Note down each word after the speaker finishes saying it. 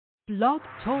Blog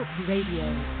Talk Radio.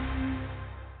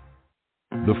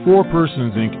 The Four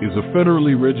Persons, Inc. is a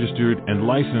federally registered and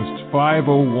licensed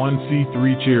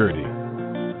 501c3 charity.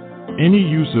 Any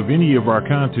use of any of our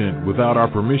content without our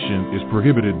permission is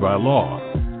prohibited by law.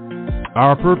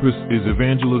 Our purpose is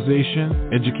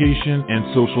evangelization, education,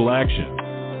 and social action.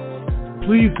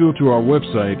 Please go to our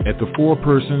website at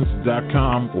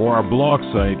thefourpersons.com or our blog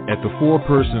site at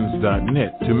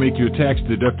thefourpersons.net to make your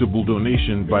tax-deductible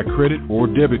donation by credit or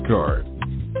debit card.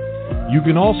 You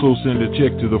can also send a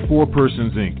check to the Four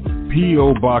Persons, Inc.,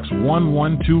 P.O. Box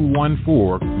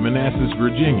 11214, Manassas,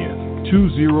 Virginia,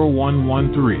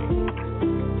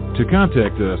 20113. To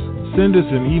contact us, send us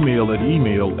an email at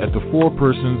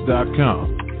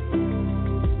email@thefourpersons.com.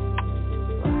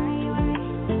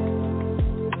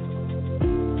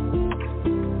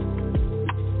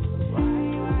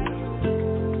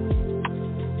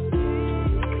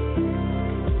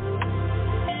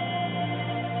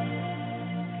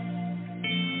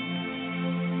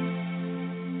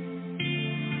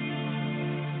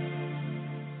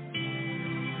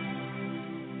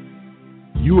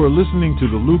 You are listening to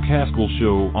the Luke Haskell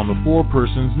Show on the Four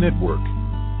Persons Network.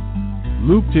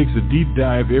 Luke takes a deep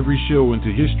dive every show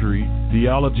into history,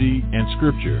 theology, and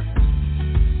scripture.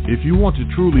 If you want to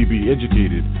truly be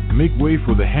educated, make way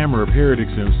for the hammer of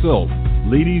heretics himself,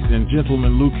 ladies and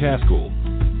gentlemen, Luke Haskell.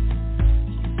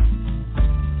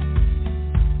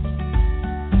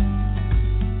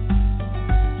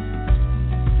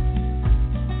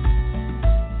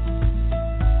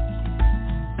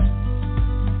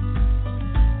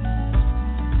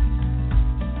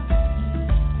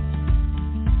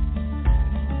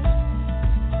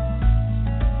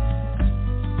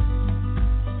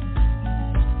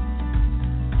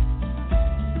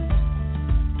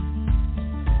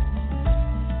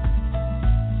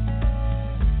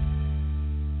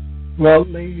 Well,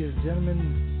 ladies and gentlemen,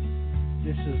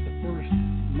 this is the first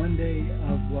Monday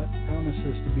of what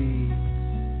promises to be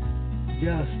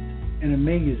just an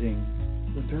amazing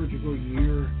liturgical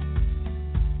year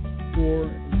for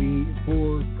the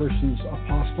Four Persons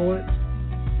Apostolate.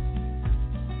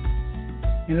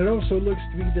 And it also looks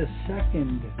to be the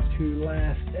second to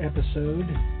last episode.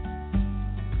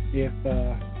 If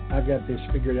I've got this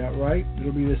figured out right,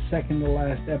 it'll be the second to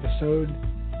last episode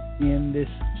in this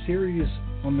series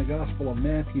on the Gospel of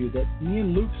Matthew that me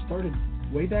and Luke started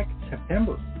way back in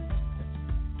September.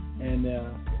 And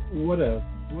what a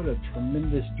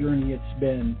tremendous journey it's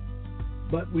been.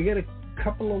 But we got a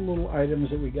couple of little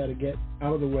items that we got to get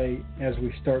out of the way as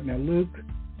we start. Now, Luke,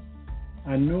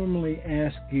 I normally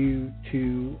ask you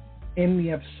to end the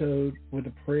episode with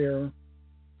a prayer.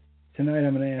 Tonight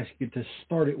I'm going to ask you to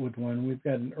start it with one. We've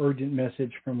got an urgent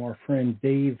message from our friend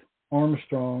Dave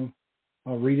Armstrong.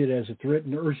 I'll read it as it's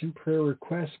written. Urgent prayer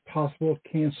request, possible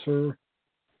cancer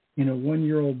in a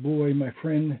 1-year-old boy. My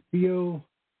friend Theo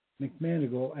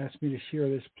McManigal asked me to share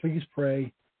this. Please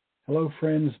pray. Hello,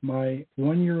 friends. My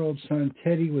 1-year-old son,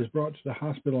 Teddy, was brought to the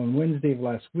hospital on Wednesday of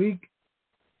last week.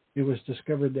 It was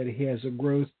discovered that he has a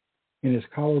growth in his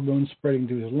collarbone spreading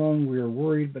to his lung. We are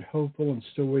worried but hopeful and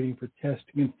still waiting for tests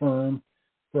to confirm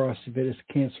for us if it is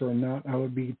cancer or not. I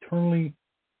would be eternally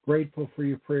grateful for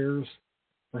your prayers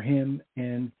for him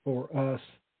and for us.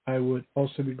 I would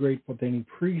also be grateful to any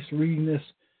priest reading this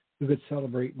who could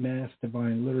celebrate Mass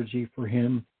Divine Liturgy for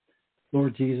him.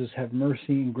 Lord Jesus, have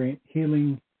mercy and grant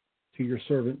healing to your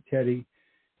servant Teddy.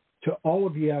 To all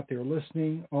of you out there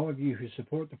listening, all of you who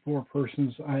support the Four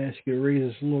Persons, I ask you to raise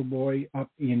this little boy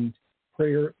up in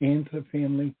prayer and to the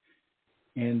family.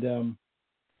 And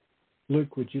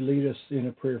Luke, would you lead us in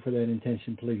a prayer for that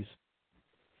intention, please?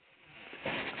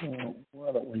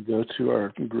 Why don't we go to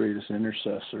our greatest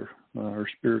intercessor, our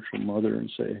spiritual mother, and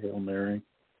say, Hail Mary.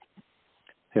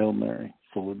 Hail Mary,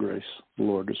 full of grace, the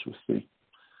Lord is with thee.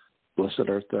 Blessed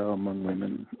art thou among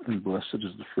women, and blessed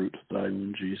is the fruit of thy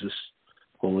womb, Jesus.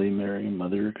 Holy Mary,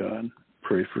 Mother of God,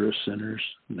 pray for us sinners,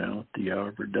 now at the hour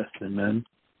of our death. Amen.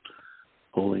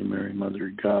 Holy Mary, Mother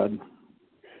of God,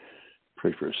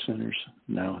 pray for us sinners,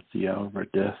 now at the hour of our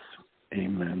death.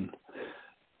 Amen.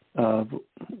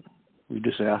 We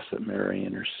just ask that Mary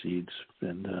intercedes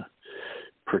and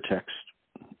protects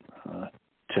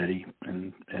Teddy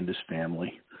and his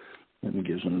family and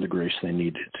gives them the grace they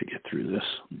needed to get through this.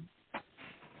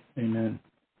 Amen.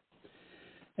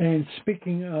 And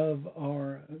speaking of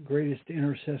our greatest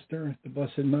intercessor, the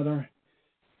Blessed Mother,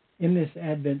 in this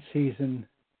Advent season,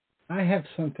 I have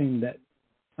something that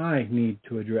I need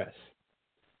to address.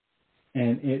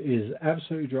 And it is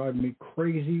absolutely driving me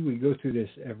crazy. We go through this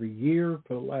every year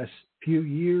for the last few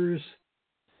years.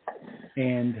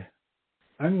 And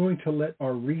I'm going to let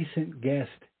our recent guest,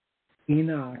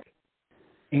 Enoch,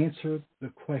 answer the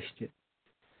question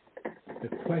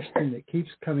that keeps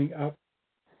coming up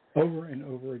over and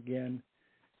over again.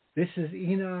 This is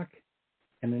Enoch,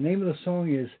 and the name of the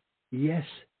song is Yes,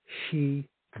 She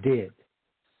Did.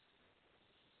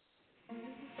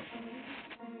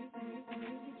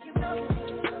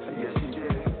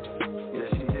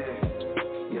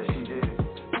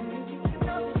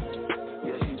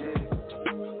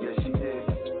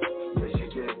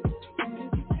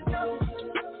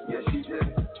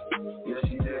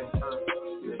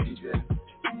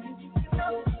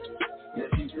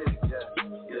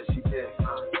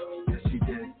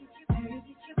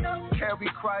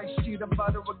 Christ, she the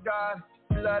mother of God,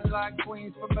 bloodline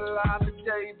queen from the line of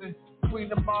David,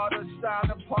 queen of martyrs,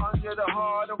 silent ponder the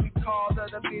heart, and we call her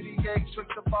the mediatrix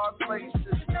of our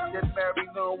places. Then Mary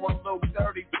knew on Luke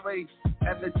 33,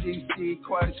 and the GC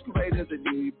Christ greater than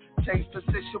Eve, takes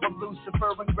position with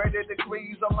Lucifer in greater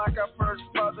degrees. Unlike our first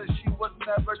mother, she was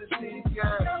never deceived.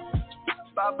 Yeah.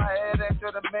 Bow my head into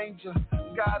the manger,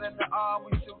 God in the arm,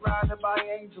 we surrounded by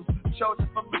angels, chosen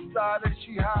from the start, and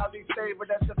she highly favored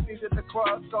at the feet of the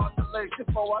cross, consolation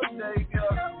for our Savior.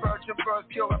 Virgin birth,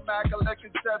 pure immaculate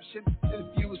conception,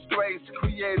 infused grace,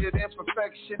 created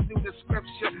imperfection, knew the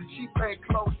scripture, she paid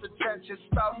close attention,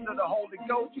 spouse of the Holy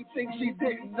Ghost. You think she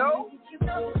didn't know?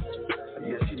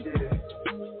 Yes, she did.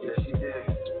 Yes, she did.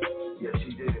 Yes,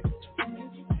 she did.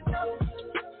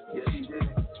 Yes, she did.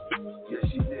 Yes,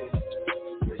 she did.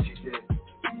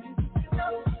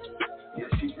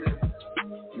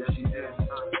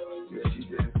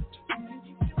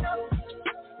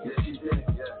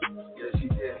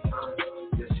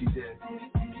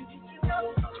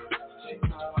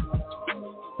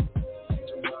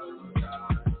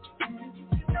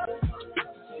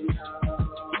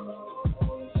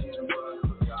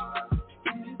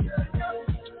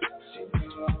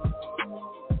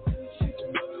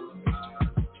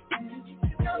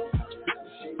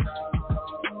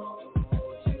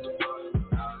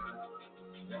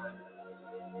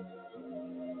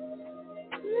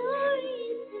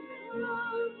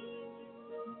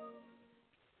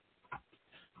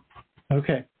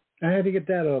 Okay, I had to get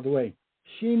that out of the way.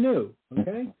 She knew,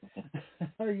 okay?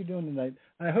 How are you doing tonight?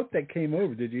 I hope that came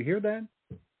over. Did you hear that?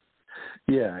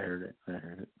 Yeah, I heard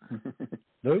it.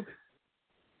 Luke?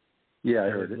 Yeah, I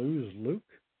heard it. Lose Luke?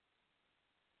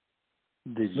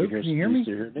 Did you Luke, hear, can you hear me?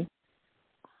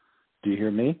 Do you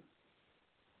hear me?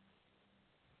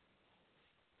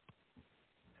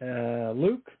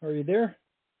 Luke, are you there?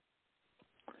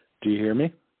 Do you hear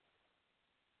me?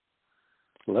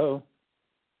 Hello?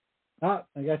 Ah,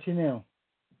 I got you now.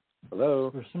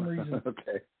 Hello? For some reason.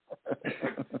 Okay.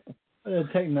 The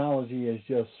technology is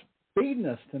just feeding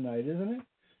us tonight, isn't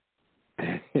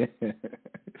it?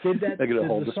 Did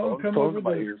the song come over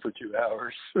my ear for 2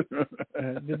 hours?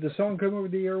 Did the song come over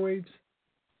the airwaves?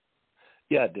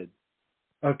 Yeah, it did.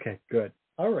 Okay, good.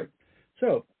 All right.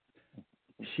 So,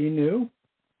 she knew,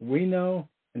 we know,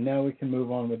 and now we can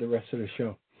move on with the rest of the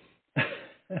show.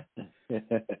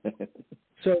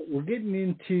 So we're getting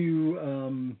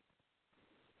into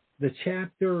the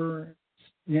chapter.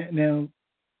 Now,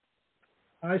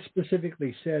 I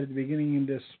specifically said at the beginning of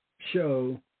this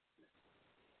show,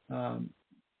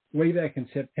 way back in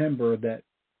September, that,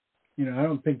 I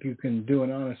don't think you can do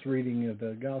an honest reading of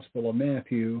the Gospel of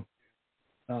Matthew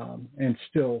and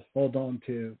still hold on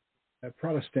to a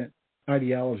Protestant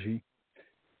ideology.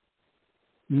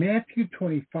 Matthew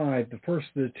 25, the first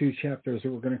of the two chapters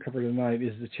that we're going to cover tonight,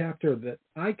 is the chapter that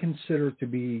I consider to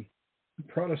be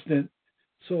Protestant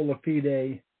sola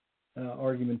fide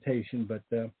argumentation, but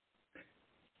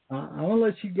I want to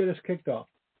let you get us kicked off.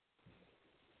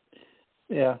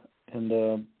 Yeah,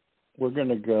 and we're going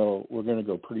to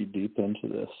go pretty deep into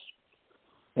this,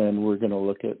 and we're going to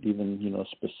look at even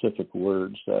specific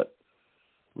words that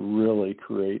really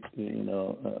create an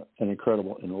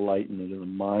incredible enlightenment in the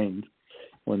mind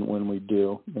when we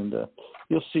do, and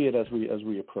you'll see it as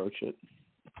we approach it.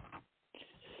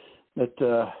 But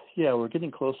we're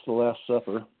getting close to the Last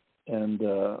Supper, and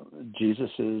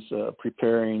Jesus is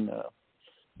preparing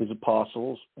his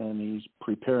apostles, and he's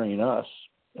preparing us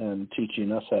and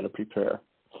teaching us how to prepare.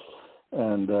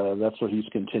 And that's what he's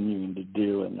continuing to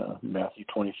do in Matthew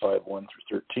 25, 1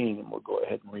 through 13, and we'll go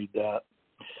ahead and read that.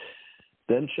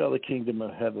 Then shall the kingdom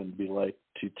of heaven be like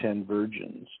to 10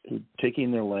 virgins who,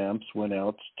 taking their lamps, went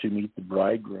out to meet the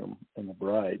bridegroom and the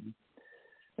bride.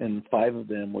 And 5 of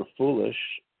them were foolish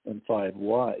and 5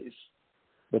 wise.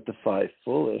 But the 5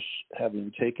 foolish,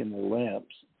 having taken their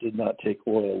lamps, did not take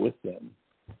oil with them.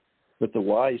 But the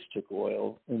wise took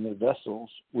oil in their vessels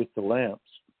with the lamps.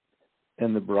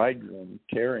 And the bridegroom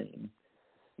tarrying,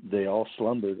 they all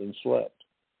slumbered and slept.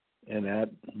 And at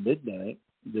midnight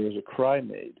there was a cry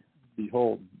made,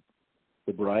 Behold,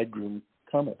 the bridegroom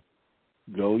cometh.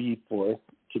 Go ye forth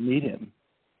to meet him.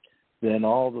 Then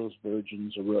all those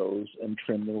virgins arose and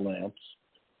trimmed their lamps.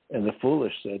 And the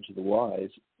foolish said to the wise,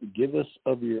 Give us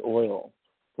of your oil,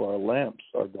 for our lamps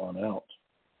are gone out.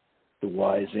 The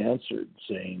wise answered,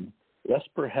 saying,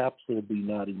 Lest perhaps there be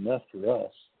not enough for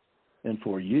us, and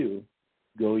for you,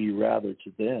 go ye rather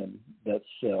to them that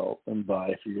sell and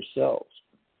buy for yourselves.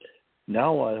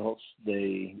 Now whilst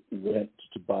they went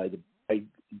to buy,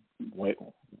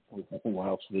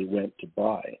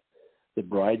 the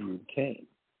bridegroom came,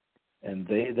 and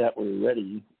they that were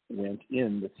ready went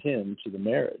in with him to the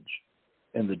marriage,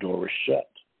 and the door was shut.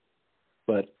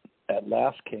 But at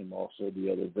last came also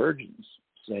the other virgins,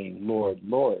 saying, Lord,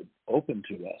 Lord, open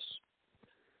to us.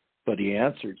 But he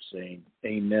answered, saying,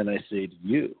 Amen, I say to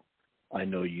you, I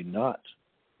know you not.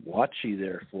 Watch ye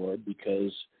therefore,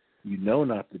 because you know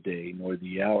not the day nor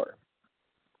the hour.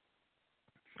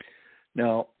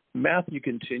 Now, Matthew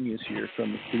continues here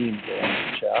from the theme of the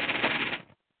last chapter.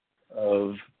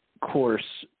 Of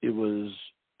course, it was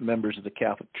members of the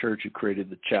Catholic Church who created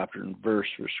the chapter and verse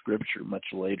for Scripture much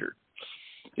later.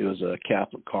 It was a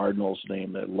Catholic cardinals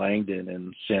named Langdon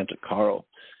and Santa Carl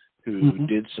who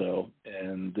did so,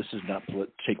 and this did not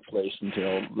take place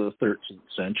until the 13th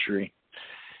century.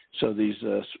 So these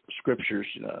scriptures,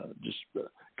 just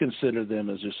consider them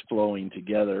as just flowing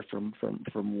together from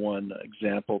one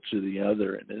example to the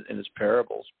other in its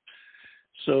parables.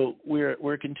 So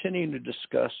we're continuing to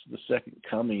discuss the second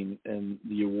coming and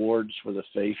the awards for the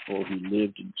faithful who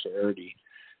lived in charity,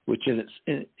 which in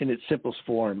its simplest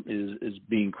form is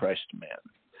being Christ-man,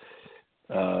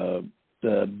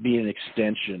 being an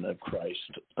extension of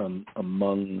Christ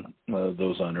among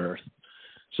those on earth.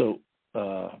 So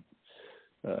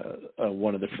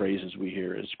one of the phrases we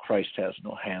hear is, Christ has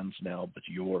no hands now but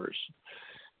yours.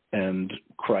 And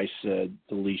Christ said,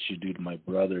 the least you do to my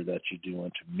brother, that you do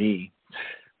unto me,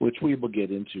 which we will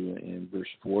get into in verse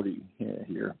 40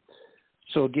 here.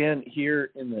 So again, here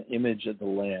in the image of the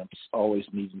lamps, always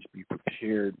needing to be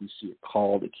prepared, we see a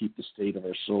call to keep the state of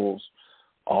our souls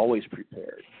always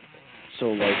prepared. So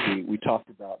like we talked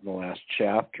about in the last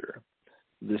chapter,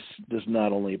 this does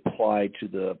not only apply to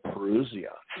the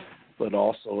parousia, but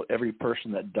also every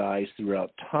person that dies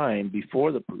throughout time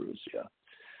before the parousia.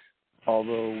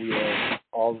 Although we have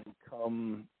all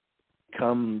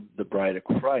become the bride of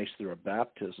Christ through our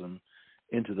baptism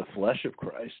into the flesh of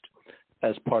Christ,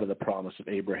 as part of the promise of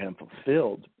Abraham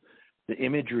fulfilled, the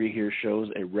imagery here shows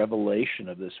a revelation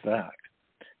of this fact.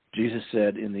 Jesus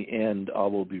said, in the end,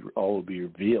 all will be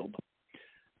revealed.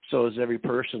 So as every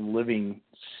person living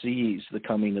sees the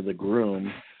coming of the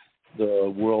groom,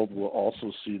 the world will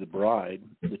also see the bride,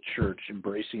 the church,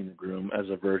 embracing the groom as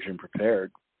a virgin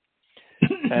prepared.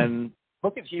 And the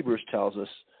book of Hebrews tells us,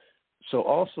 so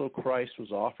also Christ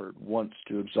was offered once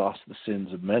to exhaust the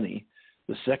sins of many.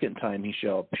 The second time he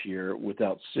shall appear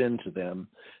without sin to them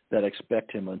that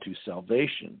expect him unto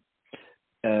salvation.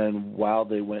 And while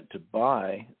they went to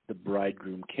buy, the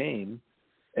bridegroom came,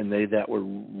 and they that were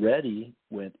ready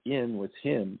went in with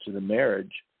him to the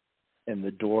marriage, and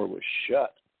the door was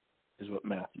shut, is what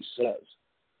Matthew says.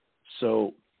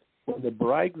 So when the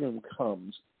bridegroom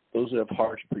comes, those who have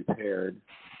hearts prepared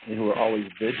and who are always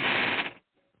vigilant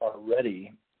are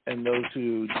ready, and those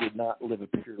who did not live a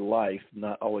pure life,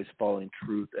 not always following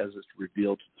truth as it's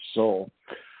revealed to the soul,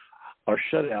 are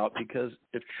shut out, because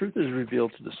if truth is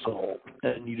revealed to the soul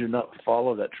and you do not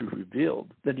follow that truth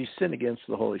revealed, then you sin against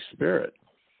the Holy Spirit.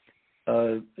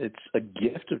 It's a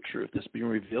gift of truth that's being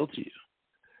revealed to you.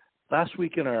 Last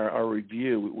week in our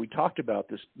review, we talked about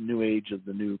this new age of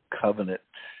the new covenant,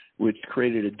 which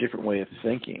created a different way of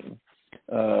thinking,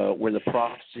 where the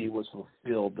prophecy was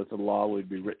fulfilled that the law would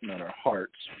be written on our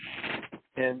hearts.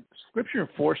 And Scripture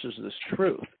enforces this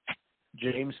truth.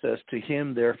 James says, to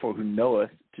him, therefore, who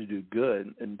knoweth to do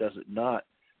good and does it not,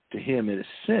 to him it is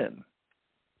sin.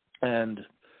 And,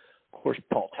 of course,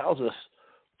 Paul tells us,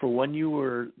 for when you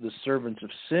were the servants of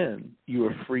sin, you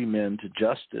were free men to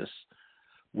justice.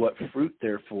 What fruit,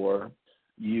 therefore,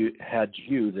 you had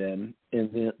then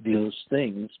in those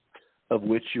things of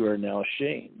which you are now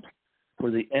ashamed?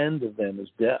 For the end of them is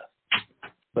death.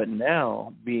 But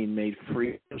now, being made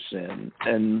free from sin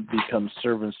and become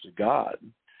servants to God,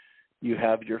 you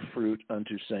have your fruit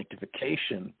unto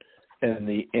sanctification, and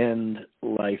the end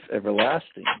life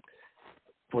everlasting.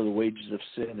 For the wages of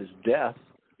sin is death,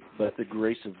 but the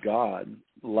grace of God,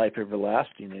 life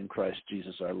everlasting in Christ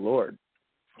Jesus our Lord.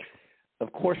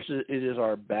 Of course, it is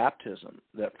our baptism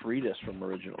that freed us from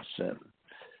original sin.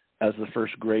 As the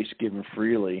first grace given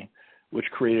freely, which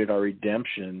created our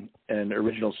redemption and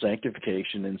original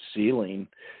sanctification and sealing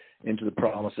into the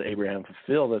promise that Abraham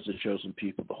fulfilled as a chosen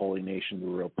people, the holy nation, the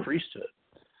royal priesthood.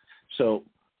 So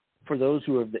for those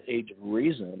who are of the age of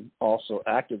reason, also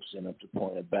active sin up to the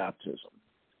point of baptism.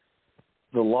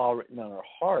 The law written on our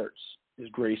hearts is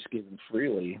grace given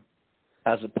freely,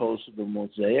 as opposed to the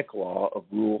Mosaic law of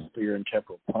rule, fear, and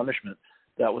temporal punishment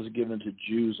that was given to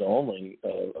Jews only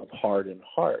of hardened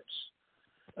hearts.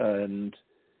 And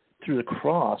through the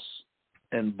cross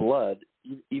and blood,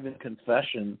 even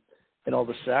confession and all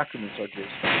the sacraments are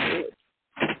grace.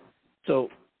 So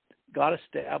God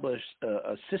established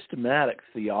a systematic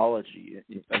theology,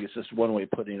 I guess that's one way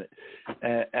of putting it,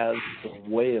 as the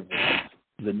way of life,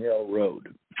 the narrow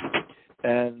road.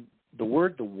 And the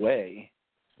word "the way"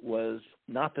 was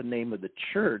not the name of the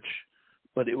church,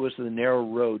 but it was the narrow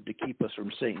road to keep us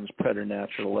from Satan's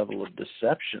preternatural level of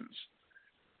deceptions.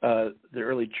 The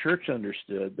early church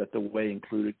understood that the way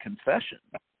included confession.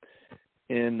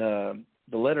 In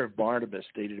the letter of Barnabas,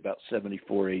 dated about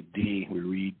 74 A.D., we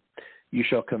read, "You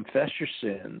shall confess your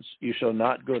sins. You shall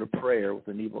not go to prayer with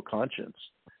an evil conscience.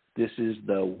 This is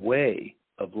the way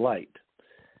of light."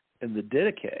 In the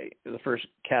Didache, the first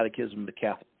catechism of the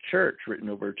Catholic Church, written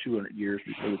over 200 years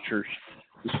before the Church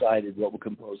decided what would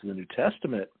compose the New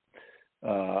Testament,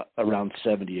 around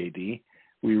 70 A.D.,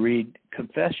 we read,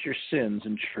 "Confess your sins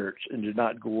in church and do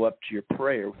not go up to your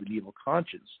prayer with an evil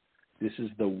conscience. This is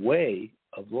the way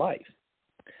of life."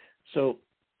 So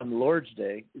on the Lord's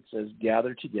Day, it says,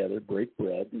 "Gather together, break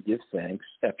bread, and give thanks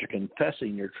after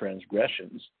confessing your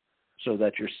transgressions, so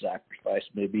that your sacrifice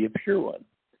may be a pure one."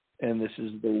 And this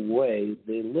is the way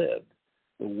they lived.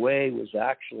 The way was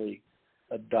actually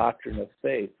a doctrine of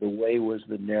faith. The way was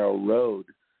the narrow road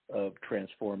of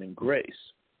transforming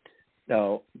grace.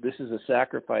 Now, this is a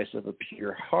sacrifice of a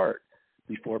pure heart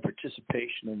before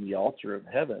participation in the altar of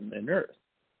heaven and earth.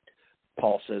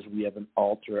 Paul says we have an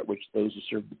altar at which those who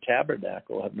serve the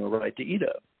tabernacle have no right to eat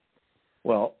of.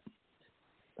 Well,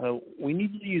 we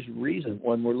need to use reason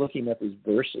when we're looking at these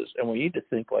verses, and we need to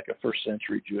think like a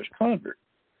first-century Jewish convert.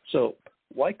 So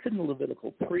why couldn't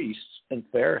Levitical priests and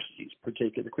Pharisees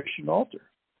partake of the Christian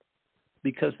altar?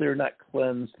 Because they're not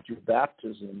cleansed through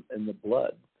baptism and the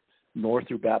blood, nor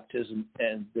through baptism,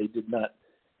 and they did not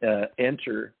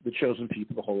enter the chosen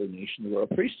people, the holy nation, the royal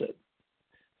priesthood.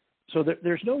 So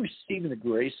there's no receiving the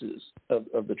graces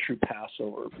of the true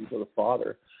Passover before the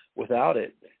Father without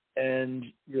it,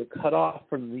 and you're cut off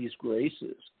from these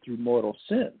graces through mortal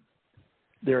sin.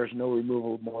 There is no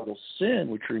removal of mortal sin,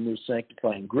 which removes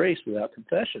sanctifying grace without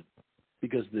confession,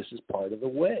 because this is part of the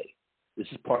way.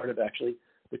 This is part of actually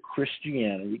the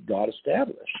Christianity God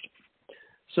established.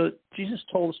 So Jesus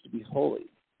told us to be holy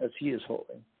as he is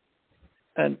holy.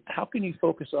 And how can you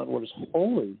focus on what is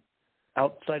holy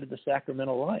outside of the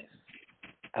sacramental life?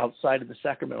 Outside of the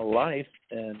sacramental life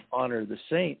and honor the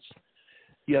saints,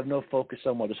 you have no focus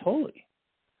on what is holy.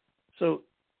 So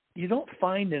you don't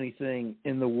find anything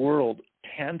in the world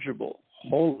tangible,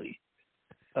 holy.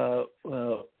 The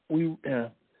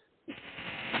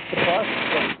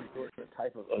Protestants resort to a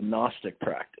type of a Gnostic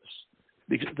practice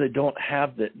because they don't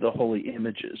have the holy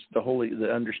images, the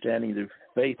understanding of their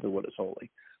faith of what is holy,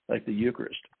 like the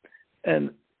Eucharist.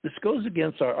 And this goes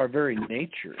against our very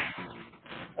nature.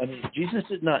 I mean, Jesus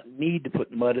did not need to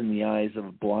put mud in the eyes of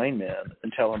a blind man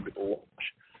and tell him to go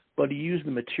wash, but he used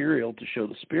the material to show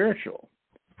the spiritual.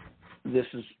 This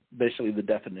is basically the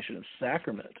definition of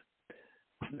sacrament.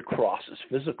 The cross is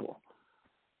physical.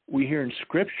 We hear in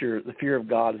Scripture the fear of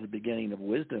God is the beginning of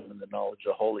wisdom, and the knowledge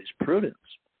of the holy is prudence.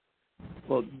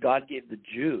 Well, God gave the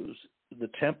Jews the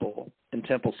temple and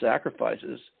temple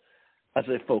sacrifices as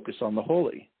a focus on the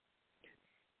holy.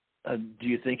 Do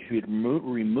you think he would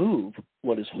remove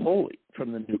what is holy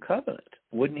from the new covenant?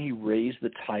 Wouldn't he raise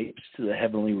the types to the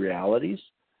heavenly realities?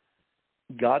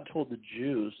 God told the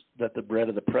Jews that the bread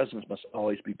of the presence must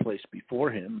always be placed before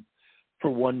him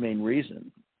for one main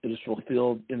reason. It is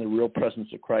fulfilled in the real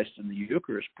presence of Christ in the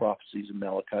Eucharist prophecies in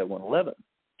Malachi 1:11.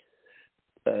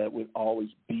 It would always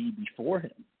be before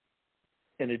him.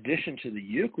 In addition to the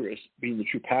Eucharist being the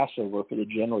true Passover for the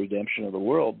general redemption of the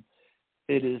world,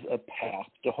 it is a path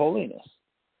to holiness,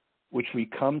 which we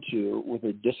come to with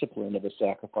a discipline of a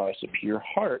sacrifice of pure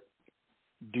heart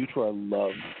due to our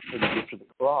love for the gift of the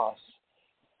cross,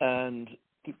 and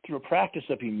through a practice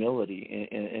of humility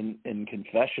and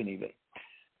confession even.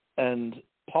 And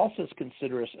Paul says,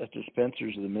 consider us as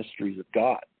dispensers of the mysteries of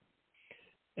God.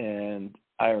 And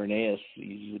Irenaeus,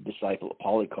 he's a disciple of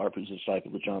Polycarp, who's a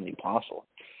disciple of John the Apostle.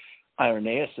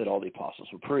 Irenaeus said all the apostles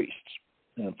were priests.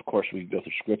 And of course, we go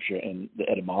through Scripture and the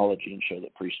etymology and show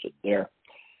that priesthood there.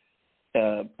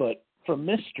 But from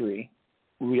mystery,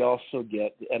 we also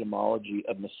get the etymology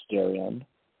of mysterion,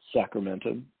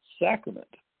 sacramentum, sacrament.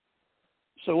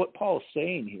 So what Paul is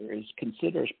saying here is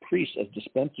consider us priests as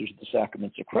dispensers of the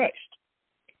sacraments of Christ.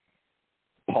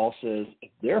 Paul says,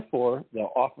 therefore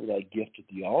thou offer thy gift at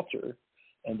the altar,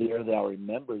 and there thou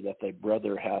remember that thy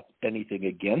brother hath anything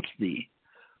against thee.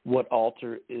 What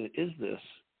altar is this?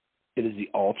 It is the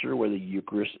altar where the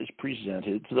Eucharist is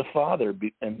presented to the Father,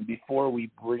 and before we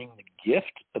bring the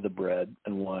gift of the bread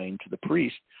and wine to the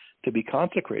priest to be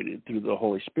consecrated through the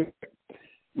Holy Spirit,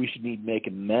 we should need make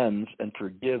amends and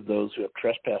forgive those who have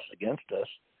trespassed against us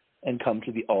and come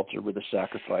to the altar with the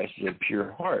sacrifices of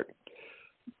pure heart.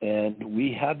 And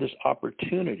we have this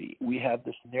opportunity. We have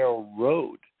this narrow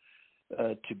road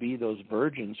to be those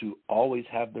virgins who always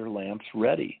have their lamps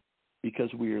ready,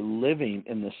 because we are living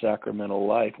in the sacramental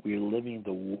life. We are living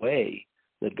the way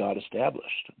that God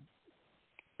established.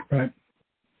 Right.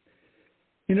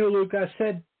 You know, Luke, I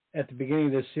said at the beginning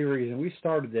of this series, and we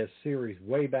started this series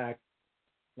way back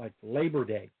like Labor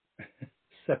Day,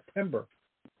 September.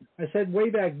 I said way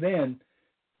back then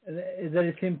that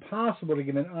it's impossible to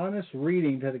give an honest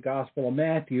reading to the Gospel of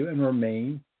Matthew and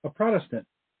remain a Protestant.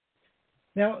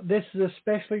 Now, this is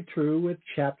especially true with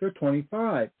chapter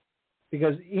 25,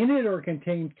 because in it are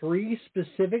contained 3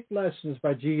 specific lessons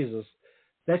by Jesus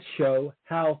that show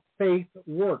how faith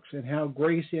works and how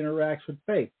grace interacts with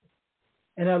faith.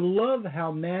 And I love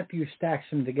how Matthew stacks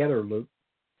them together, Luke.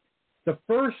 The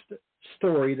first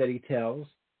story that he tells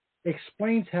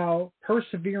explains how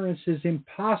perseverance is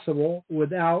impossible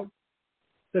without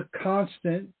the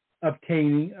constant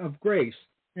obtaining of grace.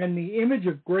 And the image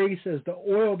of grace as the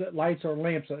oil that lights our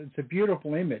lamps, it's a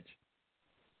beautiful image.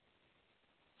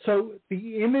 So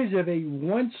the image of a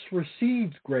once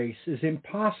received grace is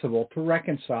impossible to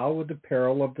reconcile with the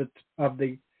parable of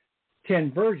the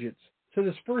 10 virgins. So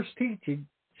this first teaching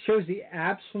shows the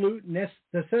absolute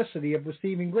necessity of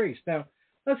receiving grace. Now,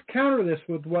 let's counter this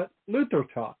with what Luther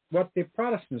taught, what the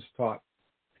Protestants taught.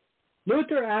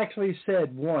 Luther actually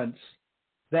said once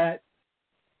that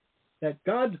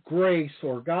God's grace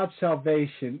or God's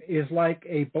salvation is like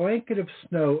a blanket of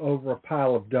snow over a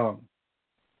pile of dung.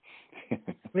 I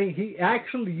mean, he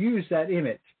actually used that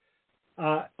image.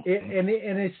 And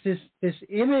it's this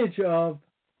image of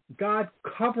God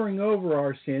covering over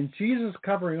our sins, Jesus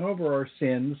covering over our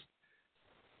sins,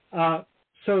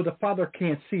 so the Father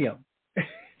can't see them.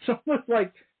 It's almost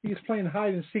like he's playing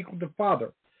hide and seek with the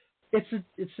Father. It's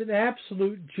an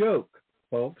absolute joke,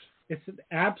 folks. It's an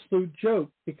absolute joke,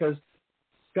 because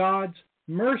God's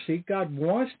mercy, God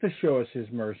wants to show us his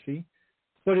mercy,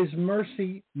 but his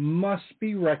mercy must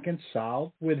be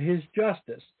reconciled with his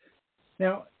justice.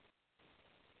 Now,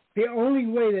 the only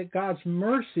way that God's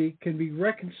mercy can be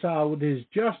reconciled with his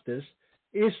justice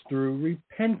is through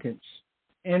repentance.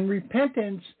 And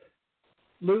repentance,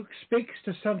 Luke, speaks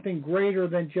to something greater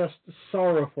than just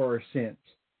sorrow for our sins.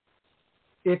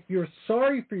 If you're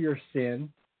sorry for your sin,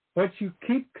 but you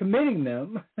keep committing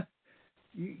them,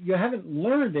 you haven't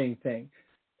learned anything.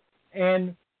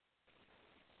 And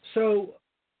so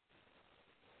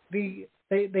they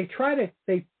try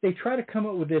to come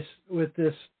up with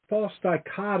this false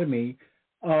dichotomy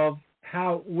of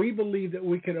how we believe that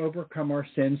we can overcome our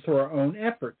sins through our own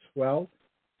efforts. Well,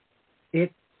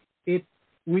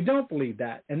 we don't believe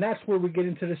that, and that's where we get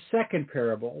into the second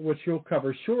parable, which you'll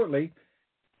cover shortly.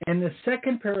 And the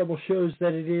second parable shows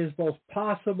that it is both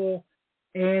possible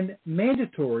and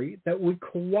mandatory that we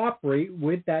cooperate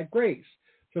with that grace.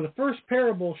 So the first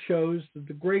parable shows that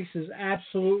the grace is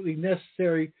absolutely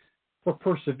necessary for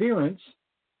perseverance,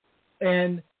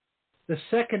 and the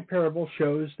second parable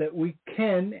shows that we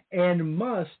can and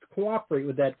must cooperate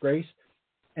with that grace,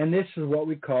 and this is what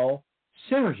we call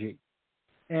synergy.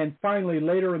 And finally,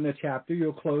 later in the chapter,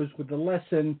 you'll close with the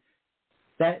lesson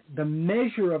that the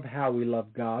measure of how we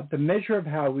love God, the measure of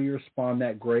how we respond to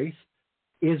that grace,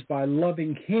 is by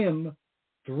loving him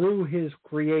through his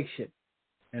creation.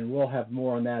 And we'll have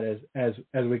more on that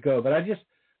as we go. But I just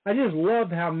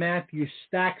love how Matthew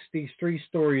stacks these 3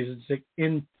 stories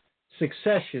in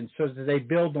succession so that they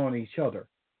build on each other.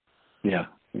 Yeah,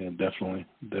 definitely.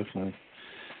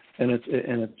 And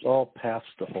it's all paths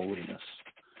to holiness.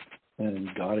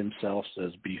 And God himself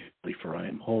says, "Be holy, for I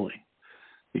am holy."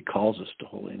 He calls us to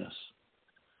holiness.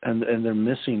 And they're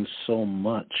missing so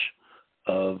much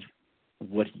of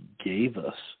what he gave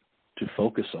us to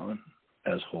focus on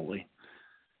as holy.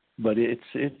 But it's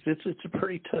a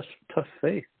pretty tough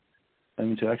faith. I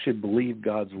mean, to actually believe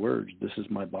God's words, this is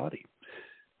my body.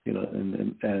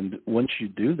 And once you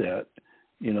do that,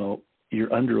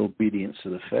 you're under obedience to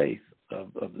the faith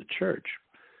of the church.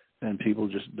 And people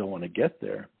just don't want to get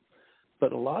there.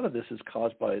 But a lot of this is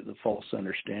caused by the false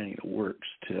understanding of works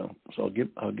too. So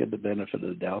I'll give the benefit of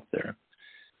the doubt there.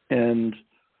 And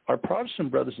our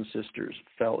Protestant brothers and sisters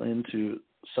fell into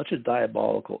such a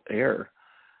diabolical error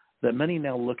that many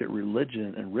now look at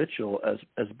religion and ritual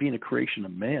as being a creation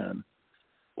of man,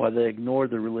 while they ignore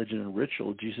the religion and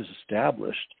ritual Jesus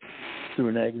established through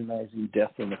an agonizing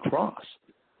death on the cross.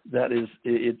 That is,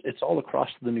 it's all across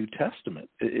the New Testament.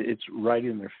 It's right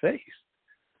in their face,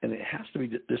 and it has to be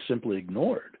just simply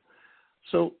ignored.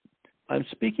 So I'm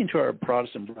speaking to our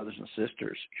Protestant brothers and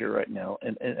sisters here right now,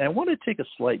 and I want to take a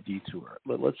slight detour.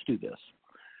 Let's do this.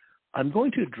 I'm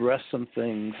going to address some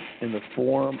things in the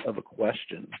form of a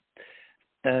question.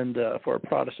 And for our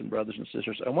Protestant brothers and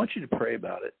sisters, I want you to pray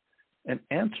about it and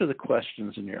answer the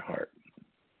questions in your heart.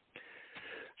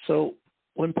 So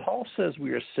when Paul says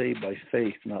we are saved by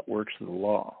faith, not works of the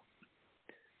law,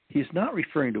 he's not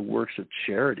referring to works of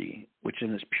charity, which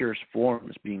in its purest form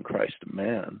is being Christ a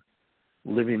man,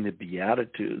 living the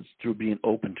Beatitudes through being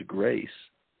open to grace,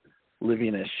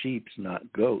 living as sheep,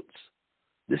 not goats.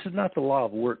 This is not the law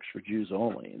of works for Jews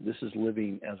only. This is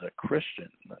living as a Christian,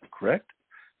 correct?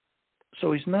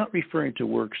 So he's not referring to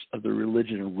works of the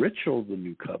religion and ritual of the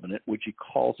New Covenant, which he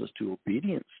calls us to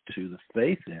obedience to, the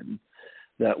faith in,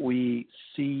 that we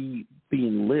see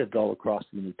being lived all across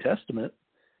the New Testament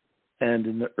and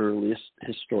in the earliest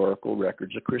historical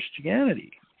records of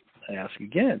Christianity. I ask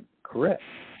again, correct.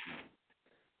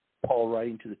 Paul,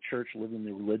 writing to the church living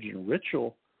the religion and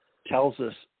ritual, tells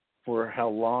us for how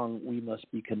long we must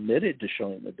be committed to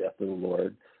showing the death of the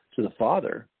Lord to the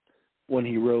Father when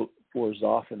he wrote, "For as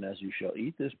often as you shall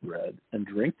eat this bread and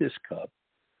drink this cup,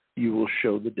 you will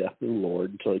show the death of the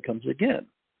Lord until he comes again."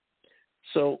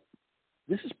 So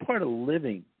this is part of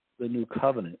living the new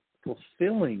covenant,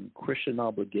 fulfilling Christian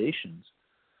obligations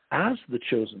as the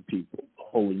chosen people, the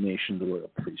holy nation, the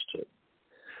royal priesthood.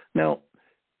 Now,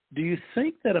 do you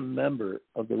think that a member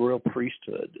of the royal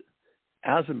priesthood,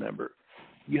 as a member,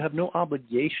 you have no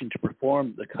obligation to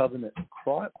perform the covenant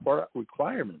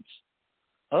requirements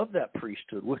of that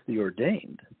priesthood with the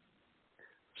ordained?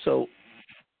 So,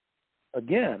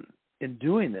 again, in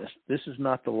doing this, this is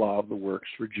not the law of the works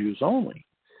for Jews only.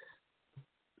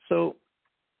 So,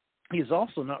 he's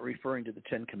also not referring to the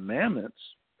Ten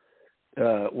Commandments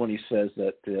when he says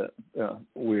that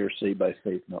we're saved by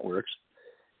faith, not works.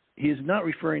 He is not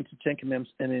referring to Ten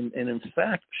Commandments, and in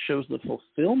fact shows the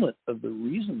fulfillment of the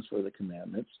reasons for the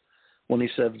commandments when he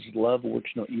says, "Love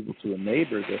works no evil to a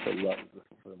neighbor, therefore love is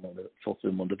the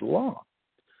fulfillment of the law."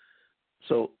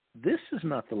 So this is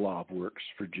not the law of works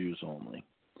for Jews only.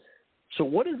 So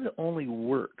what is the only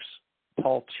works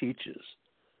Paul teaches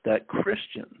that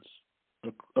Christians,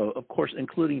 of course,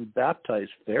 including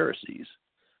baptized Pharisees,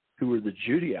 who were the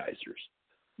Judaizers,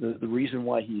 the reason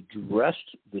why he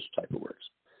addressed this type of works?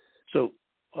 So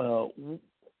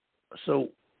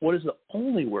what is the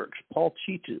only works Paul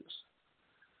teaches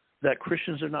that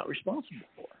Christians are not responsible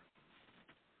for?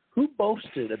 Who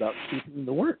boasted about keeping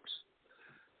the works?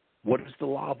 What is the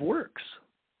law of works?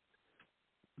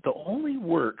 The only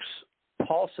works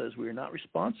Paul says we are not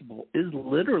responsible is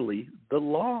literally the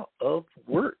law of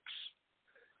works.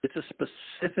 It's a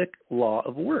specific law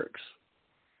of works.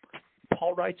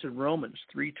 Paul writes in Romans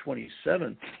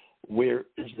 3:27, "Where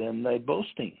is then thy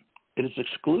boasting? It is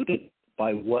excluded.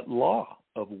 By what law?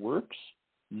 Of works?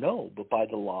 No, but by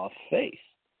the law of faith."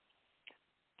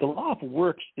 The law of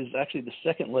works is actually the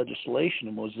second legislation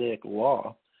of Mosaic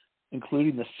law,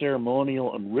 including the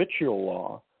ceremonial and ritual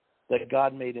law that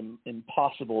God made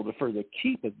impossible to further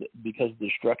keep because of the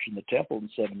destruction of the temple in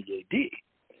 70 AD.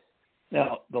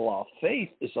 Now, the law of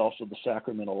faith is also the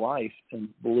sacramental life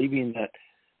and believing that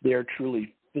they are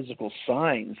truly physical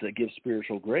signs that give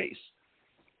spiritual grace.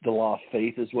 The law of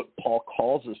faith is what Paul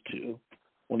calls us to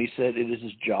when he said it is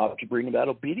his job to bring about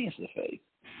obedience to faith.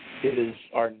 It is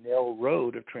our narrow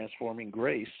road of transforming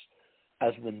grace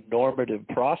as the normative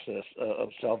process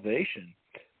of salvation.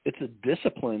 It's a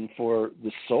discipline for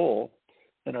the soul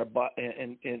and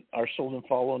our soul and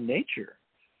fallen nature.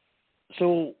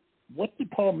 So what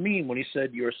did Paul mean when he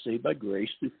said you are saved by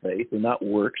grace through faith and not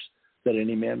works that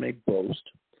any man may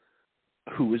boast?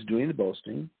 Who is doing the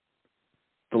boasting?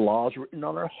 The law is written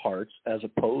on our hearts, as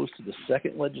opposed to the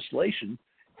second legislation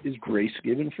is grace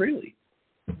given freely.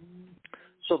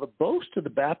 So the boast of the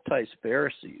baptized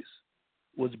Pharisees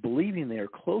was believing they are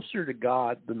closer to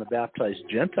God than the baptized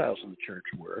Gentiles in the church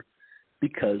were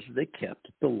because they kept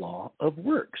the law of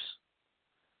works.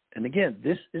 And again,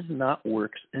 this is not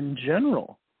works in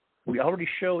general. We already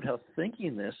showed how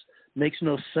thinking this makes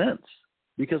no sense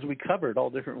because we covered all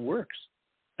different works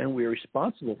and we are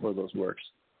responsible for those works.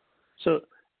 So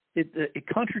it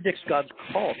contradicts God's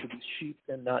call to be sheep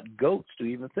and not goats to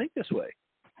even think this way.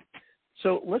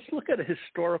 So let's look at a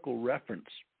historical reference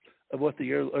of what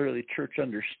the early church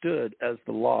understood as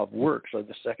the law of works, or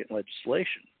the second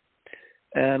legislation.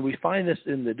 And we find this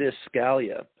in the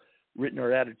Discalia, written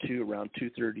or added to around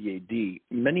 230 A.D.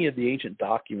 Many of the ancient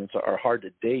documents are hard to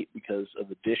date because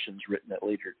of additions written at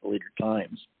later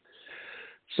times.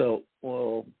 So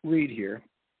we'll read here.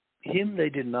 Him they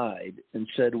denied and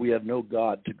said, we have no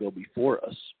God to go before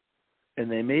us. And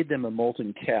they made them a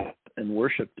molten calf and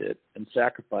worshipped it and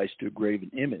sacrificed to a graven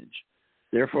image.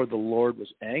 Therefore the Lord was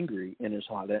angry in his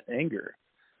hot anger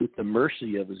with the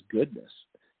mercy of his goodness.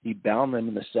 He bound them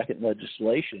in the second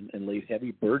legislation and laid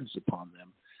heavy burdens upon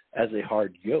them as a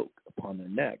hard yoke upon their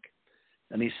neck.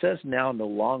 And he says now no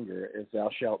longer, as thou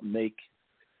shalt make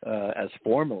as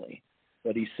formerly,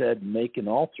 but he said, make an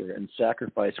altar and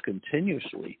sacrifice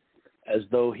continuously, as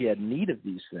though he had need of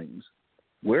these things.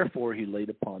 Wherefore he laid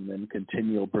upon them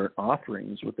continual burnt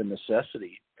offerings with a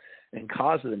necessity, and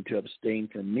caused them to abstain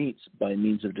from meats by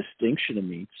means of distinction of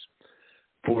meats.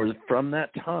 For from that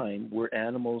time were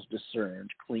animals discerned,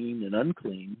 clean and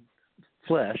unclean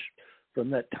flesh. From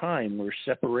that time were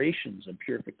separations and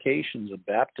purifications of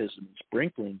baptism and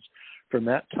sprinklings. From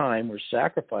that time were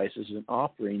sacrifices and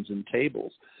offerings and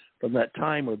tables. From that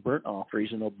time were burnt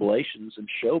offerings and oblations and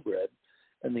showbread,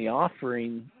 and the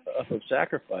offering of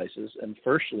sacrifices and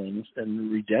firstlings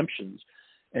and redemptions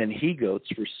and he-goats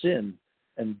for sin,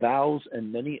 and vows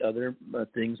and many other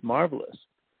things marvelous.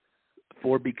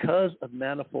 For because of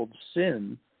manifold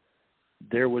sin,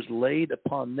 there was laid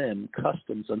upon them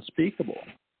customs unspeakable.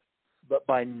 But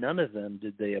by none of them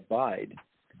did they abide.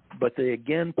 But they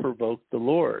again provoked the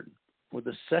Lord. For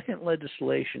the second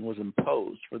legislation was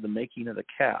imposed for the making of the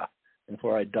calf and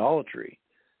for idolatry.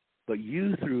 But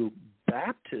you through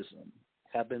baptism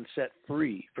have been set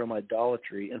free from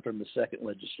idolatry and from the second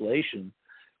legislation,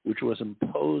 which was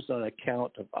imposed on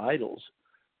account of idols.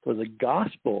 For the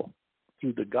gospel,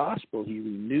 through the gospel, he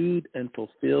renewed and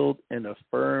fulfilled and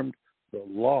affirmed the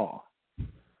law.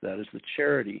 That is the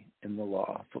charity in the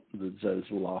law, that is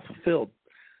the law fulfilled.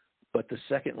 But the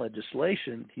second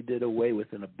legislation he did away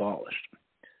with and abolished.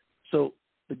 So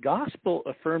the gospel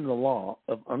affirmed the law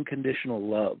of unconditional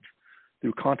love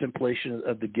through contemplation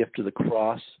of the gift of the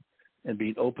cross and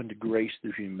being open to grace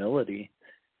through humility.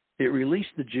 It released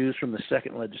the Jews from the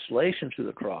second legislation through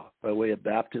the cross by way of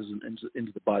baptism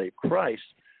into the body of Christ,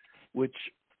 which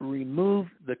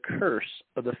removed the curse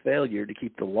of the failure to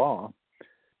keep the law,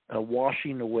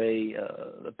 washing away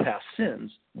the past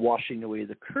sins, washing away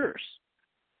the curse,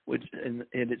 which in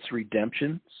its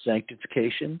redemption,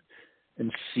 sanctification,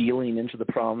 and sealing into the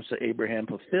promise that Abraham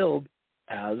fulfilled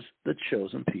as the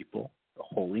chosen people, the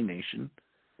holy nation,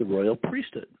 the royal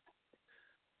priesthood.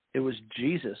 It was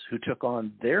Jesus who took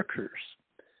on their curse,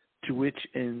 to which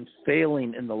in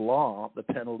failing in the law, the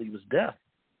penalty was death.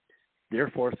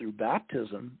 Therefore, through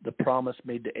baptism, the promise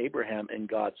made to Abraham in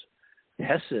God's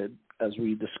Hesed, as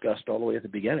we discussed all the way at the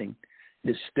beginning,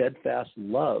 his steadfast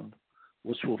love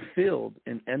was fulfilled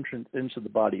in entrance into the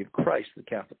body of Christ, the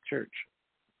Catholic Church.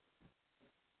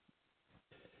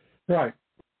 Right.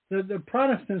 The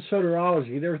Protestant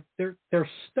soteriology, they're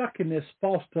stuck in this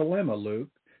false dilemma, Luke,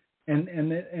 and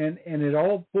it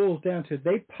all boils down to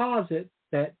they posit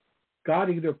that God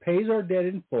either pays our debt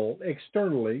in full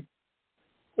externally,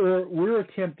 or we're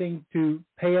attempting to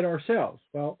pay it ourselves.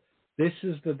 Well, this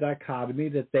is the dichotomy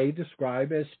that they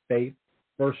describe as faith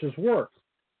versus works.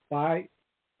 By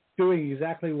doing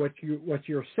exactly what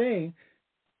you're saying,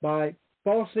 by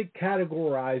falsely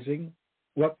categorizing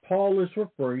what Paul is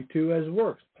referring to as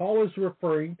works. Paul is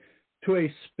referring to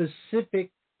a specific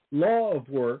law of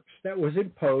works that was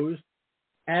imposed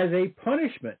as a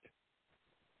punishment,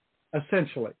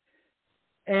 essentially.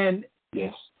 And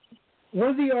yes, one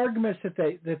of the arguments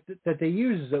that they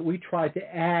use is that we try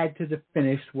to add to the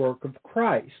finished work of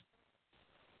Christ.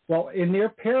 Well, in their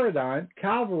paradigm,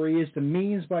 Calvary is the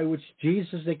means by which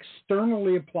Jesus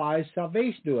externally applies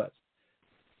salvation to us.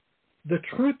 The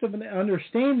truth of an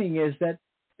understanding is that,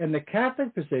 and the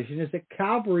Catholic position is that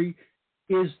Calvary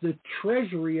is the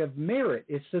treasury of merit.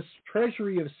 It's this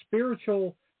treasury of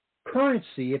spiritual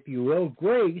currency, if you will,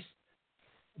 grace,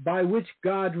 by which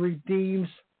God redeems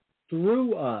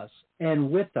through us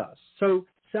and with us. So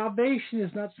salvation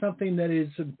is not something that is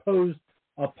imposed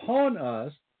upon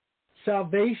us.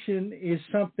 Salvation is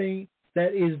something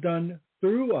that is done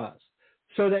through us,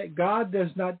 so that God does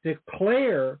not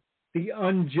declare the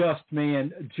unjust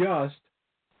man just.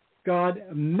 God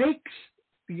makes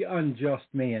the unjust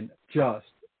man just.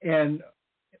 And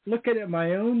look at it,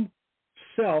 my own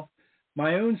self,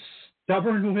 my own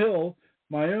stubborn will,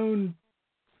 my own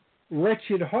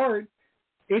wretched heart,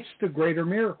 it's the greater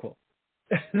miracle.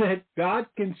 That God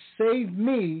can save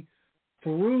me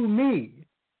through me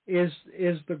is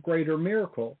the greater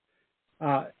miracle.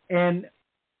 And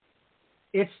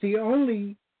it's the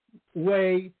only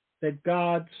way that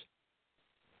God's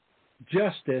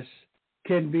justice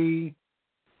can be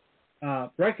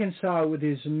reconciled with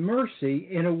his mercy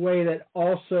in a way that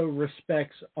also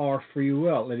respects our free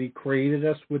will, that he created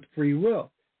us with free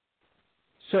will.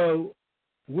 So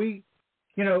we,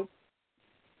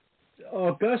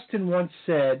 Augustine once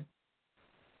said,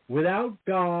 without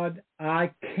God,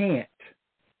 I can't.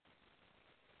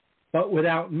 But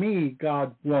without me,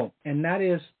 God won't. And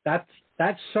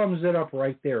that sums it up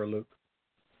right there, Luke.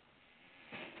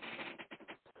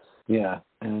 Yeah,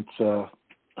 and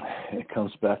it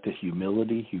comes back to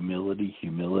humility, humility,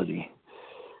 humility.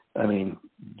 I mean,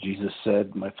 Jesus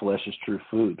said, my flesh is true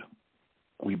food.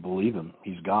 We believe him.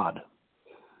 He's God.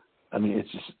 I mean,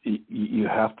 it's just, you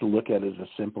have to look at it as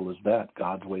simple as that.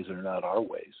 God's ways are not our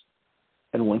ways.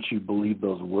 And once you believe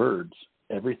those words,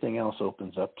 everything else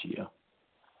opens up to you.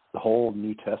 The whole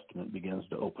New Testament begins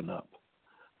to open up.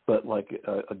 But like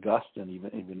Augustine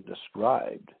even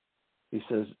described, he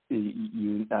says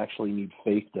you actually need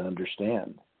faith to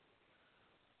understand.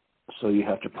 So you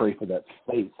have to pray for that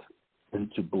faith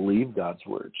and to believe God's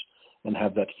words and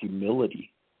have that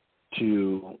humility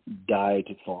to die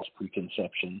to false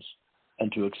preconceptions and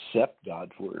to accept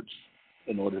God's words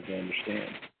in order to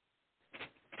understand.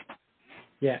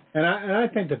 Yeah, and I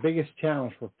think the biggest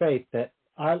challenge for faith that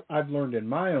I've learned in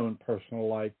my own personal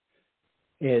life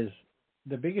is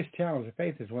the biggest challenge of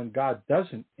faith is when God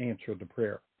doesn't answer the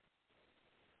prayer,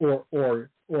 or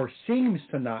seems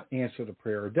to not answer the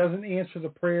prayer, or doesn't answer the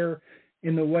prayer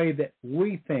in the way that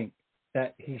we think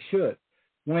that he should.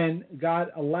 When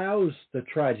God allows the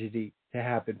tragedy to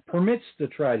happen, permits the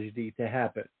tragedy to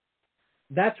happen,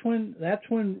 that's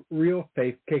when real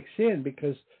faith kicks in,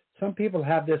 because some people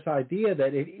have this idea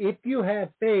that if you have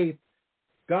faith,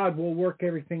 God will work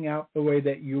everything out the way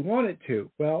that you want it to.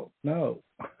 Well, no.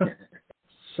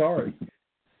 Sorry.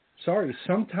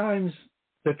 Sometimes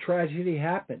the tragedy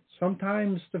happens.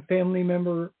 Sometimes the family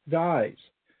member dies.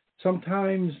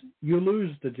 Sometimes you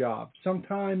lose the job.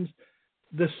 Sometimes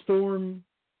the storm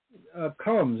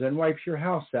comes and wipes your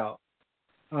house out.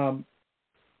 And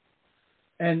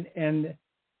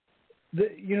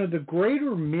the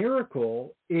greater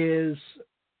miracle is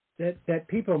that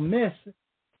people miss.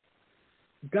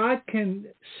 God can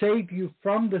save you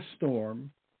from the storm,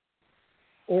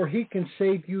 or he can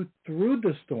save you through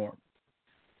the storm.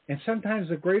 And sometimes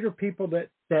the greater people that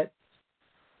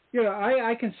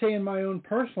I can say in my own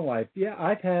personal life,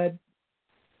 I've had,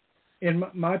 in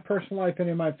my personal life and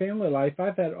in my family life,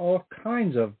 I've had all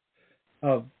kinds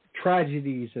of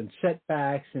tragedies and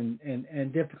setbacks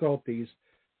and difficulties.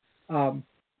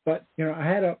 But I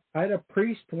had a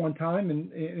priest one time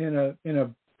in a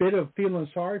bit of feeling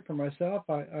sorry for myself.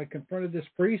 I confronted this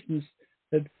priest and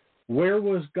said, where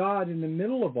was God in the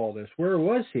middle of all this? Where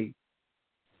was he?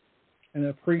 And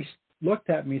the priest looked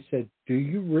at me and said, do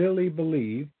you really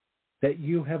believe that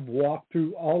you have walked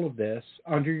through all of this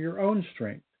under your own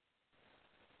strength?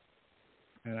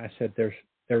 And I said,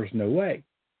 there's no way.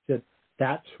 He said,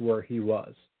 that's where he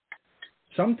was.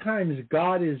 Sometimes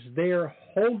God is there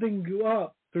holding you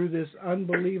up through this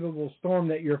unbelievable storm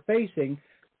that you're facing,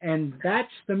 and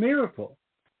that's the miracle.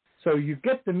 So you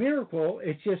get the miracle,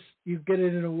 it's just you get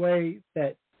it in a way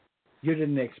that you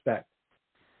didn't expect.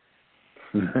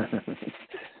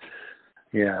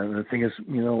 Yeah, and the thing is,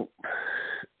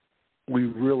 we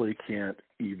really can't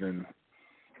even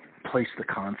place the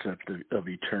concept of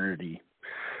eternity,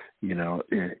 in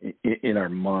our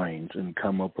minds and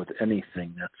come up with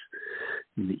anything that's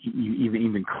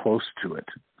even close to it.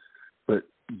 But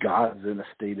God's in a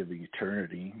state of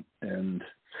eternity, and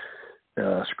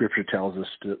Scripture tells us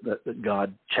that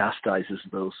God chastises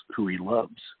those who he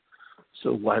loves.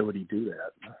 So why would he do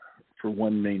that? For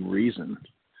one main reason,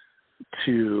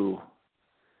 to,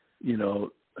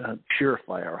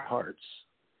 purify our hearts.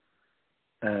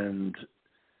 And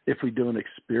if we don't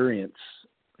experience,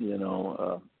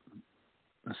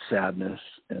 sadness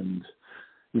and,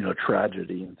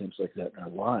 tragedy and things like that in our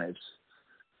lives,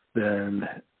 then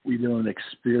we don't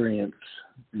experience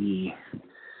the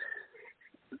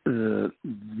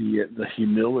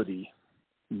humility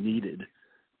needed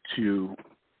to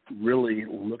really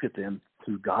look at them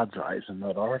through God's eyes and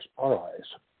not our eyes.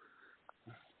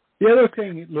 The other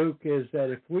thing, Luke, is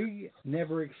that if we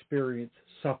never experience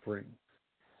suffering,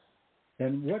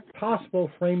 then what possible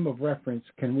frame of reference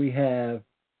can we have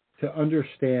to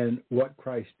understand what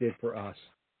Christ did for us?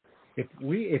 If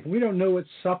we don't know what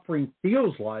suffering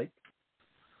feels like,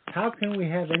 how can we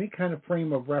have any kind of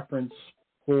frame of reference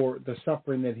for the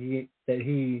suffering that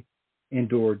he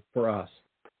endured for us?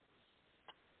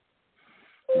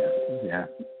 Yeah,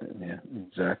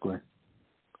 exactly.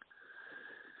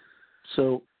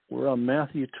 So we're on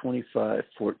Matthew 25:14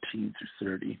 through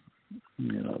 30.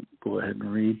 Go ahead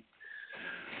and read.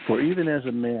 For even as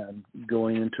a man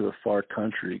going into a far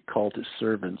country called his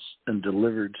servants and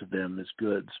delivered to them his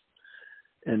goods,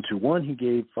 and to one he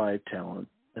gave 5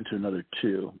 talents, and to another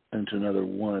 2, and to another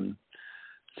 1,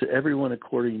 to everyone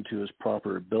according to his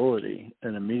proper ability,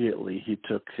 and immediately he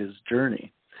took his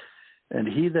journey. And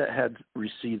he that had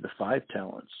received the 5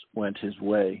 talents went his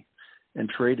way, and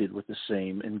traded with the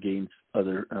same, and gained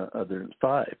other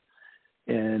 5.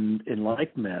 And in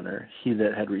like manner, he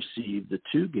that had received the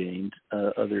 2 gained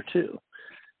other 2.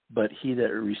 But he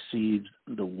that received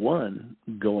the 1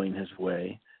 going his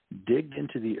way digged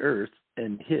into the earth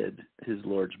and hid his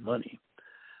Lord's money.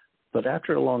 But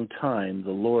after a long time,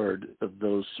 the Lord of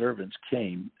those servants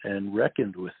came and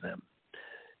reckoned with them.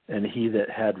 And he that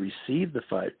had received the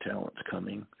 5 talents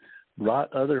coming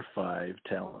brought other 5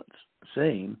 talents,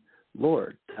 saying,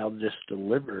 Lord, thou didst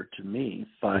deliver to me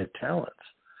 5 talents.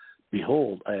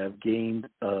 Behold, I have gained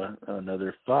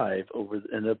another 5 over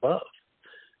and above.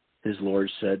 His Lord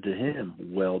said to him,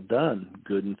 Well done,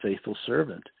 good and faithful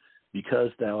servant.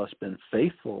 Because thou hast been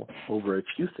faithful over a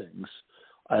few things,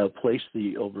 I will place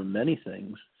thee over many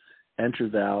things. Enter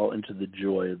thou into the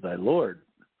joy of thy Lord.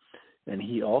 And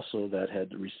he also that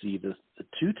had received the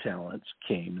 2 talents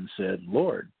came and said,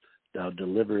 Lord, thou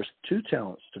deliverest 2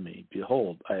 talents to me.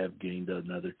 Behold, I have gained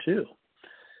another 2.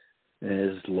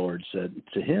 And his Lord said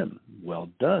to him, Well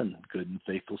done, good and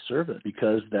faithful servant.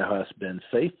 Because thou hast been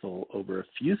faithful over a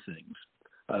few things,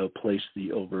 I will place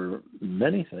thee over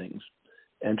many things.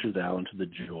 Enter thou into the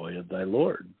joy of thy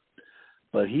Lord.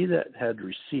 But he that had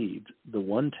received the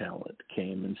 1 talent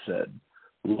came and said,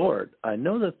 Lord, I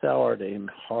know that thou art a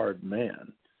hard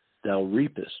man. Thou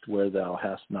reapest where thou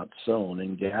hast not sown,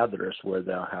 and gatherest where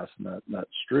thou hast not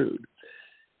strewed.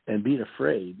 And being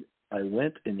afraid, I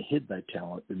went and hid thy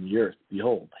talent in the earth.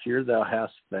 Behold, here thou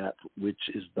hast that which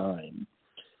is thine.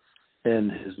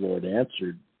 And his Lord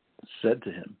answered, said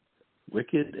to him,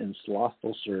 Wicked and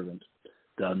slothful servant,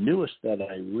 thou knewest that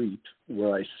I reap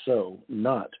where I sow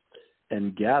not,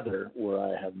 and gather where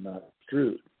I have not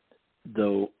strewed.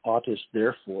 Thou oughtest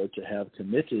therefore to have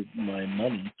committed my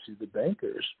money to the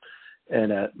bankers,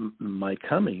 and at my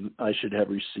coming I should have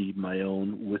received my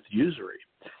own with usury.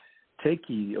 Take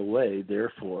ye away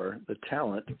therefore the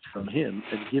talent from him,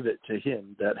 and give it to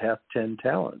him that hath 10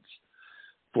 talents.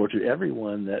 For to every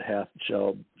one that hath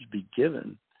shall be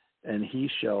given, and he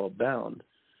shall abound.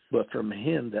 But from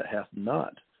him that hath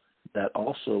not, that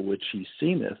also which he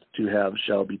seemeth to have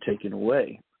shall be taken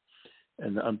away.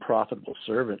 And the unprofitable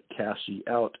servant cast ye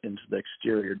out into the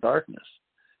exterior darkness.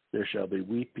 There shall be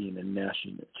weeping and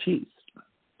gnashing of teeth.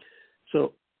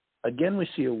 So, again, we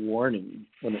see a warning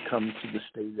when it comes to the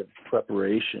state of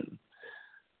preparation.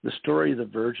 The story of the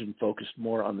virgin focused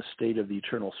more on the state of the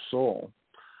eternal soul,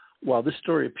 while this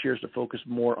story appears to focus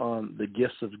more on the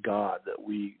gifts of God that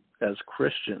we, as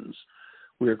Christians,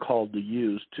 we are called to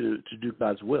use to do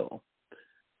God's will.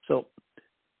 So,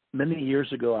 many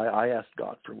years ago, I asked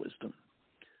God for wisdom.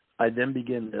 I then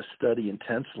began to study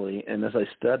intensely, and as I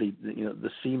studied,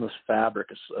 the seamless fabric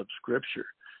of Scripture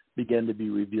began to be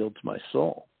revealed to my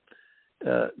soul.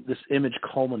 This image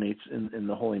culminates in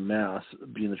the Holy Mass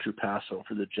being the true Passover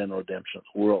for the general redemption of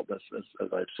the world, as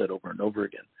I've said over and over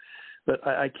again. But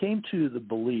I came to the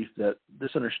belief that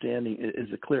this understanding is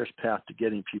the clearest path to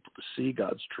getting people to see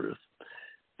God's truth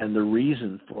and the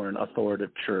reason for an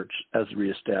authoritative church as the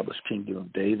reestablished kingdom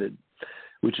of David,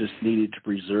 which is needed to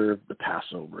preserve the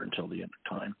Passover until the end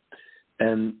of time.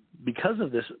 And because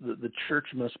of this, the church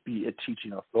must be a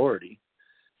teaching authority,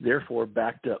 therefore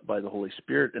backed up by the Holy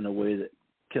Spirit in a way that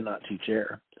cannot teach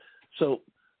error. So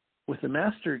with the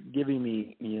Master giving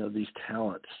me, these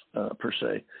talents, per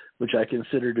se, which I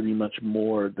consider to be much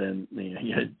more than,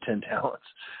 he had 10 talents,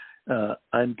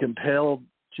 I'm compelled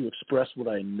to express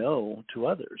what I know to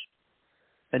others.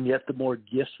 And yet the more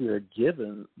gifts we are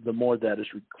given, the more that is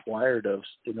required of us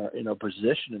in our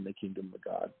position in the kingdom of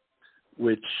God,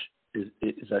 which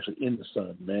is actually in the Son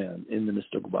of Man, in the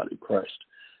mystical body of Christ.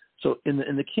 So in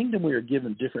the kingdom we are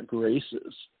given different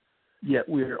graces, yet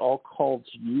we are all called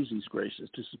to use these graces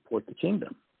to support the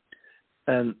kingdom.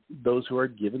 And those who are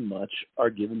given much are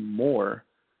given more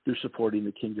through supporting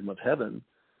the kingdom of heaven.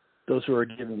 Those who are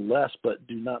given less but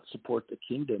do not support the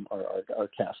kingdom are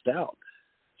cast out.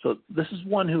 So this is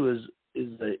one who is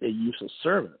a useless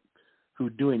servant, who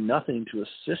doing nothing to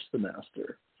assist the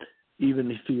master even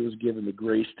if he was given the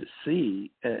grace to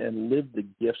see and live the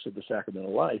gifts of the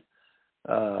sacramental life,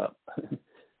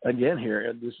 again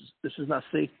here, this is not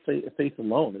faith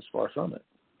alone. It's far from it.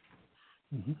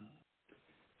 Mm-hmm.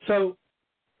 So,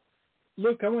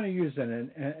 Luke, I want to use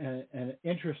an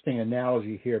interesting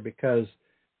analogy here because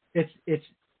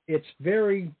it's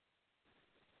very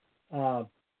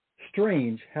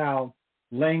strange how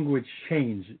language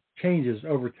changes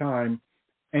over time,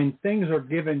 and things are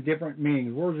given different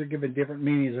meanings. Words are given different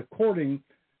meanings according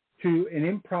to an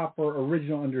improper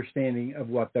original understanding of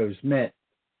what those meant.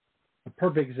 A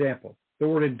perfect example, the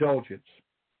word indulgence.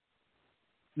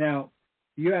 Now,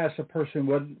 you ask a person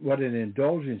what an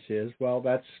indulgence is. Well,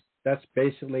 that's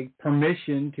basically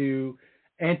permission to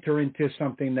enter into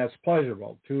something that's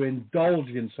pleasurable, to indulge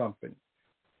in something,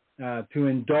 to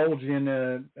indulge in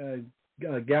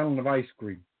a gallon of ice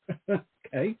cream.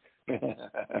 Okay?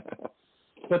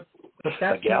 But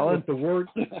that's not what the word...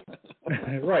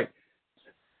 Right.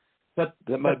 But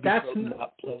that might but be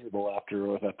not pleasurable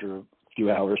after a few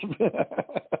hours.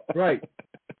 Right.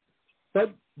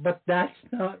 But that's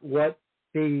not what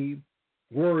the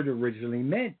word originally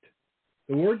meant.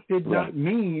 The word did not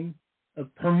mean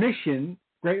permission,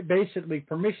 basically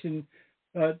permission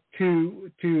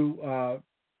to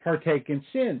partake in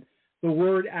sin. The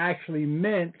word actually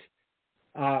meant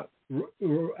a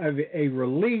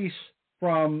release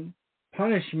from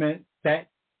punishment that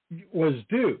was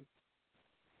due.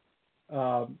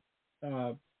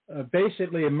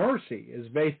 Basically, a mercy is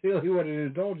basically what an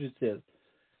indulgence is.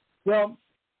 Well,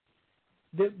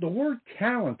 the word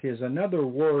talent is another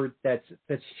word that's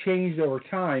changed over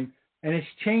time, and it's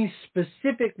changed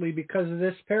specifically because of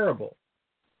this parable.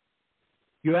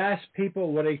 You ask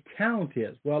people what a talent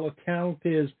is. Well, a talent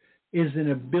is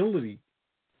an ability.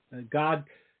 God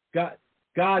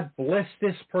blessed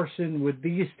this person with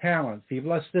these talents. He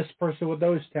blessed this person with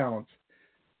those talents.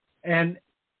 And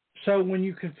so when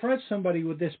you confront somebody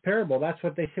with this parable, that's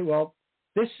what they say. Well,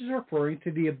 this is referring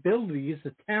to the abilities,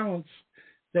 the talents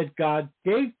that God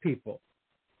gave people.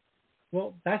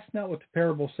 Well, that's not what the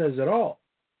parable says at all.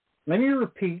 Let me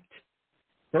repeat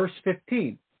verse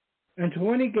 15. And to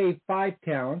one he gave 5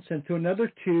 talents, and to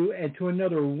another 2, and to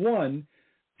another 1,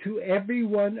 to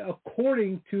everyone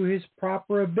according to his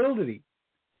proper ability.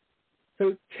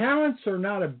 So talents are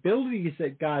not abilities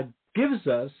that God gives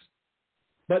us,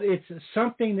 but it's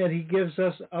something that he gives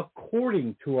us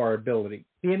according to our ability.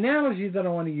 The analogy that I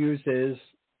want to use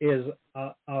is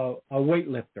a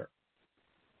weightlifter.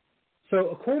 So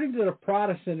according to the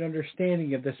Protestant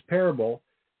understanding of this parable,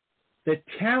 the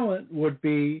talent would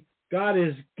be God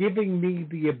is giving me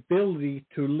the ability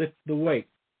to lift the weight.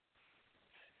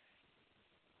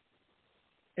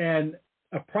 And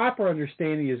a proper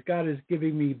understanding is God is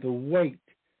giving me the weight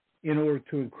in order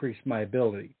to increase my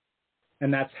ability.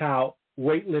 And that's how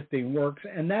weightlifting works,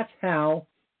 and that's how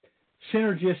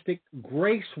synergistic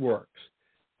grace works.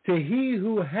 To he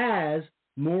who has,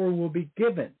 more will be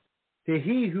given. To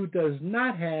he who does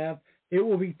not have, it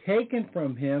will be taken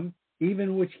from him,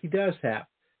 even which he does have.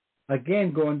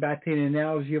 Again, going back to the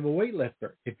analogy of a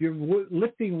weightlifter. If you're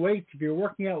lifting weights, if you're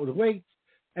working out with weights,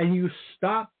 and you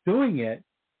stop doing it,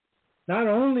 not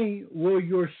only will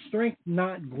your strength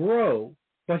not grow,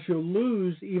 but you'll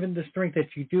lose even the strength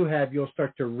that you do have. You'll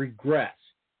start to regress.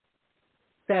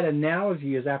 That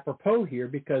analogy is apropos here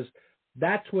because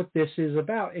that's what this is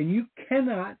about. And you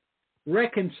cannot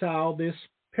reconcile this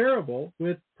parable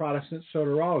with Protestant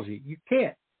soteriology. You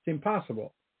can't. It's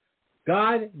impossible.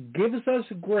 God gives us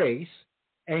grace,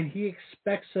 and he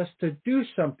expects us to do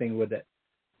something with it.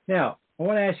 Now, I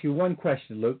want to ask you one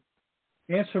question, Luke.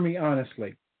 Answer me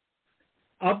honestly.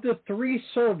 Of the 3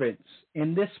 servants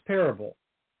in this parable,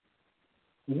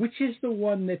 which is the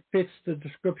one that fits the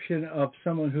description of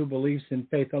someone who believes in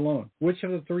faith alone? Which of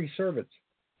the 3 servants?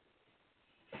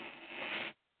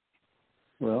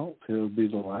 Well, it would be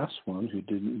the last one who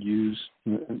didn't use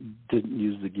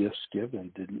the gifts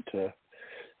given,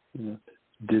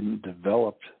 didn't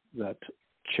develop that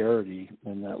charity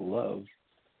and that love,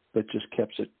 but just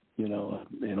kept it, in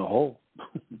a hole.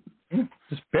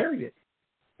 Just buried it.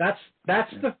 That's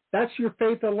your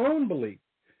faith alone belief.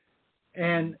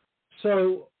 And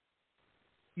so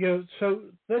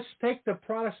let's take the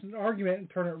Protestant argument and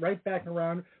turn it right back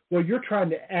around. Well, you're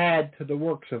trying to add to the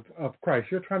works of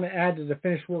Christ. You're trying to add to the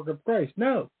finished work of Christ.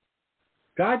 No.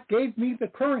 God gave me the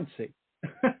currency.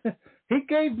 He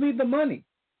gave me the money.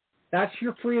 That's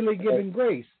your freely given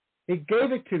grace. He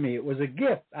gave it to me. It was a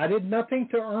gift. I did nothing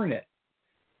to earn it.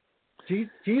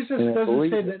 Jesus doesn't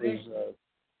say that...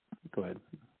 Go ahead.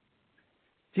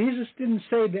 Jesus didn't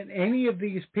say that any of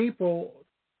these people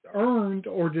earned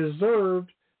or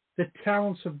deserved the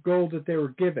talents of gold that they were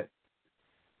given.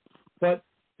 But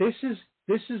this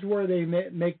is where they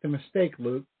make the mistake,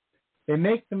 Luke. They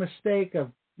make the mistake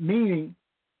of meaning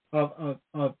of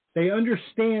they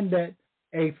understand that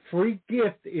a free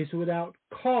gift is without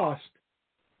cost,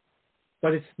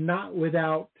 but it's not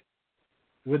without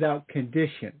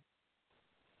condition.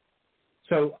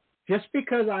 So just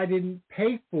because I didn't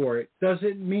pay for it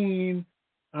doesn't mean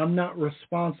I'm not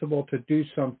responsible to do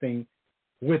something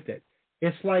with it.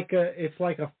 It's like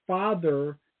a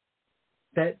father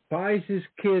that buys his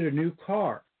kid a new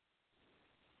car.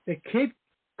 The kid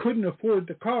couldn't afford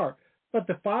the car, but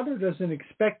the father doesn't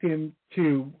expect him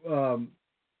to,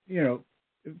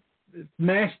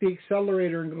 mash the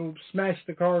accelerator and go smash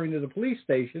the car into the police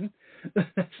station.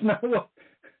 That's not what,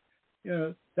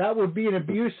 that would be an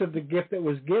abuse of the gift that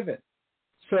was given.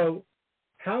 So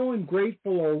how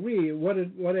ungrateful are we? What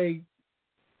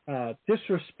a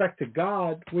disrespect to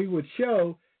God we would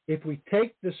show if we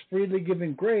take this freely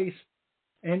given grace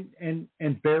and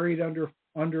bury it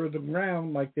under the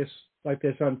ground like this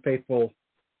unfaithful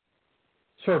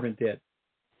servant did.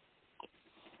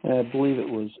 And I believe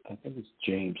I think it's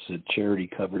James said, charity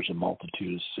covers a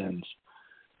multitude of sins.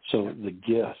 So the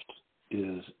gift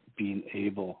is being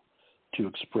able to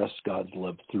express God's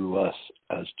love through us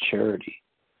as charity.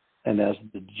 And as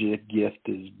the gift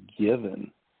is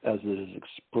given, as it is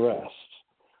expressed,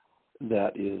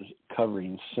 that is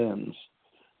covering sins,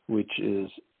 which is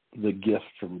the gift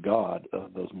from God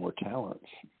of those more talents.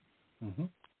 Mm-hmm.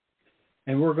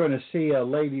 And we're going to see a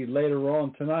lady later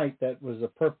on tonight that was a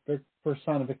perfect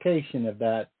personification of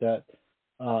that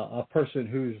a person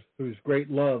whose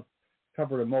great love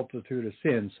covered a multitude of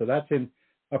sins. So that's in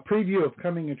a preview of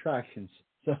coming attractions.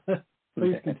 So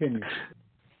please continue.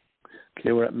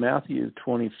 Okay, we're at Matthew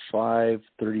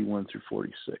 25:31 through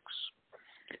 46.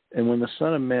 And when the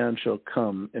Son of Man shall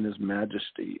come in his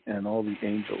majesty and all the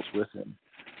angels with him,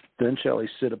 then shall he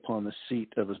sit upon the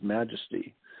seat of his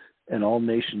majesty, and all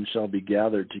nations shall be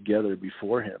gathered together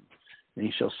before him. And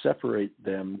he shall separate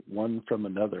them one from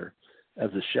another,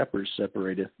 as the shepherd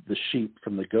separateth the sheep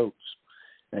from the goats.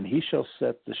 And he shall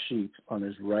set the sheep on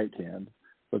his right hand,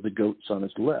 but the goats on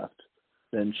his left.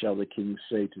 Then shall the king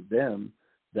say to them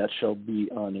that shall be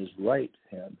on his right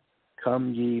hand,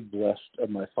 Come ye, blessed of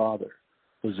my Father,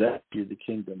 possess ye the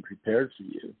kingdom prepared for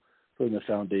you from the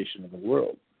foundation of the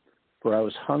world. For I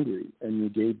was hungry, and you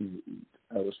gave me to eat.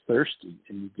 I was thirsty,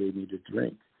 and you gave me to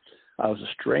drink. I was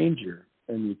a stranger,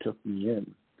 and you took me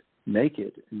in.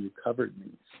 Naked, and you covered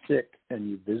me. Sick, and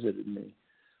you visited me.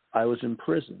 I was in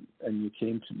prison, and you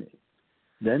came to me.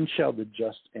 Then shall the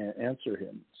just answer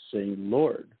him, saying,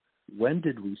 Lord, when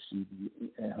did we see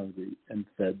thee hungry, and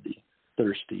fed thee,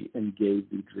 thirsty, and gave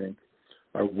thee drink?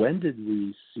 Or when did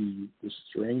we see the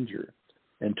stranger,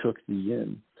 and took thee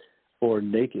in, or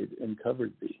naked, and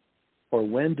covered thee? Or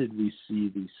when did we see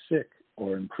thee sick,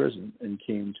 or in prison, and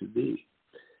came to thee?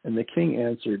 And the king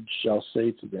answered, shall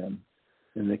say to them,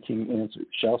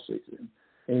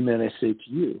 Amen, I say to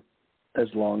you, as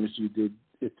long as you did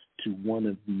it to one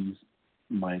of these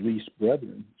my least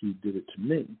brethren, you did it to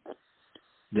me.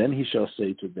 Then he shall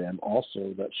say to them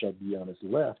also that shall be on his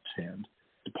left hand,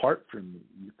 Depart from me,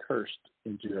 you cursed,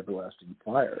 into everlasting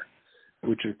fire,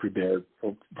 which are prepared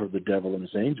for the devil and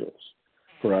his angels.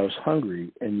 For I was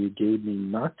hungry, and you gave me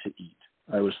not to eat.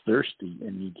 I was thirsty,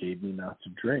 and you gave me not to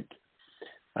drink.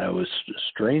 I was a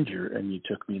stranger, and you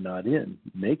took me not in.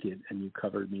 Naked, and you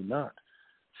covered me not.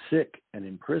 Sick, and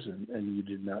in prison, and you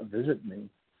did not visit me.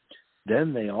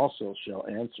 Then they also shall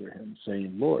answer him,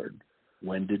 saying, Lord,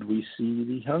 when did we see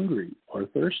thee hungry, or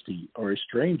thirsty, or a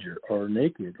stranger, or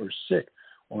naked, or sick,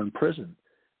 or in prison,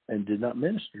 and did not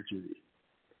minister to thee?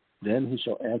 Then he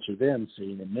shall answer them,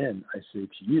 saying, Amen, I say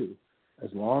to you, as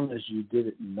long as you did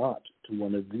it not to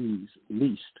one of these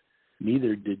least,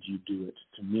 neither did you do it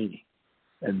to me.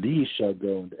 And these shall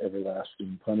go into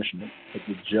everlasting punishment, but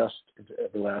the just into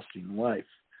everlasting life.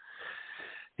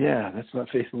 Yeah, that's not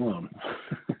faith alone.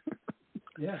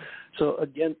 Yeah. So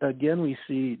again, we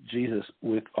see Jesus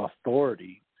with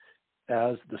authority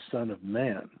as the Son of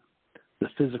Man, the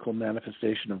physical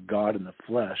manifestation of God in the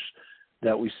flesh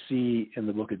that we see in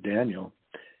the book of Daniel.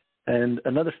 And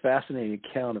another fascinating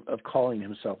account of calling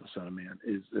himself the Son of Man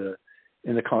is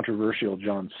in the controversial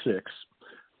John 6.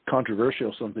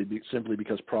 Controversial simply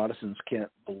because Protestants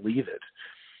can't believe it.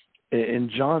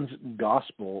 In John's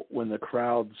gospel, when the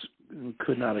crowds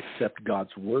could not accept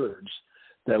God's words,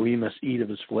 that we must eat of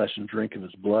his flesh and drink of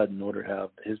his blood in order to have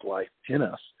his life in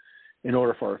us, in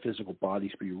order for our physical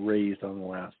bodies to be raised on the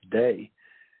last day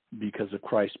because of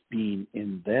Christ being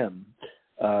in them,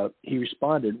 he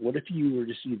responded, what if you were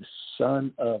to see the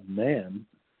Son of Man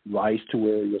rise to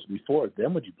where he was before,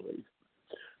 then would you believe?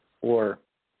 Or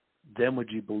then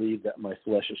would you believe that my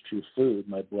flesh is true food,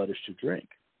 my blood is true drink?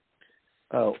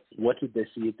 What did they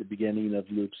see at the beginning of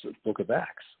Luke's book of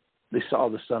Acts? They saw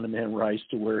the Son of Man rise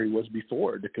to where he was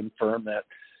before to confirm that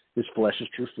his flesh is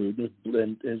true food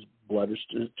and his blood is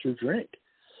true drink.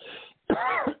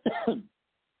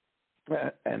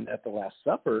 And at the Last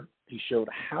Supper, he showed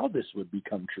how this would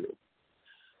become true.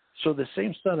 So the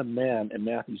same Son of Man in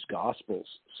Matthew's Gospels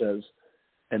says,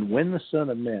 "And when the Son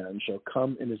of Man shall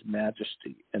come in his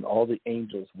majesty and all the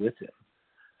angels with him,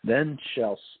 then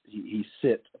shall he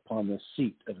sit upon the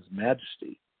seat of his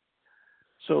majesty."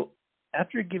 So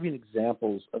after giving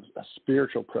examples of a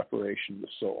spiritual preparation of the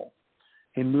soul,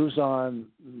 he moves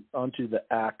onto the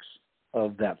acts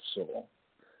of that soul,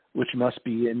 which must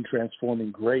be in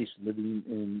transforming grace, living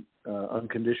in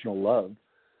unconditional love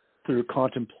through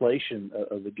contemplation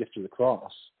of the gift of the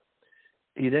cross.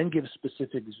 He then gives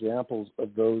specific examples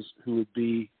of those who would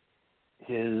be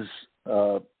his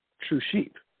true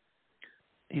sheep.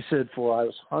 He said, "For I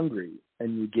was hungry,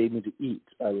 and you gave me to eat.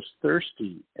 I was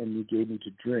thirsty, and you gave me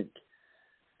to drink.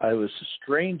 I was a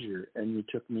stranger, and you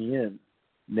took me in.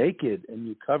 Naked, and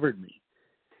you covered me."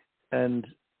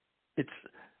 And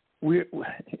we're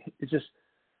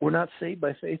not saved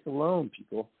by faith alone,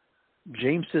 people.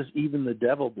 James says even the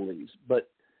devil believes, but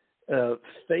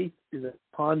faith is a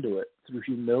conduit through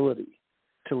humility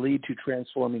to lead to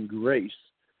transforming grace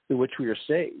through which we are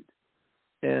saved.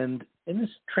 And in this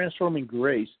transforming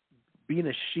grace, being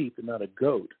a sheep and not a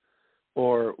goat,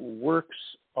 or works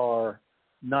are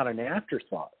not an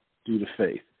afterthought due to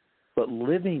faith, but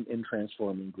living in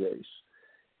transforming grace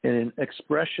and an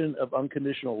expression of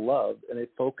unconditional love and a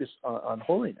focus on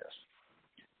holiness.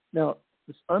 Now,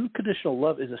 this unconditional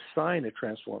love is a sign of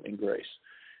transforming grace,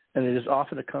 and it is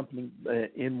often accompanied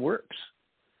in works.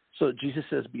 So Jesus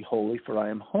says, "Be holy, for I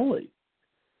am holy."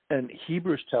 And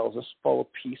Hebrews tells us, "Follow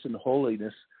peace and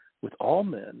holiness with all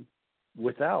men.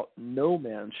 Without, no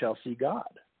man shall see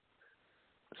God."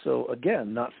 So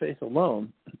again, not faith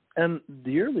alone. And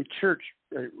the early church,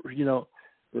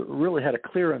 really had a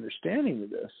clear understanding of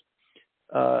this.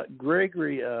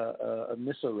 Gregory of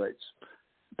Nyssa writes,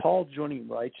 "Paul, joining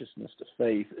righteousness to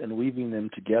faith and weaving them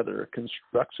together,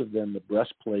 constructs of them the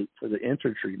breastplate for the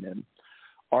infantrymen,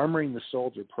 armoring the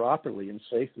soldier properly and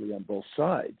safely on both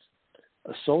sides.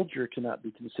 A soldier cannot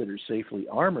be considered safely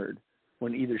armored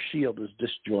when either shield is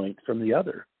disjoint from the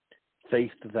other.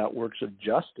 Faith without works of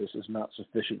justice is not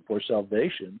sufficient for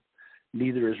salvation,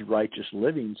 neither is righteous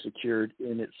living secured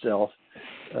in itself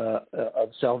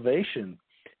of salvation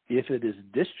if it is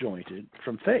disjointed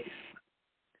from faith."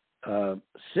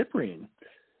 Cyprian,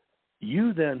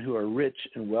 "You then who are rich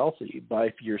and wealthy,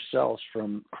 buy for yourselves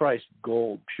from Christ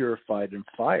gold purified in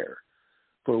fire,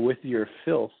 for with your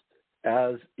filth,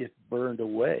 as if burned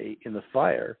away in the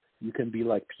fire, you can be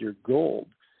like pure gold,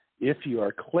 if you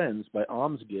are cleansed by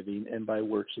almsgiving and by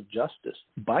works of justice.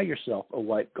 Buy yourself a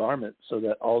white garment, so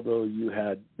that although you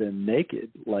had been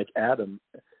naked like Adam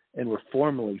and were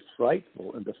formerly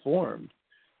frightful and deformed,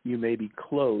 you may be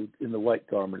clothed in the white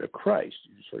garment of Christ."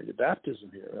 You're referring to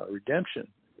baptism here,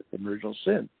 redemption, the original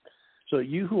sin. "So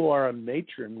you who are of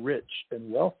nature and rich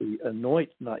and wealthy,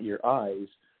 anoint not your eyes,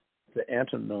 the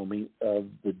antinomy of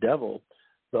the devil,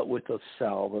 but with the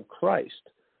salve of Christ,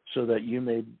 so that you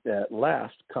may at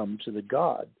last come to the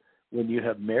God, when you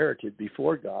have merited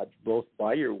before God, both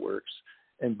by your works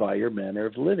and by your manner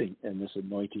of living." And this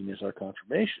anointing is our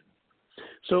confirmation.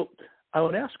 So I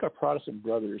would ask our Protestant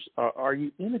brothers, are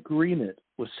you in agreement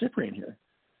with Cyprian here?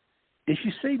 If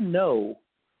you say no,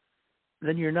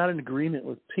 then you're not in agreement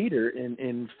with Peter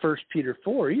in 1 Peter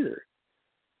 4 either.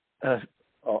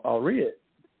 I'll read it.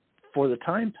 "For the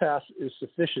time past is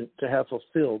sufficient to have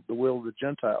fulfilled the will of the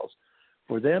Gentiles,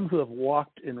 for them who have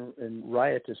walked in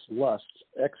riotous lusts,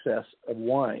 excess of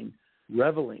wine,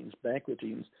 revelings,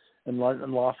 banquetings, and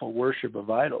unlawful worship of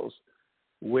idols,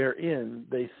 wherein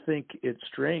they think it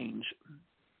strange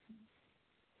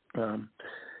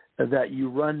that you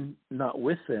run not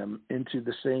with them into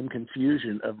the same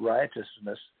confusion of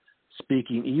riotousness,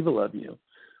 speaking evil of you.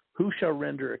 Who shall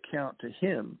render account to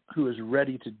him who is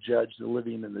ready to judge the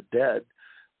living and the dead?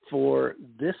 For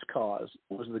this cause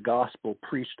was the gospel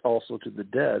preached also to the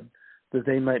dead, that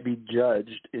they might be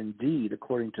judged indeed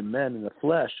according to men in the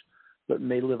flesh, but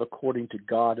may live according to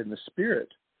God in the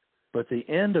spirit. But the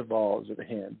end of all is at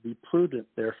hand. Be prudent,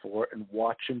 therefore, and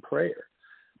watch in prayer.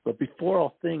 But before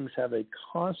all things, have a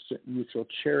constant mutual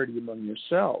charity among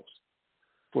yourselves,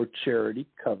 for charity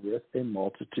covereth a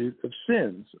multitude of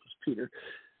sins." That was Peter.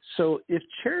 So if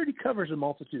charity covers a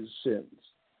multitude of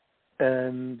sins,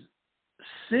 and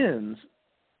sins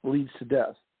leads to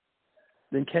death,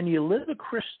 then can you live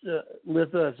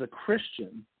as a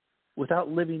Christian without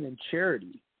living in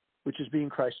charity, which is being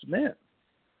Christ's man?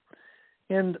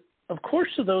 And of course,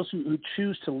 to those who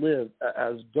choose to live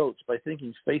as goats by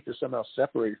thinking faith is somehow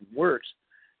separated from works,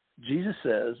 Jesus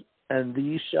says, "And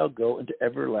these shall go into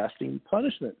everlasting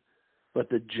punishment, but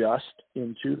the just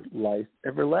into life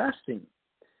everlasting."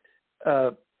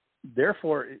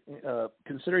 Therefore,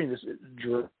 considering this,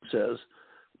 Jerome says,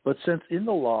 "But since in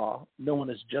the law no one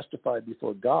is justified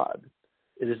before God,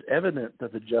 it is evident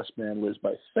that the just man lives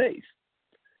by faith.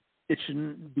 It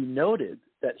should be noted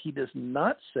that he does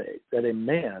not say that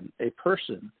a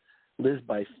person, lives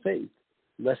by faith,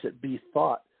 lest it be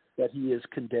thought that he is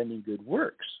condemning good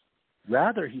works.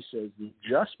 Rather, he says the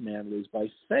just man lives by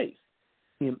faith.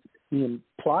 He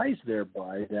implies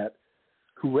thereby that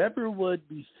whoever would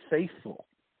be faithful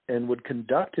and would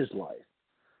conduct his life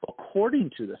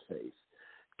according to the faith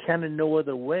can in no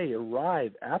other way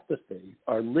arrive at the faith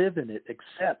or live in it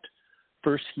except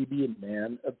first he be a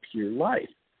man of pure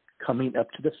life, coming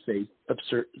up to the faith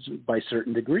by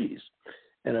certain degrees."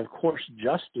 And of course,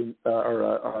 Jerome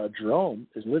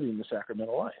is living the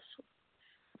sacramental life.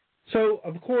 So,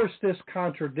 of course, this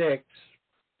contradicts,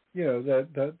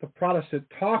 the Protestant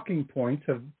talking points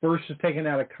of verses taken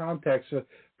out of context.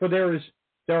 For there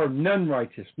are none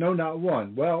righteous, no, not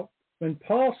one. Well, when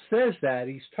Paul says that,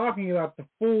 he's talking about the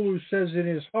fool who says in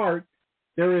his heart,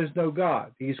 there is no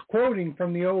God. He's quoting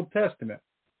from the Old Testament,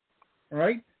 all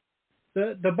right?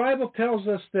 The Bible tells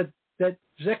us that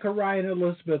Zechariah and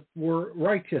Elizabeth were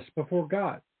righteous before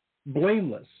God,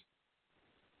 blameless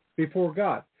before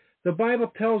God. The Bible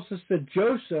tells us that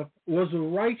Joseph was a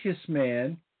righteous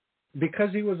man,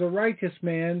 because he was a righteous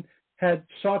man, had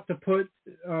sought to put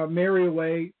Mary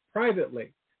away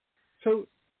privately. So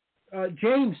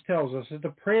James tells us that the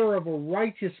prayer of a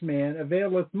righteous man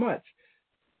availeth much.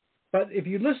 But if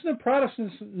you listen to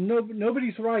Protestants,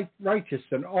 nobody's righteous,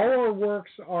 and all our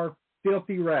works are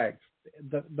filthy rags.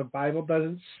 The Bible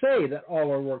doesn't say that all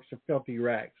our works are filthy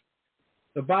rags.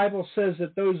 The Bible says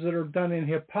that those that are done in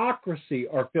hypocrisy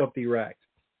are filthy rags.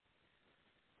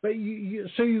 But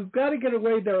so you've got to get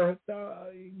away there.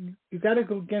 You've got to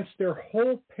go against their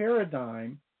whole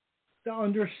paradigm to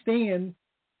understand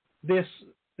this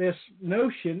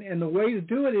notion, and the way to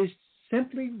do it is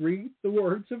simply read the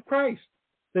words of Christ.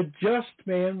 The just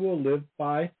man will live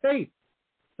by faith.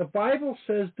 The Bible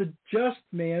says the just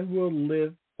man will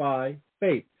live by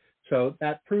faith. So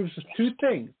that proves two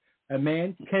things. A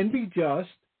man can be just,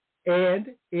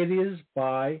 and it is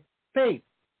by faith.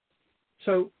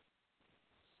 So,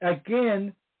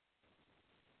 again,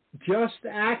 just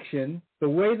action, the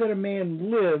way that a man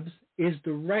lives, is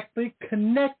directly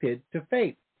connected to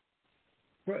faith.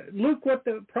 Luke, what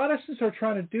the Protestants are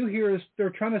trying to do here is they're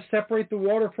trying to separate the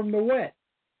water from the wet.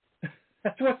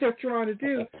 That's what they're trying to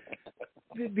do.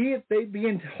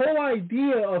 The whole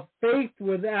idea of faith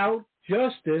without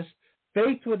justice,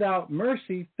 faith without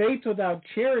mercy, faith without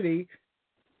charity,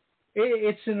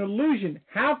 it's an illusion.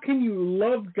 How can you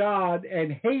love God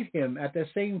and hate him at the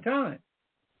same time?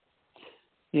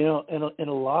 And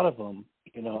a lot of them,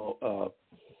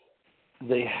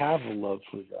 they have a love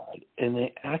for God, and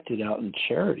they act it out in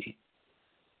charity.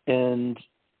 And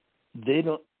they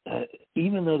don't,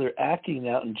 even though they're acting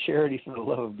out in charity for the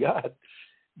love of God,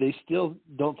 they still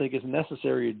don't think it's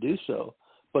necessary to do so.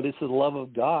 But it's the love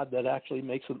of God that actually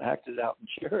makes them act it out in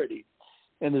charity.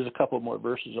 And there's a couple more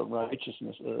verses on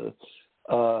righteousness.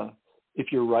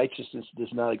 If your righteousness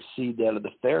does not exceed that of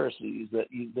the Pharisees,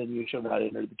 then you shall not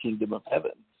enter the kingdom of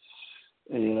heaven.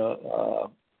 And,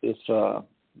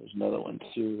 there's another one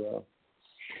too.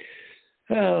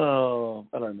 I don't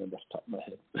remember off the top of my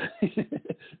head,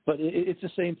 but it's the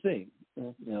same thing.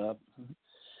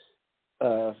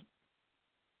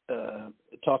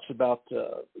 It talks about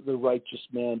the righteous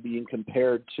man being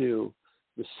compared to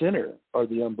the sinner or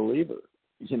the unbeliever.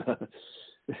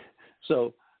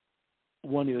 So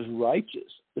one who is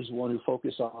righteous is one who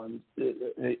focuses on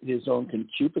his own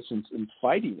concupiscence and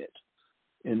fighting it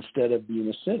instead of being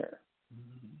a sinner.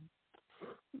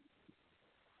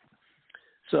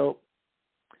 So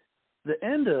the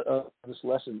end of this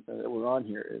lesson that we're on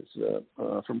here is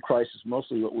from Christ is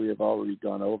mostly what we have already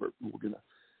gone over. We're going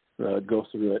to go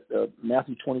through it.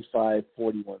 Matthew 25,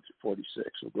 41 through 46.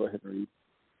 We'll go ahead and read.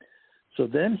 So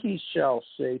then he shall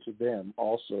say to them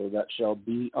also that shall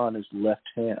be on his left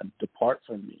hand, depart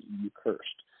from me, you cursed,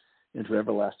 into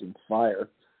everlasting fire,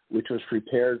 which was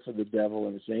prepared for the devil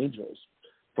and his angels.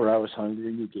 For I was hungry,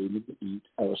 and you gave me to eat.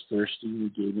 I was thirsty, and you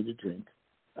gave me to drink.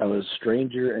 I was a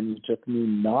stranger, and you took me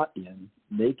not in.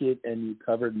 Naked, and you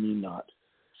covered me not.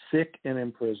 Sick and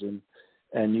in prison,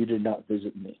 and you did not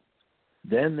visit me.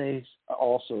 Then they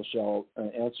also shall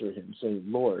answer him, saying,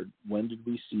 Lord, when did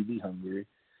we see thee hungry,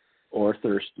 or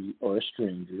thirsty, or a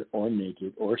stranger, or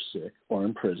naked, or sick, or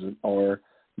in prison, or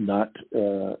not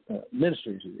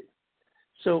ministering to thee?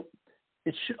 So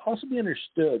it should also be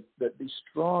understood that these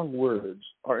strong words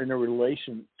are in a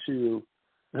relation to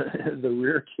the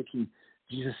rear kicking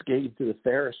Jesus gave to the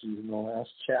Pharisees in the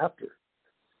last chapter.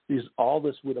 Because all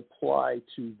this would apply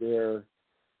to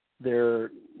their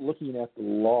looking at the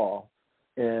law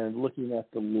and looking at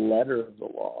the letter of the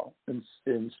law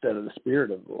instead of the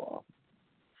spirit of the law.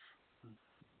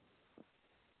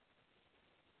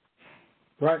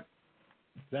 Right.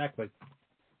 Exactly.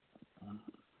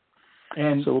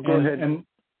 And so we'll go ahead. And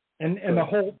the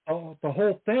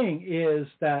whole thing is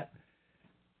that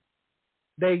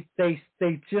they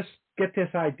just get this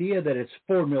idea that it's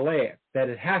formulaic, that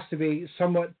it has to be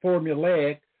somewhat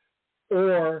formulaic,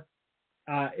 or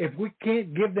if we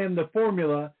can't give them the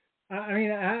formula,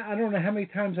 I don't know how many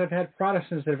times I've had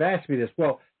Protestants that have asked me this.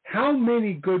 Well, how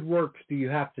many good works do you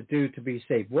have to do to be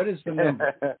saved? What is the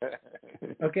number?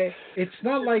 Okay, it's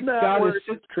not like God is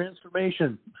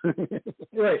transformation.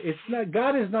 Right, it's not.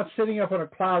 God is not sitting up on a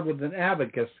cloud with an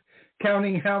abacus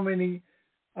counting how many.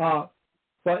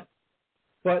 But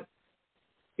what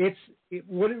it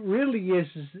really is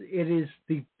it is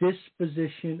the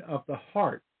disposition of the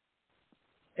heart.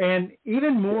 And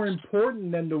even more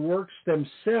important than the works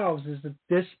themselves is the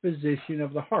disposition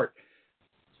of the heart.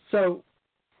 So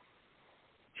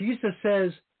Jesus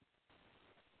says,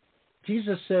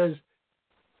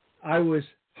 I was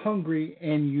hungry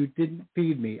and you didn't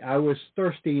feed me. I was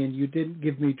thirsty and you didn't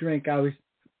give me drink. I was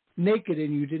naked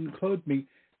and you didn't clothe me.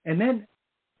 And then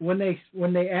when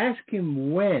they ask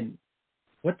him when,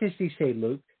 what does he say,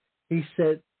 Luke? He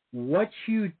said, what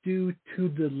you do to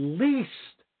the least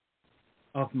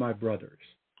of my brothers.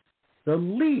 The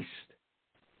least.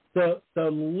 The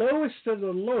lowest of the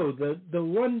low,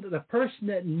 the person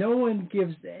that no one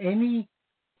gives any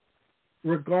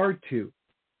regard to,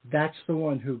 that's the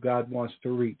one who God wants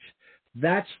to reach.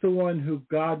 That's the one who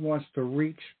God wants to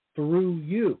reach through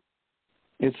you.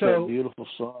 It's a beautiful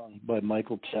song by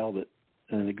Michael Talbot,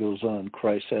 and it goes on,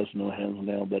 Christ has no hands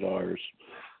now but ours,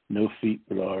 no feet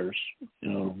but ours,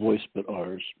 voice but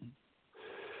ours.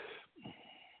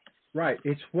 Right.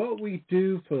 It's what we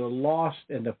do for the lost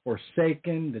and the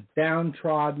forsaken, the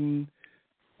downtrodden,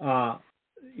 the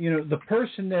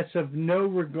person that's of no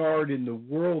regard in the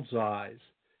world's eyes.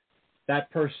 That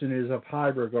person is of high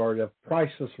regard, of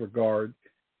priceless regard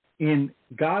in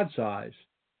God's eyes.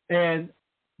 And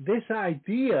this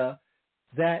idea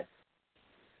that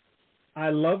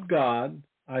I love God,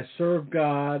 I serve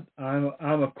God,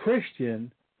 I'm a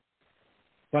Christian,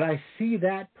 but I see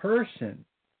that person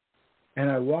and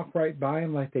I walk right by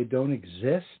them like they don't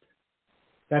exist,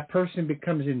 that person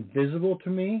becomes invisible to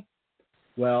me.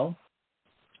 Well,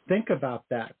 think about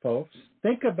that, folks.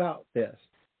 Think about this.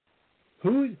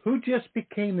 Who just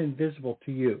became invisible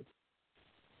to you?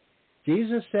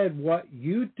 Jesus said, what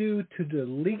you do to the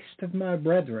least of my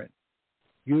brethren,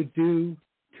 you do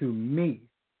to me.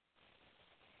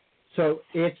 So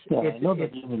I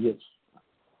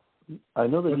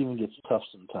know that even gets tough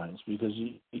sometimes, because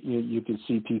you can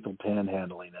see people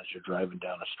panhandling as you're driving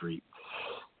down a street,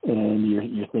 and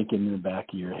you're thinking in the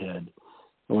back of your head,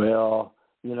 well,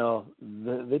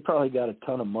 they probably got a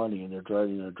ton of money and they're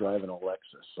driving a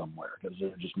Lexus somewhere because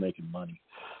they're just making money,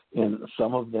 and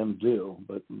some of them do,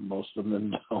 but most of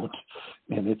them don't.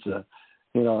 And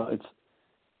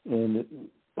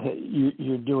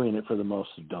you're doing it for the most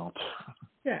who don't.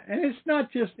 Yeah, and it's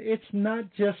not just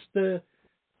the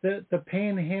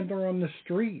panhandler on the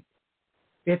street.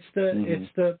 It's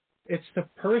the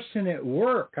person at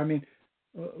work. I mean,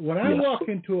 when I walk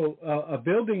into a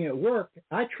building at work,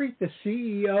 I treat the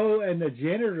CEO and the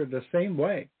janitor the same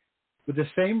way, with the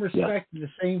same respect and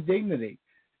the same dignity,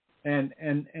 and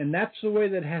that's the way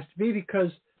that it has to be,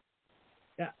 because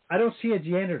I don't see a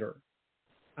janitor.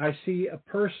 I see a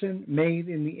person made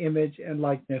in the image and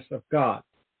likeness of God,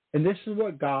 and this is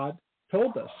what God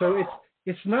told us. So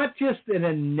it's not just an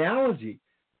analogy.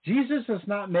 Jesus is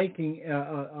not making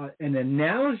an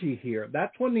analogy here.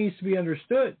 That's what needs to be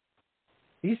understood.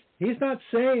 He's not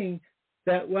saying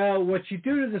that, well, what you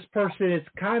do to this person, it's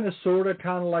kind of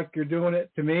like you're doing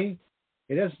it to me.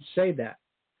 It doesn't say that.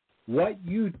 What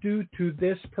you do to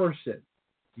this person,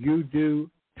 you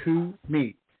do to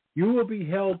me. You will be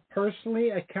held personally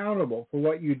accountable for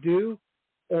what you do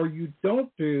or you don't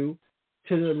do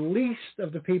to the least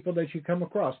of the people that you come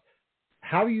across.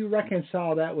 How do you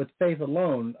reconcile that with faith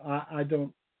alone? I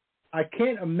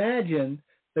can't imagine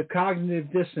the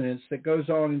cognitive dissonance that goes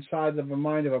on inside of the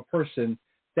mind of a person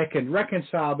that can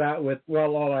reconcile that with,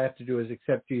 well, all I have to do is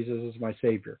accept Jesus as my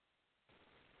Savior.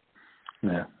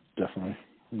 Yeah, definitely.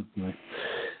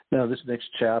 Now, this next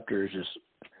chapter is just,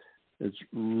 it's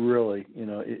really,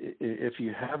 if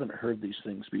you haven't heard these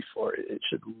things before, it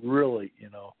should really,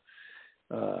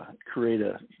 create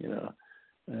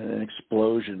an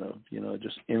explosion of,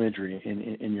 just imagery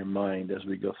in your mind as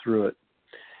we go through it.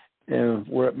 And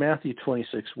we're at Matthew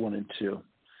 26, 1 and 2.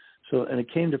 So, and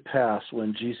it came to pass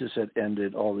when Jesus had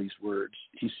ended all these words,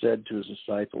 he said to his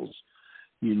disciples,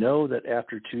 you know that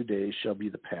after 2 days shall be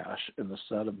the Pasch, and the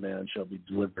Son of Man shall be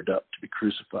delivered up to be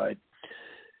crucified.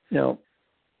 Now,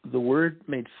 the Word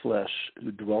made flesh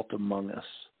who dwelt among us,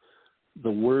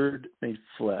 the Word made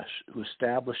flesh who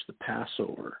established the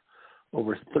Passover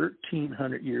over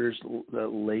 1,300 years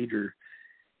later,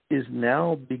 is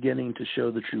now beginning to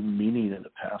show the true meaning of the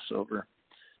Passover.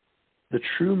 The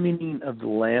true meaning of the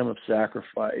Lamb of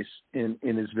sacrifice in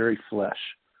his very flesh.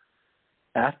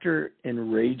 After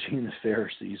enraging the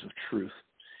Pharisees with truth,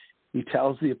 he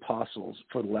tells the apostles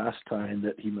for the last time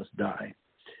that he must die.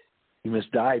 He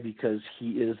must die because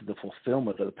he is the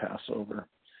fulfillment of the Passover.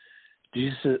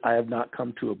 Jesus said, I have not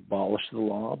come to abolish the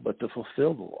law, but to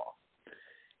fulfill the law.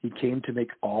 He came to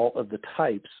make all of the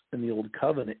types in the old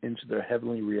covenant into their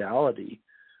heavenly reality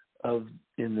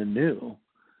in the new,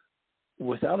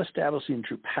 without establishing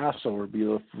true Passover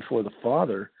before the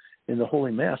Father in the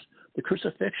Holy Mass. The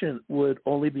crucifixion would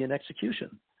only be an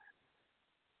execution.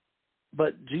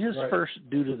 But Jesus first,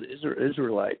 due to the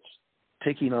Israelites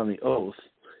taking on the oath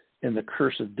and the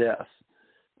curse of death,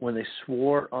 when they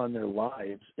swore on their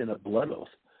lives in a blood oath,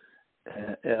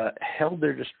 held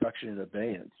their destruction in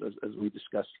abeyance, as we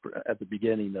discussed at the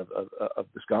beginning of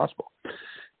this gospel.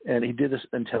 And he did this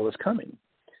until his coming.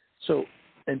 So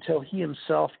until he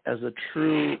himself, as a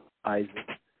true Isaac,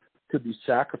 could be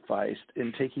sacrificed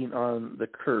in taking on the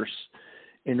curse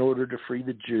in order to free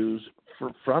the Jews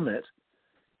from it,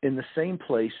 in the same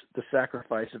place the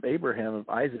sacrifice of Abraham, of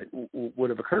Isaac, would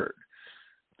have occurred.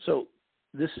 So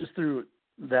this is through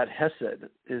that Hesed,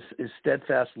 is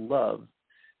steadfast love,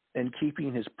 and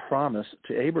keeping his promise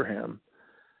to Abraham.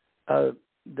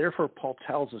 Therefore, Paul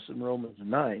tells us in Romans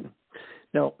 9.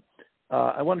 Now,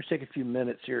 I want to take a few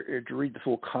minutes here to read the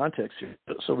full context here,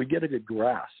 so we get a good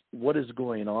grasp what is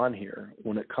going on here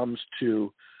when it comes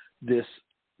to this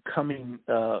coming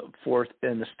forth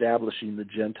and establishing the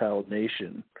Gentile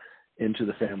nation into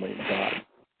the family of God.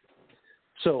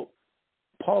 So,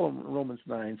 Paul in Romans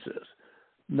 9 says,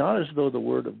 not as though the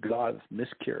word of God is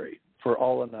miscarried, for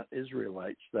all are not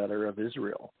Israelites that are of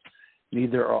Israel,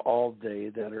 neither are all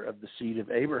they that are of the seed of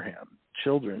Abraham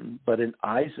children, but in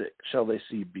Isaac shall they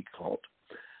seed be called.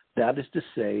 That is to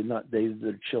say, not they that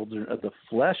are children of the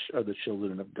flesh are the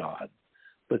children of God,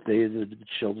 but they that are the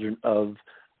children of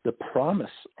the promise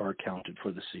are accounted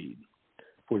for the seed.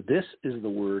 For this is the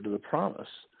word of the promise.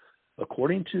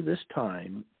 According to this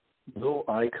time will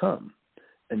I come,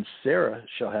 and Sarah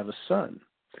shall have a son.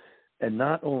 And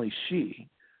not only she,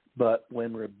 but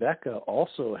when Rebekah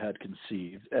also had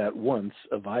conceived at once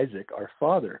of Isaac our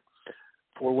father.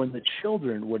 For when the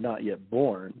children were not yet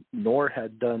born, nor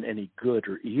had done any good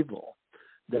or evil,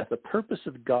 that the purpose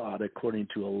of God according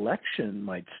to election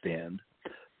might stand,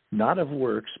 not of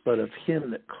works, but of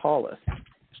him that calleth.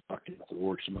 He's talking about the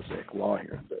works of Mosaic law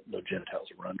here, that no Gentiles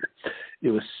were under.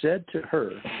 It was said to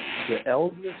her, the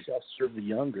elder shall serve the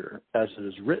younger, as it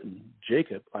is written,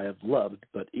 Jacob I have loved,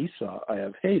 but Esau I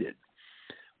have hated.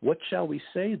 What shall we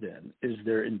say then? Is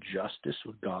there injustice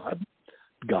with God?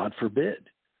 God forbid.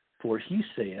 For he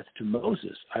saith to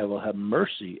Moses, I will have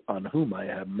mercy on whom I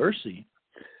have mercy,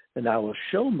 and I will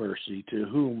show mercy to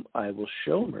whom I will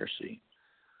show mercy.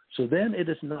 So then it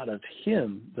is not of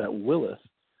him that willeth,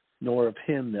 nor of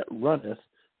him that runneth,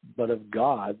 but of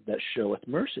God that showeth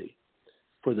mercy.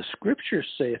 For the scripture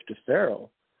saith to Pharaoh,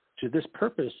 to this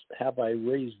purpose have I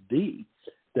raised thee,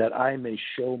 that I may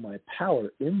show my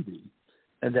power in thee,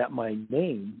 and that my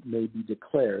name may be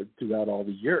declared throughout all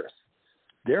the earth.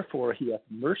 Therefore he hath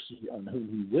mercy on whom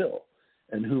he will,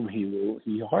 and whom he will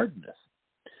he hardeneth.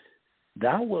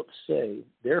 Thou wilt say,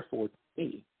 therefore, to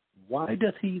me, why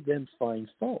doth he then find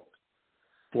fault?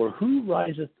 For who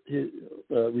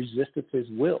resisteth his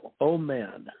will? O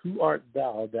man, who art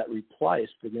thou that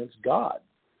repliest against God?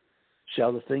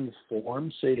 Shall the thing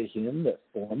formed say to him that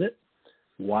formed it,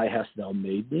 why hast thou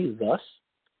made me thus?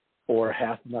 Or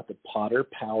hath not the potter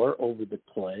power over the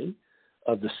clay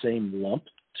of the same lump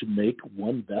to make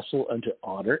one vessel unto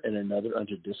honor and another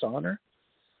unto dishonor?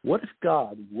 What if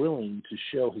God, willing to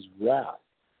show his wrath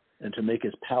and to make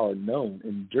his power known,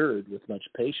 endured with much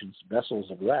patience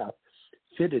vessels of wrath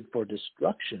fitted for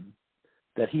destruction,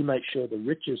 that he might show the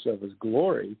riches of his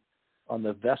glory on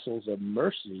the vessels of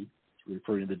mercy,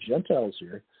 referring to the Gentiles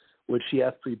here, which he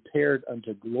hath prepared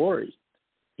unto glory,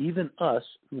 even us,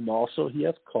 whom also he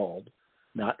hath called,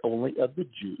 not only of the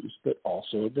Jews, but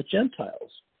also of the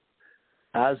Gentiles.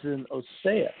 As in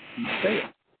Hosea, he saith,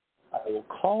 I will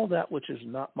call that which is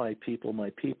not my people,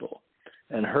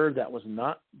 and her that was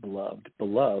not beloved,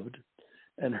 beloved,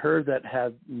 and her that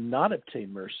had not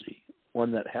obtained mercy,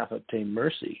 one that hath obtained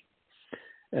mercy.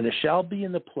 And it shall be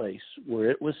in the place where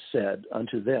it was said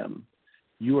unto them,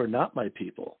 you are not my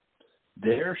people,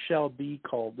 there shall be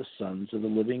called the sons of the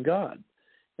living God.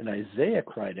 And Isaiah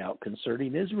cried out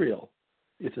concerning Israel,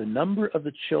 if the number of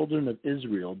the children of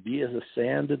Israel be as the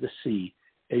sand of the sea,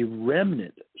 a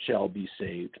remnant shall be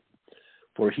saved.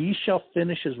 For he shall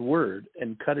finish his word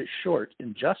and cut it short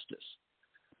in justice,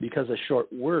 because a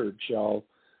short word shall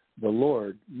the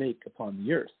Lord make upon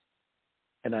the earth.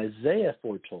 And Isaiah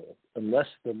foretold, unless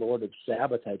the Lord of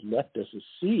Sabbath had left us a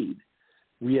seed,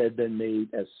 we had been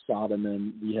made as Sodom,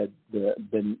 and we had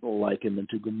been likened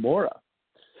unto Gomorrah.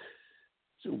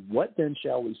 So what then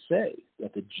shall we say?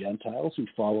 That the Gentiles who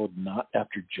followed not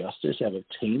after justice have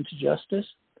attained to justice,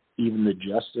 even the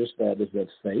justice that is of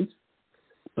faith?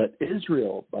 But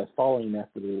Israel, by following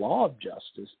after the law of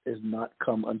justice, is not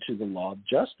come unto the law of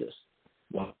justice.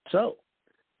 Why so?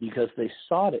 Because they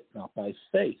sought it not by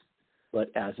faith, but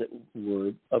as it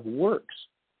were of works.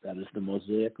 That is the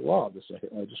Mosaic law, the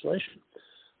second legislation.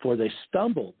 For they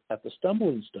stumbled at the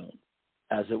stumbling stone,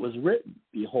 as it was written,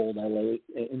 behold, I lay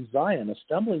in Zion a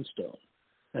stumbling stone,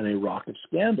 and a rock of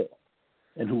scandal,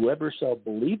 and whoever shall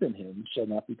believe in him shall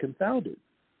not be confounded.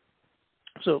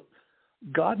 So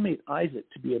God made Isaac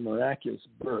to be a miraculous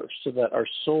birth so that our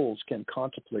souls can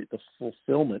contemplate the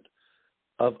fulfillment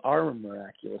of our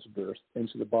miraculous birth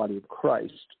into the body of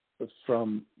Christ,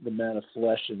 from the man of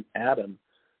flesh in Adam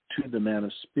to the man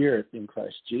of spirit in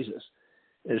Christ Jesus.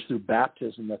 It is through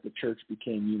baptism that the church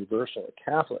became universal or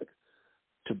Catholic.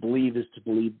 To believe is to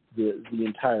believe the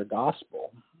entire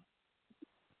gospel.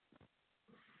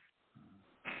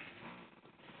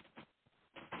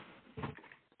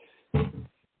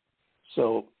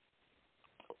 So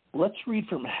let's read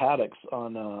from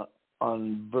Haskell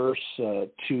on verse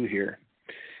 2 here.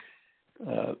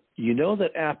 You know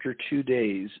that after 2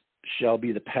 days shall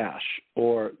be the Pasch,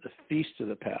 or the Feast of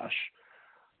the Pasch.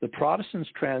 The Protestants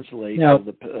translate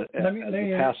the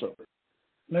Passover.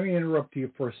 Let me interrupt you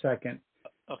for a second.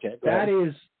 Okay. That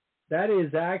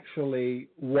is actually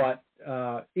what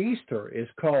Easter is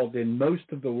called in most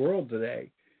of the world today.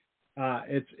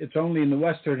 It's only in the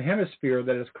Western Hemisphere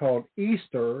that it's called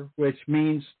Easter, which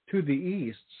means to the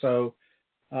east. So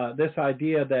this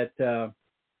idea that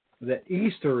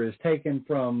Easter is taken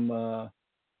from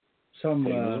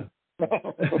some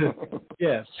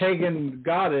pagan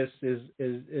goddess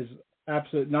is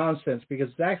absolute nonsense, because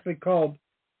it's actually called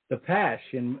the Pasch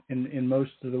in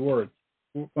most of the world.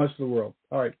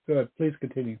 All right, good. Please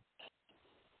continue.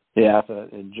 Yeah,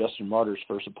 in Justin Martyr's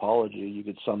first apology, you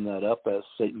could sum that up as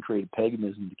Satan created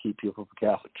paganism to keep people from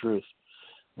Catholic truth.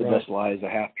 The best lie is a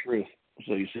half truth.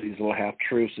 So you see these little half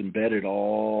truths embedded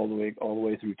all the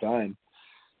way through time,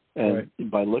 and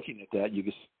by looking at that, you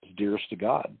get dearest to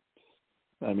God.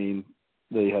 I mean,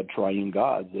 they had triune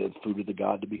gods. They had food of the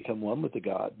God to become one with the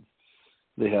God.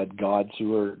 They had gods who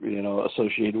were,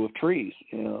 associated with trees,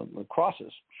 with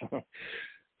crosses, so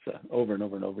over and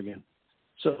over and over again.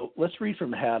 So let's read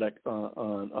from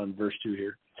Haskell on verse 2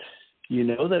 here. You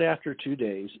know that after 2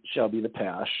 days shall be the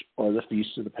Pasch, or the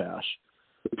Feast of the Pasch.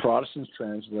 The Protestants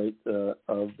translate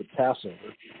of the Passover.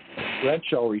 The French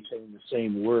shall retain the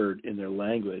same word in their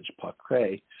language,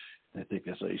 Pâques, I think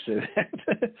that's how you say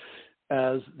that,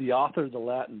 as the author of the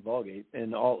Latin Vulgate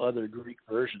and all other Greek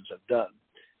versions have done.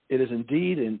 It is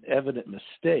indeed an evident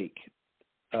mistake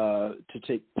to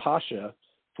take Pascha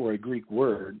for a Greek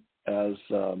word, as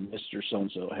Mr.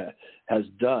 So-and-so has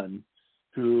done,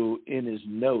 who in his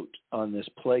note on this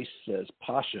place says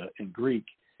Pascha in Greek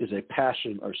is a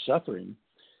passion or suffering.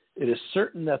 It is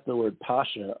certain that the word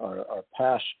Pascha or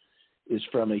Pasch is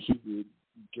from a Hebrew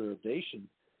derivation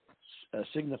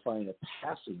signifying a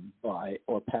passing by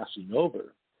or passing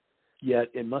over. Yet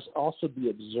it must also be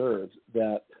observed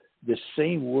that this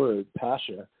same word,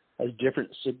 Pascha, has different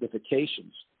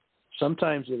significations.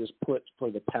 Sometimes it is put for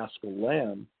the Paschal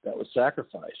lamb that was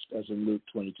sacrificed, as in Luke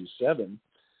 22:7.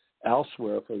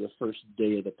 Elsewhere, for the first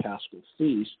day of the Paschal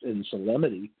feast in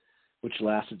solemnity, which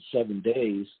lasted 7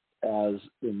 days, as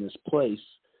in this place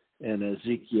in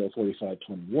Ezekiel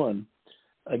 45:21.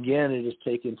 Again, it is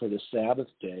taken for the Sabbath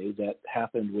day that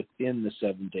happened within the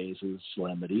 7 days of the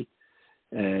solemnity,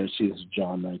 and see this is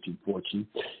John 19:14.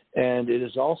 And it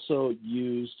is also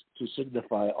used to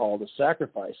signify all the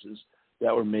sacrifices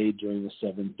that were made during the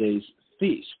 7 days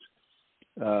feast.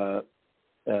 And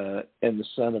the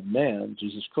Son of Man,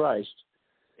 Jesus Christ,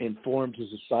 informed his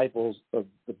disciples of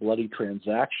the bloody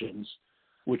transactions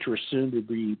which were soon to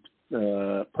be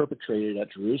perpetrated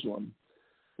at Jerusalem,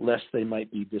 lest they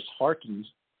might be disheartened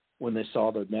when they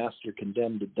saw their master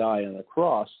condemned to die on a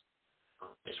cross.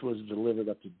 Christ was delivered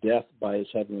up to death by his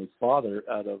heavenly Father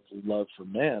out of love for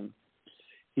man.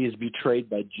 He is betrayed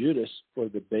by Judas for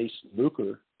the base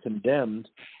lucre, condemned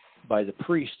by the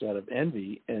priest out of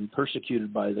envy, and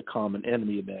persecuted by the common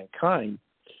enemy of mankind,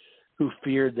 who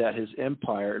feared that his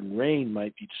empire and reign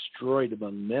might be destroyed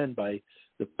among men by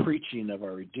the preaching of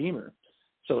our Redeemer.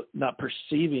 So not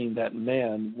perceiving that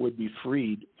man would be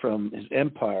freed from his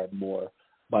empire more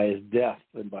by his death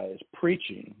than by his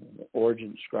preaching.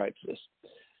 Origen describes this.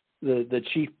 The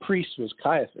chief priest was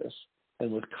Caiaphas,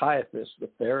 and with Caiaphas the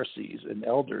Pharisees and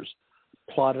elders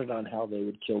plotted on how they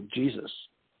would kill Jesus.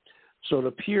 So it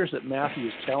appears that Matthew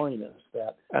is telling us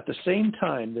that at the same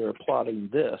time they were plotting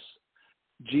this,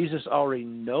 Jesus, already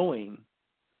knowing,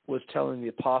 was telling the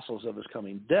apostles of his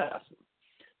coming death.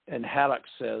 And Haddock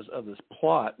says of this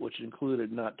plot, which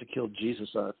included not to kill Jesus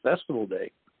on a festival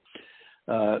day,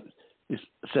 it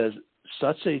says,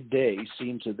 such a day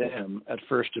seemed to them at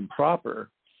first improper,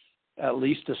 at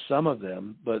least to some of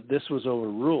them, but this was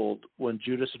overruled when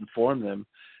Judas informed them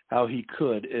how he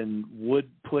could and would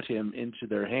put him into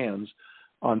their hands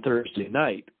on Thursday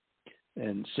night.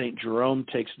 And St. Jerome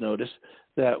takes notice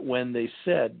that when they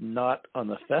said not on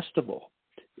the festival,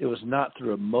 it was not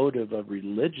through a motive of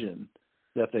religion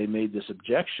that they made this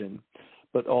objection,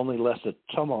 but only lest a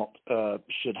tumult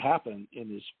should happen in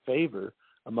his favor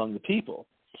among the people.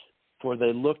 For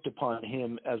they looked upon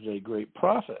him as a great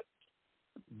prophet.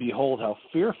 Behold how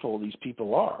fearful these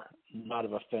people are, not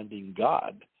of offending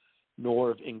God,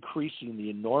 nor of increasing the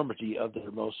enormity of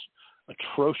their most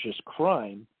atrocious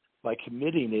crime by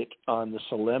committing it on the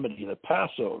solemnity of the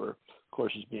Passover. Of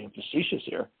course, he's being facetious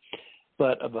here,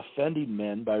 but of offending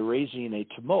men by raising a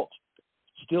tumult,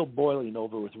 still boiling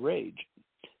over with rage.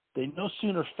 They no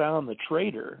sooner found the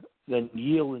traitor than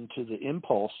yielding to the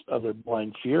impulse of their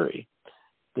blind fury.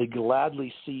 They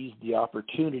gladly seized the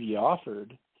opportunity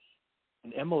offered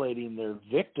and immolating their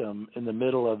victim in the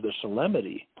middle of their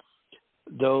solemnity.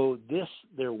 Though this,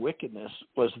 their wickedness,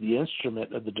 was the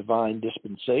instrument of the divine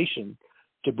dispensation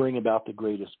to bring about the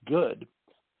greatest good,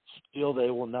 still they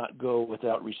will not go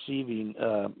without receiving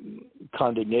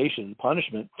condemnation,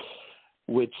 punishment,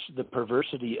 which the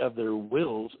perversity of their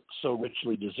wills so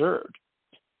richly deserved,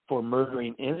 for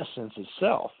murdering innocence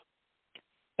itself,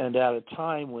 and at a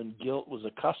time when guilt was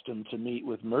accustomed to meet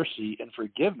with mercy and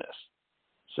forgiveness.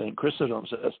 St. Chrysostom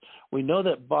says, we know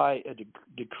that by a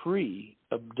decree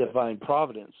of divine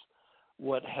providence,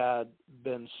 what had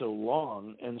been so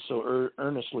long and so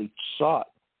earnestly sought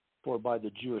for by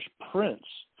the Jewish prince,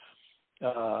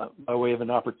 by way of an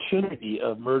opportunity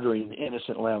of murdering the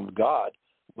innocent Lamb of God,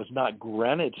 was not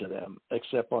granted to them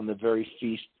except on the very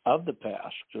feast of the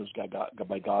Pasch, which was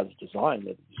by God's design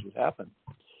that this would happen.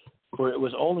 For it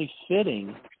was only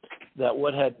fitting that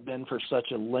what had been for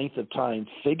such a length of time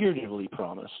figuratively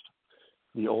promised,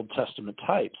 the Old Testament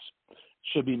types,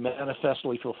 should be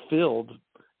manifestly fulfilled,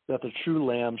 that the true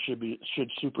Lamb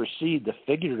should supersede the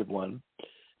figurative one,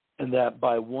 and that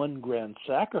by one grand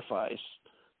sacrifice,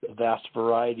 the vast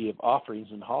variety of offerings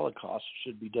and holocausts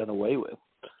should be done away with,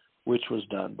 which was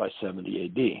done by 70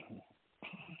 A.D.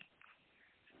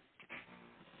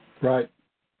 Right.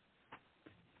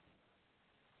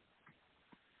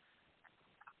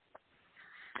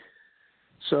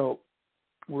 So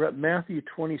we're at Matthew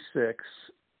 26,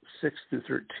 6 through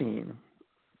 13.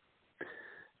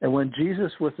 And when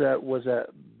Jesus was at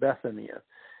Bethany,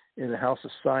 in the house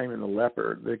of Simon the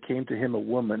leper, there came to him a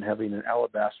woman having an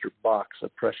alabaster box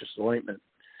of precious ointment,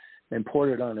 and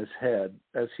poured it on his head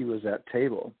as he was at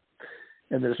table.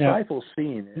 And the disciples,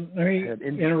 seeing it, let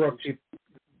me interrupt you.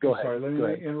 Go ahead. Sorry, let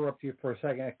me interrupt you for a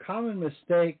second. A common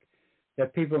mistake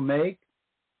that people make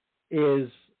is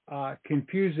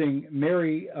confusing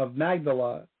Mary of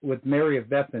Magdala with Mary of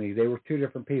Bethany. They were two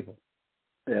different people.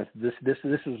 Yes, this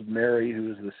is Mary,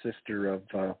 who is the sister of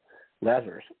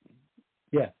Lazarus.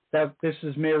 Yeah, this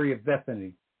is Mary of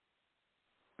Bethany.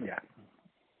 Yeah.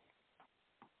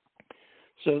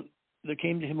 So there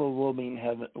came to him a woman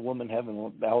having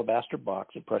an alabaster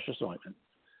box of precious ointment,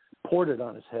 poured it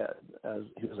on his head as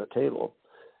he was at table,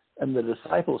 and the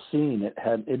disciples, seeing it,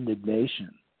 had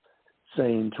indignation,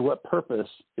 saying, to what purpose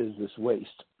is this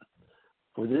waste?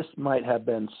 For this might have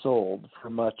been sold for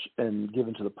much and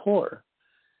given to the poor.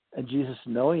 And Jesus,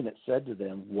 knowing it, said to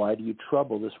them, Why do you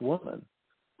trouble this woman?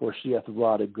 For she hath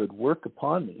wrought a good work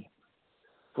upon me.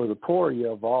 For the poor you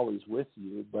have always with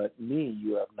you, but me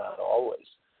you have not always.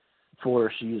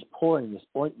 For she is pouring this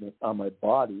ointment on my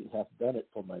body, and hath done it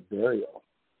for my burial.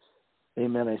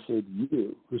 Amen, I say to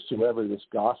you, whosoever this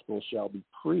gospel shall be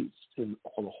preached in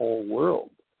the whole world,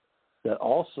 that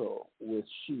also which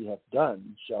she hath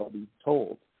done shall be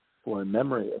told for a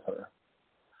memory of her.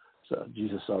 So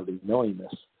Jesus already knowing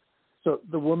this. So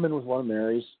the woman was one of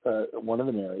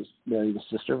the Marys, Mary, the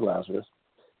sister of Lazarus.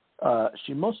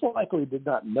 She most likely did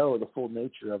not know the full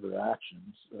nature of her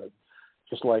actions.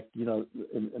 Just like, in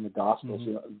the Gospels,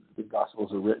 the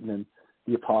Gospels are written, and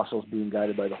the apostles, being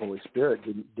guided by the Holy Spirit,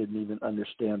 didn't even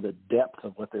understand the depth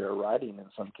of what they were writing in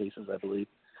some cases, I believe.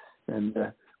 And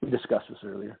we discussed this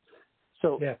earlier.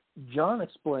 So John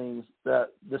explains that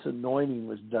this anointing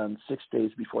was done 6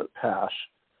 days before the Pasch.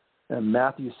 And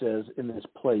Matthew says in this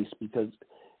place, because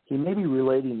he may be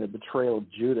relating the betrayal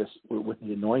of Judas with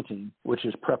the anointing, which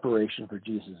is preparation for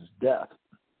Jesus' death.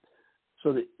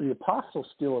 So the apostles,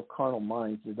 still of carnal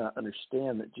minds, did not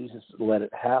understand that Jesus let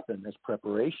it happen as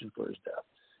preparation for his death,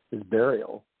 his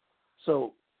burial.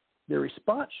 So their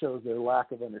response shows their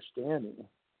lack of understanding.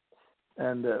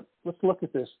 And let's look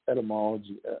at this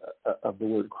etymology of the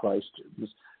word Christ.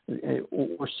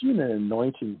 We're seeing an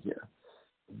anointing here,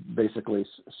 basically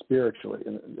spiritually.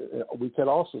 And we could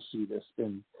also see this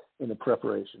in the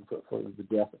preparation for the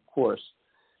death, of course.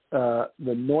 The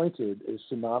anointed is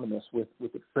synonymous with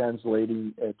the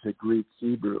translating to Greek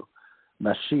Hebrew,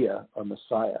 Mashiach, or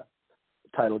Messiah,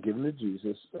 title given to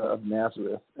Jesus of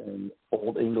Nazareth, in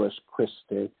Old English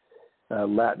Christe,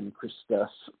 Latin Christus,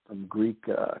 from Greek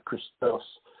Christos.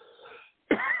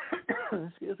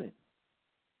 Excuse me.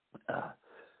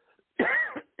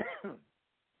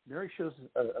 Mary shows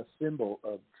a symbol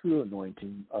of true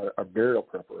anointing, our burial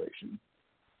preparation.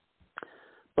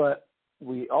 But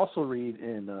we also read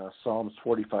in Psalms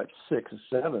 45, 6 and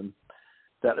 7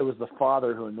 that it was the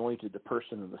Father who anointed the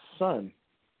person of the Son.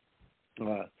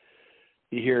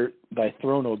 You hear, Thy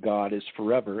throne, O God, is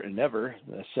forever and ever.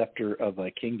 The scepter of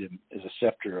Thy kingdom is a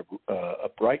scepter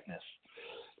of brightness.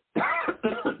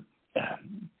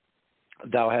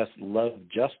 Thou hast loved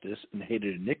justice and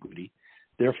hated iniquity.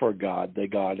 Therefore, God, Thy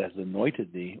God, has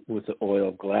anointed Thee with the oil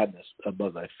of gladness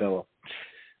above Thy fellow.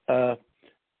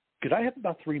 Could I have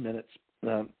about 3 minutes?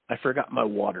 I forgot my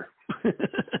water.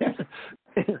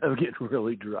 I'm getting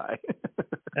really dry.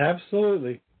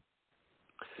 Absolutely.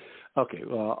 Okay,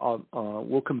 well,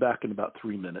 we'll come back in about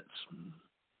 3 minutes.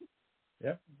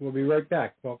 Yep, we'll be right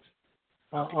back, folks.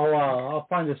 I'll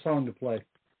find a song to play.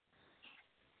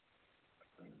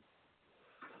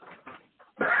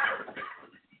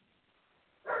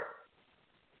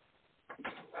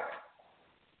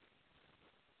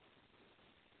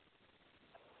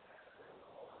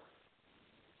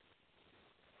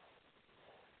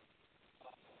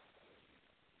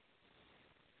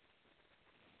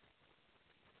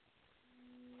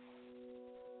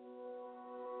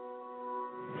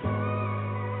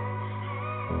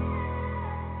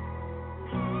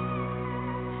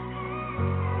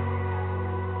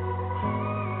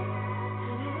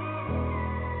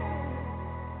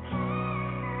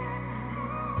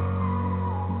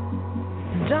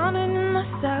 Drowning in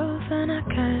myself and I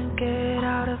can't get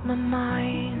out of my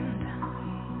mind.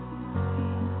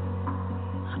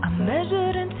 I'm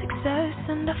measured in success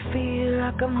and I feel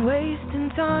like I'm wasting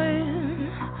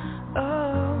time. Oh,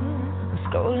 I'm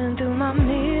scrolling through my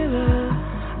mirror,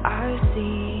 I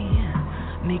see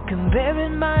me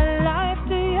comparing my life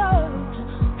to yours,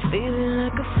 feeling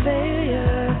like a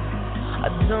failure. I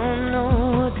don't know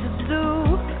what to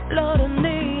do, Lord, I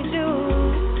need you.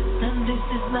 This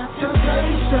is my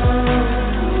temptation.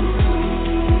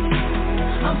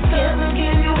 I'm scared to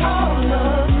give you all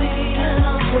of me, and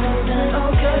I'm worth an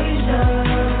occasion.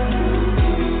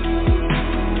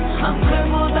 I'm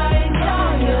crippled by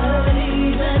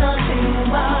anxiety, and I feel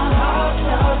my heart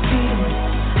start beating,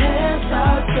 hands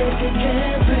start shaking,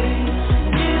 can't breathe.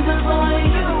 Jesus, only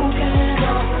you can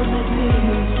ultimate me.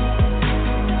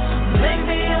 Make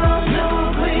me a new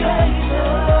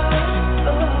creation.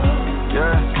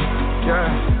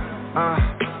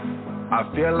 I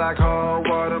feel like whole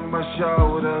world on my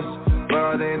shoulders,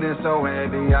 burden is so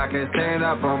heavy I can't stand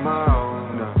up on my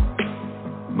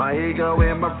own. My ego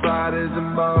and my pride is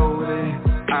emoting.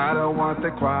 I don't want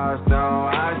the cross, no,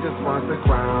 I just want the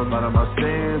crown. All of my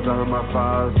sins, all of my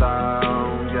faults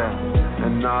down, yeah.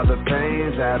 And all the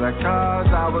pains that I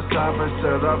caused, I was suffer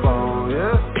to the bone,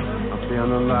 yeah. I'm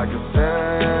feeling like a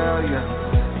failure.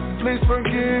 Please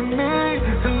forgive me,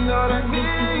 and Lord, I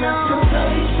need you.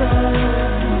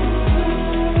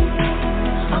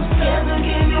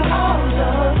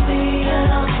 all of me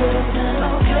and I'm certain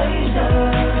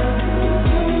occasion.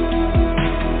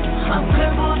 I'm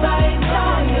crippled by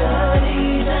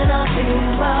anxieties and I feel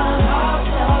my heart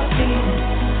start beating.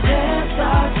 Head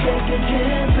starts shaking,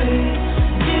 can't breathe.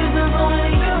 Jesus,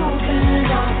 only you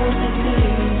can offer me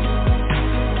peace.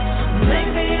 Make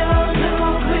me a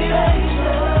new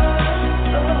creation.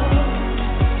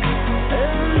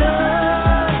 And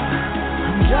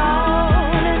I'm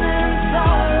drowning in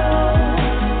sorrow.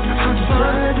 I'm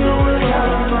trying to do it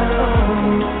on my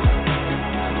own.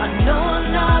 I know I'm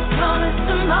not promised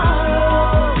tomorrow.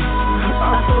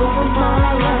 I throw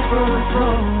my life on the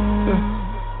throne.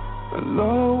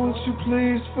 Lord, would you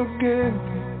please forgive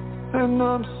me? And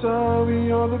I'm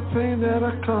sorry all the pain that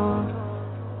I caused.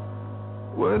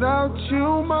 Without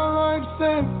you, my life's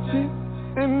empty.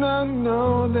 And I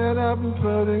know that I've been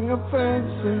putting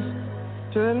offenses.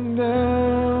 Tear them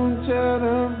down, tear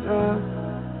them down.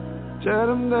 Tear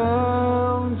them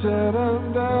down, tear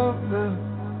them down, down.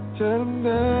 Tear them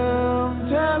down,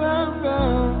 tear them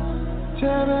down.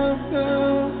 Tear them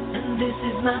down. And this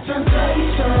is my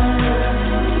temptation.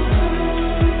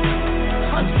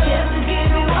 I'm scared to give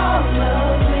you all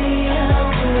of me and I'm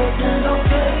certain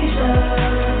occasion.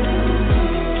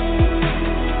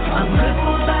 I'm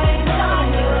crippled by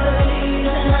anxieties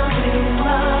and I feel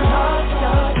my heart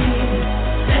start beating.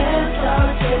 Head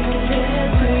starts shaking,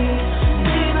 can't breathe.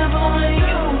 Jesus, only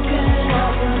you can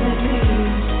offer me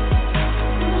peace.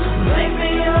 Make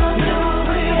me a new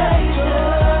creation.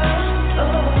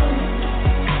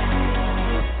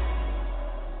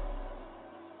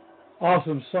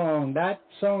 Awesome song. That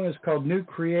song is called New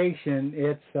Creation.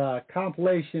 It's a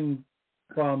compilation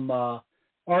from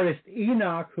artist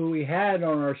Enoch, who we had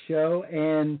on our show,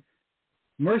 and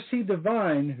Mercy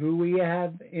Divine, who we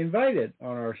have invited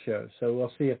on our show. So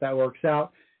we'll see if that works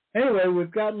out. Anyway,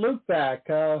 we've got Luke back.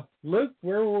 Luke,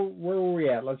 where were we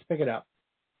at? Let's pick it up.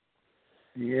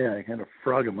 Yeah, I had a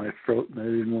frog in my throat, and I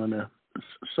didn't want to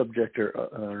subject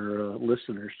our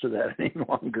listeners to that any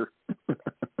longer.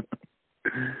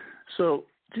 So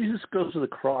Jesus goes to the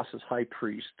cross as high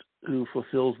priest, who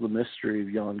fulfills the mystery of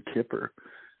Yom Kippur,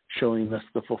 showing us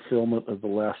the fulfillment of the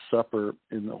Last Supper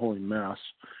in the Holy Mass,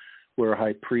 where a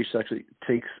high priest actually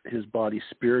takes his body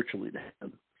spiritually to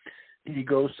him. He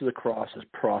goes to the cross as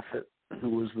prophet, who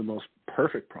was the most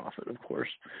perfect prophet, of course,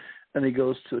 and he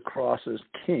goes to the cross as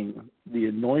king, the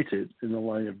anointed in the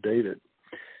line of David.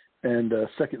 And 2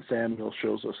 Samuel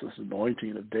shows us this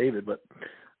anointing of David, but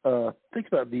think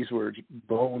about these words,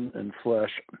 bone and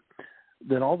flesh.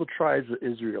 Then all the tribes of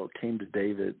Israel came to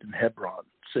David in Hebron,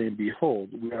 saying, Behold,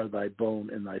 we are thy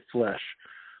bone and thy flesh.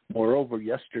 Moreover,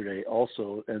 yesterday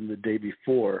also and the day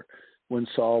before, when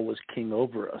Saul was king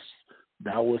over us,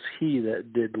 thou was he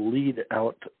that did lead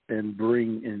out and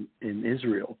bring in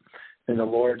Israel. And the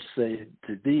Lord said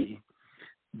to thee,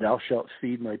 Thou shalt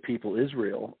feed my people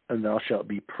Israel, and thou shalt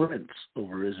be prince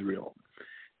over Israel.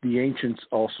 The ancients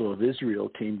also of Israel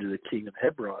came to the king of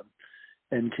Hebron,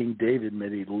 and King David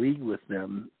made a league with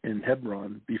them in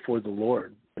Hebron before the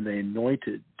Lord, and they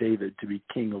anointed David to be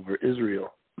king over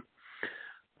Israel.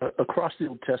 Across the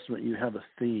Old Testament, you have a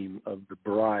theme of the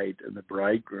bride and the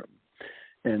bridegroom.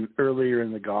 And earlier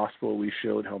in the gospel, we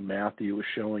showed how Matthew was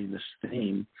showing this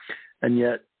theme. And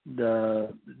yet, do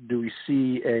we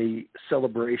see a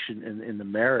celebration in the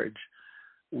marriage?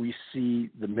 We see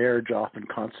the marriage often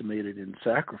consummated in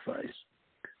sacrifice.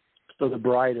 So the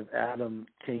bride of Adam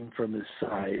came from his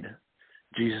side.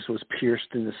 Jesus was pierced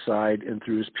in his side, and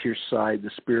through his pierced side, the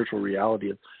spiritual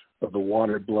reality of the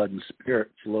water, blood, and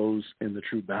spirit flows in the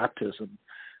true baptism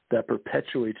that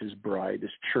perpetuates his bride,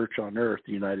 his church on earth,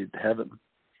 united to heaven.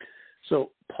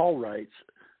 So Paul writes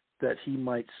that he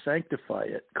might sanctify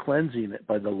it, cleansing it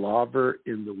by the laver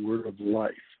in the word of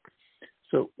life.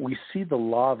 So we see the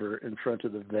laver in front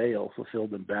of the veil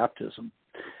fulfilled in baptism.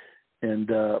 And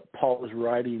Paul is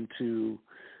writing to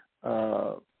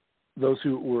those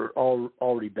who were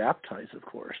already baptized, of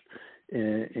course,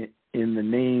 in the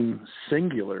name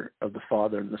singular of the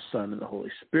Father and the Son and the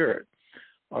Holy Spirit,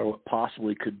 or what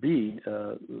possibly could be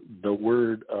the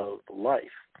word of life,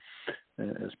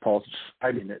 as Paul's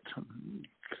describing it.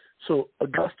 So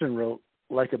Augustine wrote,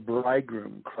 like a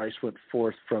bridegroom, Christ went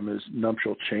forth from his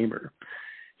nuptial chamber.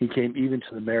 He came even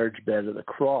to the marriage bed of the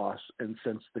cross, and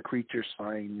sensed the creature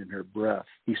sighing in her breath.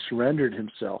 He surrendered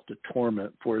himself to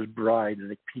torment for his bride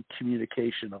in a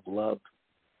communication of love.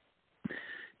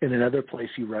 In another place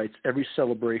he writes, every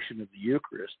celebration of the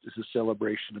Eucharist is a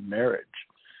celebration of marriage.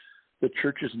 The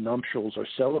church's nuptials are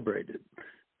celebrated.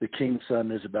 The king's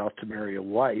son is about to marry a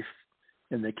wife,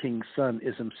 and the king's son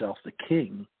is himself the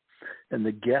king, and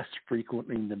the guests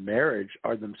frequenting the marriage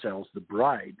are themselves the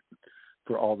bride.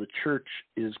 For all the church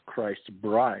is Christ's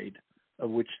bride,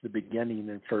 of which the beginning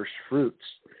and first fruits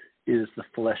is the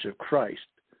flesh of Christ,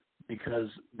 because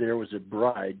there was a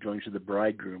bride joined to the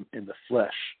bridegroom in the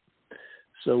flesh.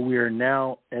 So we are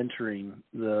now entering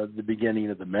the beginning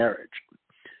of the marriage.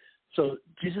 So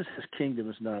Jesus' kingdom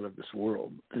is not of this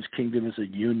world. His kingdom is a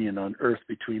union on earth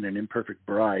between an imperfect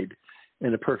bride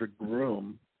and a perfect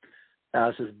groom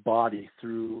as his body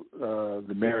through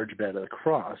the marriage bed of the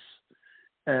cross.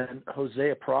 And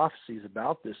Hosea prophesies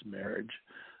about this marriage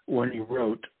when he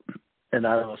wrote, "And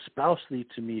I will espouse thee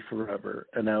to me forever,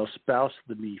 and I will espouse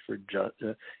thee for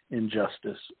in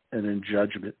justice and in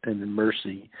judgment and in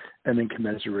mercy and in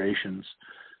commiserations.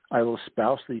 I will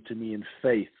espouse thee to me in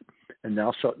faith, and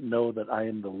thou shalt know that I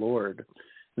am the Lord.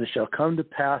 And it shall come to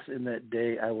pass in that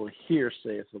day I will hear,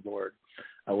 saith the Lord.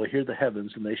 I will hear the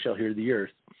heavens, and they shall hear the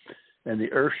earth. And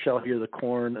the earth shall hear the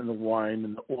corn and the wine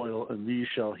and the oil, and these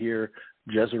shall hear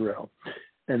Jezreel.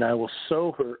 And I will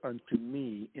sow her unto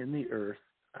me in the earth.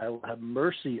 I will have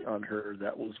mercy on her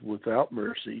that was without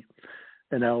mercy.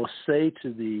 And I will say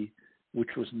to thee,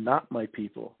 which was not my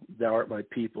people, thou art my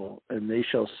people, and they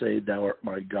shall say, thou art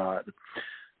my God."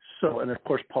 So, and of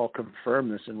course, Paul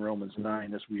confirmed this in Romans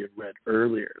 9, as we had read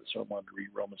earlier. So I wanted to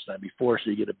read Romans 9 before, so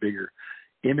you get a bigger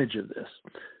image of this.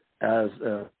 As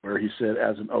where he said,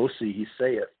 "As an OC, he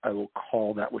saith, I will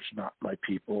call that which not my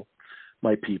people,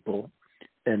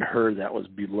 and her that was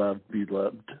beloved,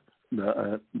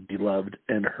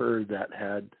 and her that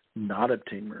had not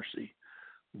obtained mercy,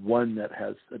 one that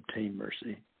has obtained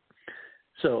mercy."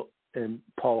 So, and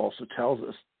Paul also tells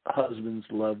us, "Husbands,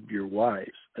 love your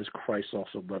wives, as Christ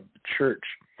also loved the church,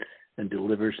 and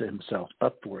delivers himself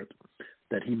up for it,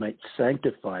 that he might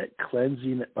sanctify it,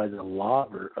 cleansing it by the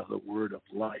laver of the word of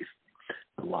life."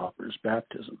 The laver is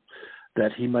baptism.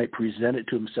 "That he might present it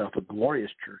to himself a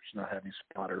glorious church, not having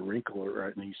spot or wrinkle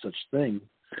or any such thing,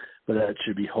 but that it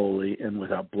should be holy and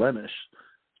without blemish.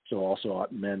 So also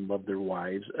ought men love their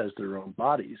wives as their own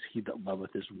bodies. He that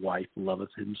loveth his wife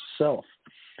loveth himself.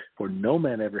 For no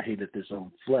man ever hateth his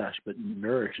own flesh, but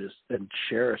nourishes and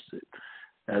cherisheth it,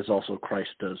 as also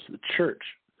Christ does the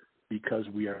church, because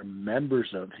we are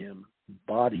members of him,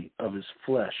 body of his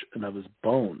flesh and of his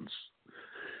bones.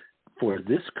 For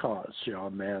this cause shall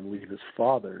a man leave his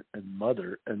father and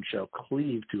mother, and shall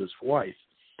cleave to his wife,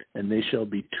 and they shall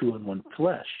be two in one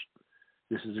flesh.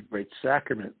 This is a great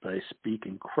sacrament, but I speak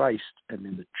in Christ and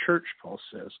in the church," Paul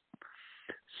says.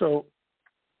 So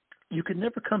you can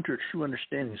never come to a true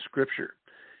understanding of Scripture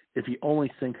if you only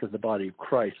think of the body of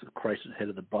Christ, that Christ is head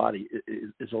of the body,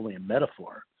 is only a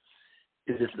metaphor.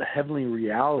 It is the heavenly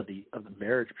reality of the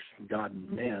marriage between God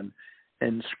and man,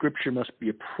 and Scripture must be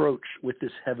approached with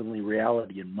this heavenly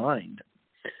reality in mind.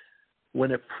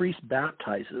 When a priest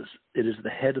baptizes, it is the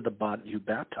head of the body who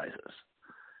baptizes.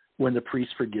 When the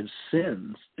priest forgives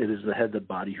sins, it is the head of the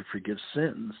body who forgives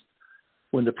sins.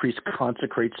 When the priest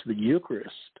consecrates the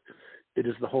Eucharist, it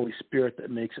is the Holy Spirit that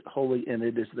makes it holy, and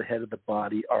it is the head of the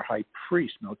body, our high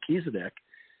priest, Melchizedek,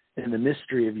 in the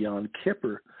mystery of Yom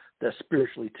Kippur, that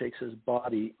spiritually takes his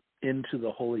body into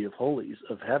the Holy of Holies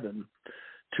of heaven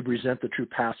to present the true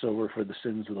Passover for the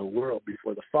sins of the world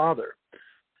before the Father.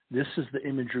 This is the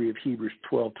imagery of Hebrews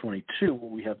 12:22,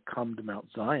 where we have come to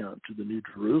Mount Zion, to the New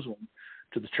Jerusalem,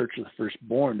 to the church of the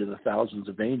firstborn, to the thousands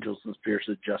of angels and spirits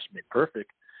of just made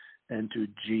perfect, and to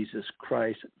Jesus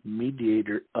Christ,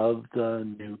 mediator of the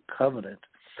new covenant.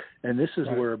 And this is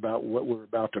what we're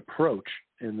about to approach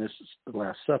in this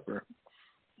Last Supper.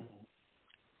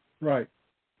 Right.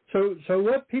 So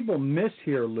what people miss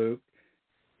here, Luke,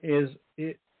 is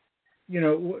it.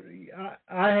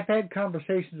 I have had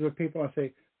conversations with people. I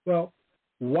say, well,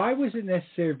 why was it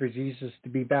necessary for Jesus to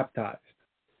be baptized?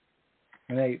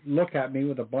 And they look at me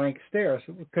with a blank stare.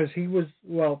 So, because he was,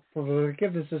 for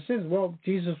forgiveness of sins. Well,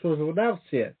 Jesus was without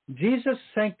sin. Jesus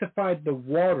sanctified the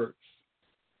waters.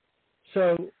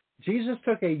 So Jesus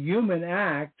took a human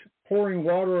act, pouring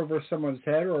water over someone's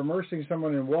head or immersing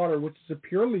someone in water, which is a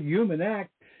purely human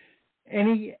act, and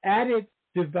he added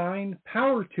divine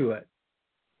power to it.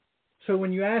 So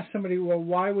when you ask somebody, well,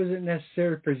 why was it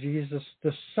necessary for Jesus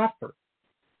to suffer?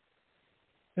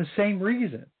 The same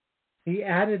reason. He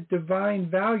added divine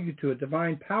value to it,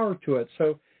 divine power to it.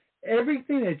 So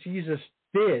everything that Jesus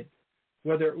did,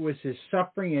 whether it was his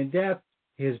suffering and death,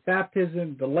 his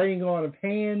baptism, the laying on of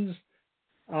hands,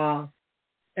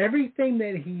 everything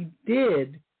that he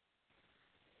did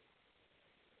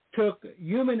took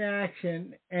human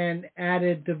action and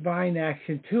added divine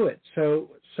action to it.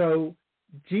 So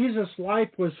Jesus' life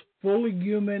was fully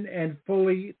human and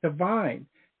fully divine.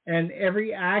 And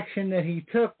every action that he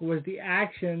took was the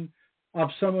action of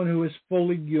someone who is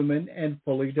fully human and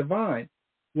fully divine.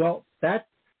 Well, that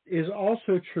is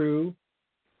also true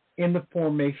in the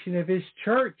formation of his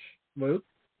church, Luke.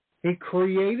 He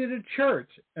created a church,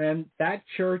 and that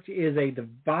church is a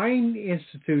divine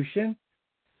institution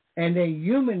and a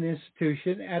human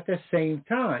institution at the same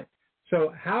time.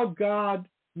 So how God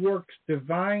works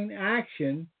divine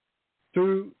action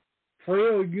through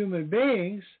frail human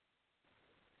beings,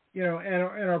 and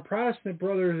our Protestant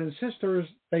brothers and sisters,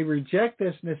 they reject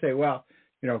this and they say, well,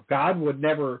 God would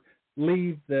never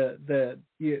leave the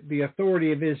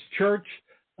authority of his church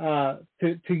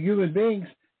to human beings.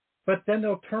 But then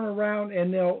they'll turn around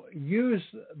and they'll use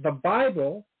the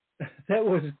Bible that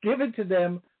was given to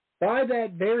them by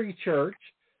that very church,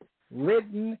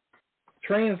 written,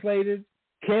 translated,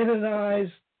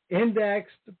 canonized,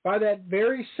 indexed by that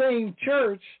very same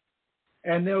church,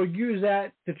 and they'll use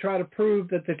that to try to prove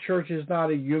that the church is not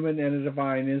a human and a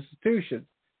divine institution.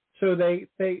 So they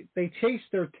chase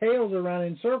their tails around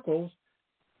in circles,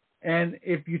 and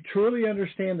if you truly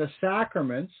understand the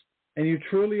sacraments, and you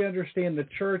truly understand the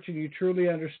church, and you truly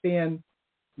understand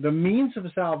the means of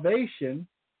salvation,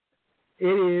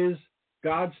 it is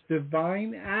God's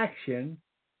divine action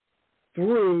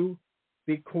through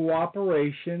the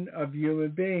cooperation of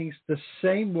human beings, the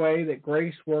same way that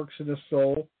grace works in the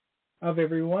soul of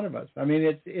every one of us. I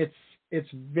mean, it's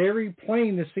very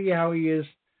plain to see how he has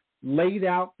laid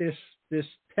out this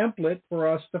template for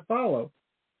us to follow.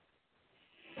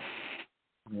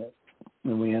 Yeah.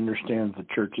 And we understand the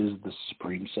church is the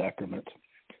supreme sacrament.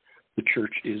 The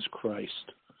church is Christ.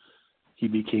 He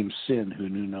became sin who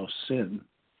knew no sin.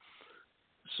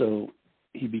 So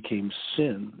he became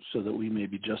sin so that we may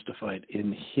be justified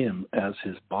in him as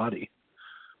his body.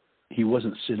 He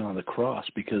wasn't sin on the cross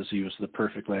because he was the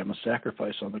perfect lamb of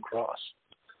sacrifice on the cross.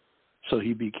 So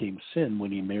he became sin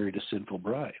when he married a sinful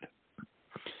bride.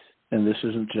 And this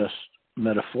isn't just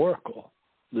metaphorical.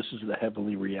 This is the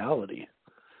heavenly reality.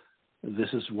 This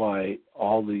is why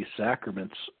all these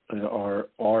sacraments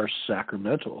are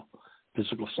sacramental,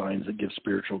 physical signs that give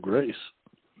spiritual grace.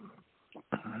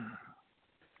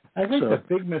 I think the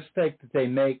big mistake that they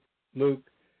make, Luke,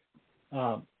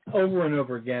 over and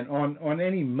over again on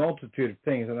any multitude of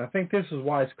things, and I think this is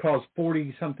why it's caused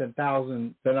 40-something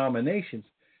thousand denominations,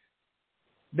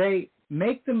 they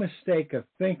make the mistake of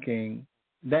thinking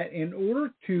that in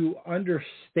order to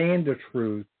understand the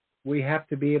truth, we have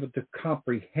to be able to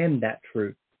comprehend that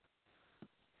truth.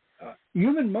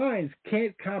 Human minds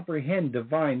can't comprehend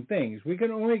divine things. We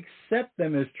can only accept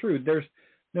them as truth.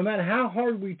 No matter how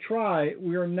hard we try,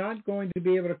 we are not going to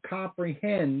be able to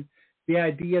comprehend the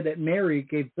idea that Mary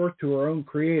gave birth to her own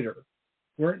creator.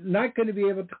 We're not going to be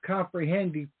able to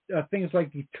comprehend things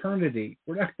like eternity.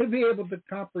 We're not going to be able to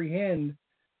comprehend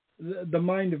the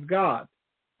mind of God.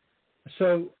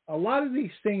 So a lot of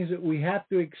these things that we have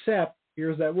to accept,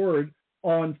 here's that word,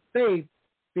 on faith,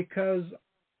 because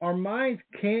our minds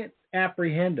can't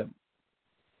apprehend them.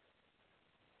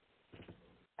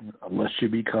 Unless you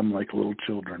become like little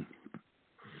children.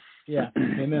 Yeah,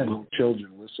 amen. Little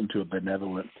children listen to a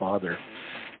benevolent father,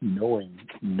 knowing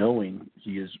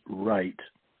he is right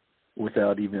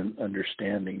without even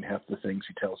understanding half the things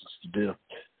he tells us to do.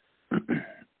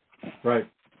 Right.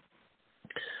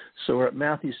 So we're at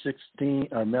Matthew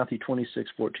 26,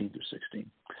 14 through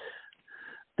 16.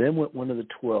 Then went one of the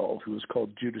 12, who was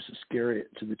called Judas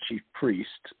Iscariot, to the chief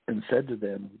priests, and said to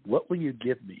them, "What will you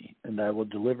give me, and I will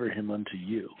deliver him unto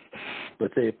you?"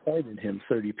 But they appointed him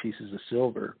 30 pieces of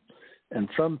silver, and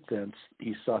from thence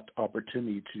he sought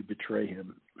opportunity to betray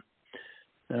him.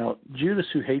 Now, Judas,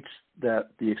 who hates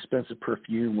that the expensive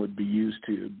perfume would be used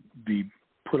to be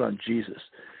put on Jesus,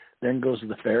 then goes to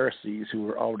the Pharisees, who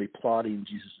were already plotting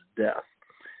Jesus' death.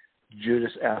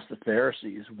 Judas asked the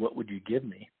Pharisees, "What would you give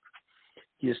me?"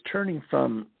 He is turning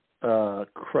from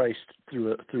Christ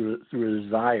through a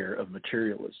desire of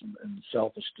materialism and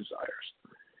selfish desires.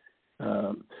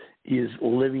 He is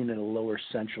living in a lower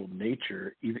sensual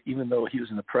nature, even though he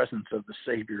was in the presence of the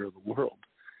Savior of the world.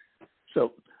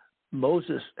 So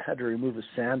Moses had to remove his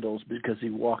sandals because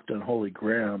he walked on holy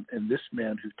ground, and this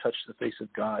man who touched the face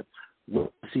of God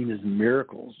was seen as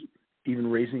miracles,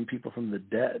 even raising people from the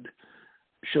dead,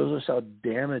 shows us how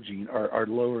damaging our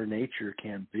lower nature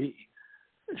can be.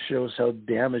 It shows how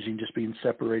damaging just being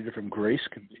separated from grace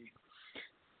can be.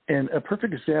 And a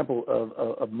perfect example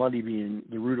of money being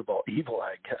the root of all evil,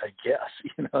 I guess,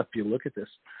 if you look at this.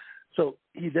 So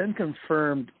he then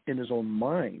confirmed in his own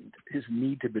mind his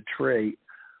need to betray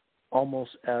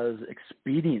almost as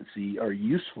expediency or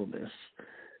usefulness.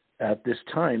 At this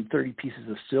time, 30 pieces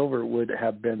of silver would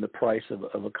have been the price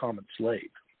of a common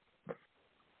slave.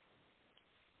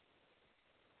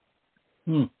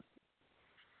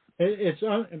 It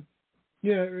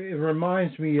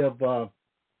reminds me of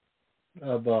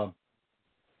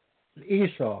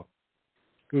Esau,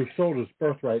 who sold his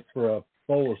birthright for a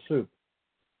bowl of soup.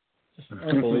 Just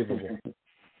unbelievable.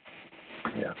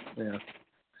 Yeah.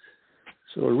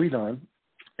 So we'll read on.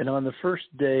 And on the first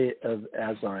day of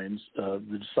XII,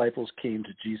 the disciples came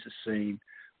to Jesus, saying,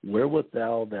 "Where wilt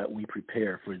thou that we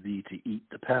prepare for thee to eat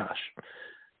the Pasch?"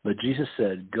 But Jesus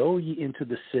said, "Go ye into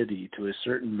the city to a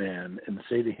certain man, and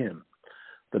say to him,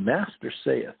 The Master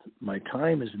saith, My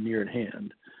time is near at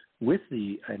hand. With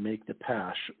thee I make the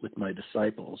Pasch with my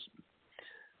disciples."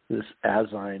 This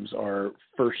XII, our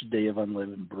first day of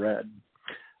unleavened bread.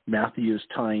 Matthew is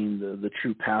tying the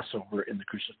true Passover and the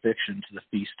crucifixion to the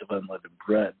Feast of Unleavened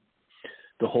Bread.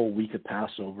 The whole week of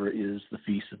Passover is the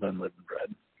Feast of Unleavened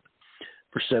Bread.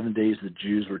 For 7 days, the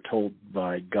Jews were told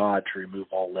by God to remove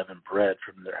all leavened bread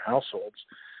from their households.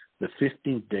 The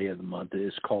 15th day of the month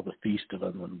is called the Feast of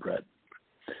Unleavened Bread.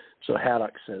 So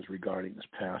Haddock says regarding this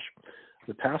Pasch,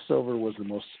 the Passover was the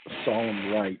most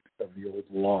solemn rite of the old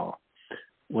law.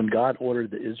 When God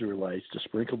ordered the Israelites to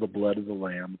sprinkle the blood of the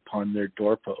lamb upon their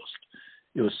doorpost,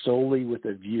 it was solely with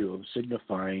a view of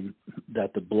signifying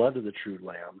that the blood of the true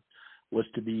lamb was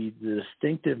to be the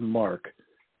distinctive mark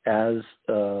as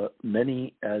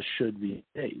many as should be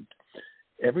saved.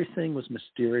 Everything was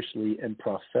mysteriously and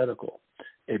prophetical.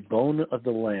 A bone of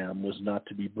the lamb was not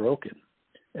to be broken,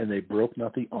 and they broke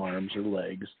not the arms or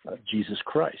legs of Jesus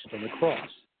Christ on the cross.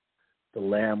 The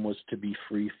lamb was to be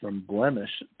free from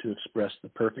blemish to express the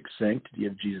perfect sanctity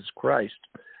of Jesus Christ,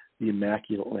 the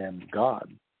immaculate Lamb of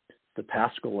God. The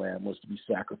Paschal lamb was to be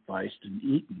sacrificed and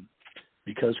eaten.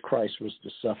 Because Christ was to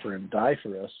suffer and die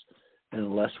for us, and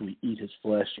unless we eat his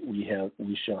flesh, we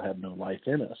shall have no life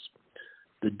in us.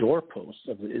 The doorposts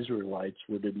of the Israelites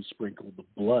were to be sprinkled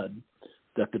with blood,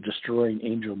 that the destroying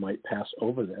angel might pass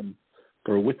over them.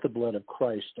 For with the blood of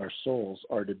Christ our souls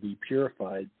are to be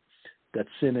purified, that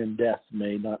sin and death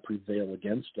may not prevail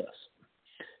against us.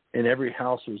 In every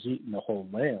house was eaten the whole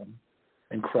lamb,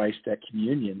 and Christ at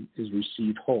communion is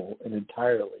received whole and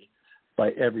entirely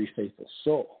by every faithful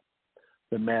soul.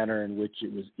 The manner in which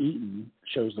it was eaten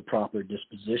shows the proper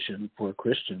disposition for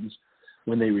Christians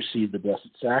when they receive the Blessed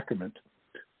Sacrament.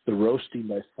 The roasting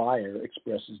by fire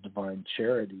expresses divine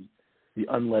charity, the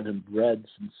unleavened bread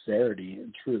sincerity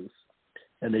and truth,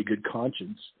 and a good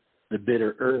conscience, the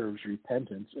bitter herbs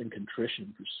repentance and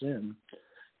contrition for sin,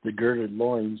 the girded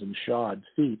loins and shod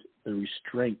feet, the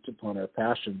restraint upon our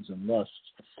passions and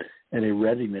lusts, and a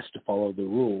readiness to follow the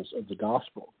rules of the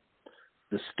gospel.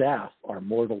 The staff, our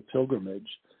mortal pilgrimage,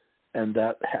 and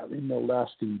that having no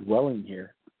lasting dwelling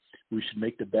here, we should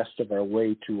make the best of our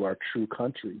way to our true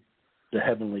country, the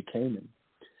heavenly Canaan.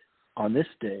 On this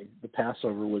day, the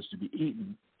Passover was to be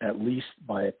eaten, at least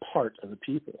by a part of the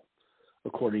people,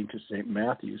 according to St.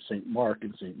 Matthew, St. Mark,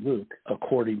 and St. Luke,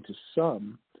 according to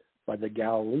some, by the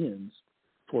Galileans,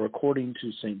 for according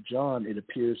to St. John, it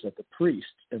appears that the priests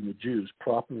and the Jews,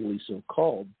 properly so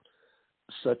called,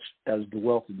 such as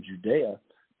dwelt in Judea,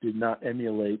 did not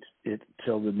emulate it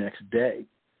till the next day.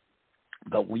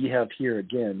 But we have here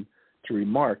again to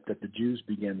remark that the Jews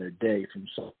began their day from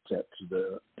sunset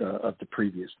to of the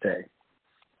previous day.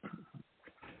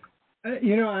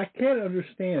 I can't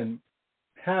understand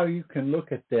how you can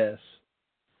look at this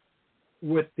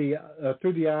with the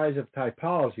through the eyes of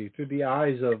typology, through the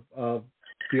eyes of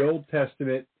the Old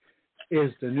Testament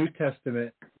is the New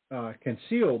Testament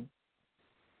concealed.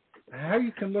 How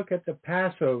you can look at the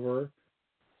Passover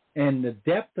and the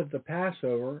depth of the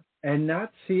Passover and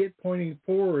not see it pointing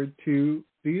forward to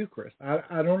the Eucharist. I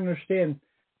don't understand.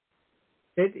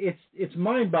 It's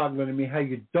mind-boggling to me how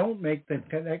you don't make the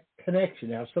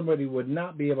connection, how somebody would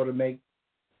not be able to make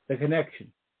the connection.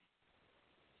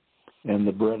 And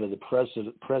the bread of the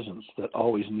presence that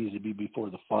always needs to be before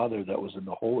the Father that was in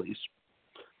the Holies.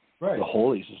 Right. The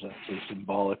Holies is actually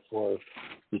symbolic for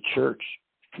the church,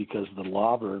 because the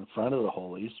laver in front of the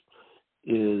Holies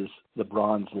is the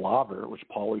bronze laver, which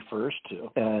Paul refers to.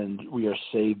 And we are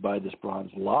saved by this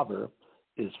bronze laver,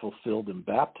 is fulfilled in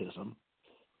baptism.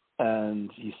 And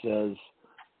he says,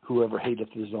 whoever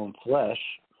hateth his own flesh,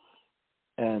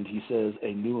 and he says,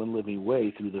 a new and living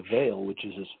way through the veil, which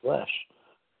is his flesh.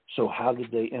 So how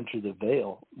did they enter the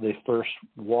veil? They first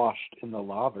washed in the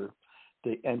laver.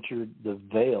 They entered the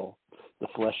veil, the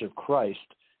flesh of Christ,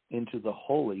 into the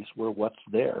holies, where what's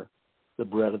there? The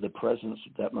bread of the presence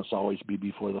that must always be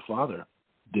before the Father.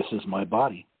 This is my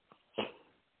body.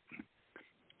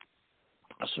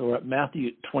 So we're at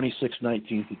Matthew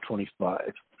 26:19 through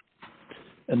 25.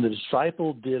 And the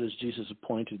disciple did as Jesus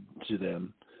appointed to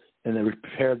them, and they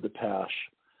prepared the Pasch.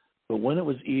 But when it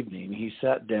was evening, he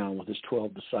sat down with his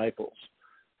 12 disciples.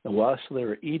 And whilst they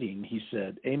were eating, he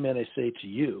said, Amen, I say to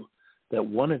you, that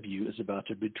one of you is about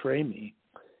to betray me.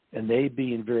 And they,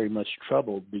 being very much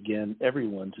troubled, began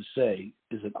everyone to say,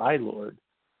 Is it I, Lord?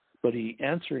 But he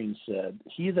answering said,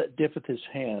 He that dippeth his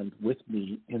hand with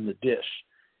me in the dish,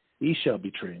 he shall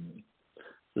betray me.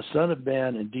 The Son of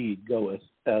Man indeed goeth,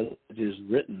 as it is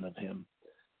written of him.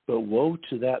 But woe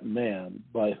to that man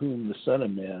by whom the Son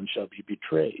of Man shall be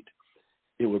betrayed.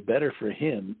 It were better for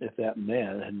him if that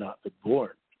man had not been born.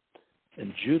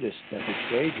 And Judas that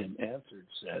betrayed him answered,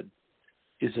 said,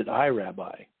 Is it I,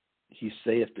 Rabbi? He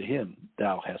saith to him,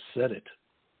 Thou hast said it.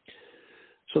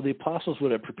 So the apostles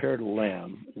would have prepared a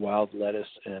lamb, wild lettuce,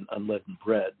 and unleavened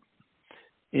bread.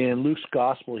 In Luke's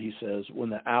gospel, he says, when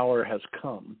the hour has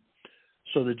come.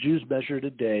 So the Jews measured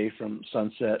a day from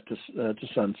sunset to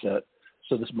sunset.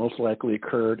 So this most likely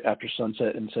occurred after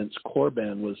sunset, and since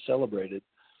Korban was celebrated,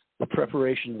 the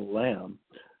preparation of the lamb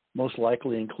most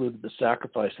likely included the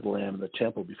sacrifice of the lamb in the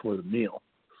temple before the meal.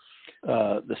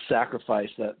 The sacrifice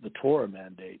that the Torah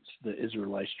mandates the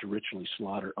Israelites to ritually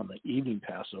slaughter on the evening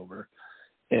Passover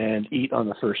and eat on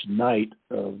the first night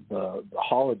of the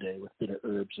holiday with bitter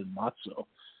herbs and matzo,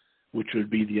 which would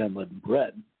be the unleavened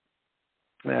bread.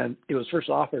 And it was first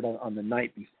offered on the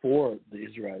night before the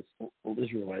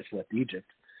Israelites left Egypt.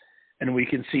 And we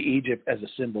can see Egypt as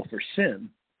a symbol for sin.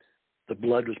 The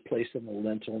blood was placed on the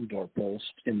lintel and doorpost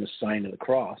in the sign of the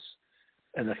cross.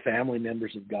 And the family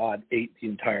members of God ate the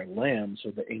entire lamb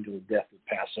so the angel of death would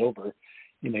pass over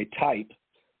in a type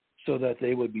so that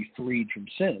they would be freed from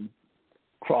sin.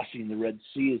 Crossing the Red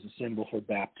Sea is a symbol for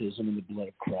baptism in the blood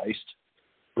of Christ.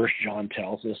 1 John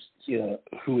tells us,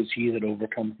 who is he that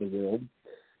overcomes the world?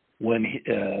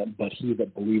 But he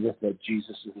that believeth that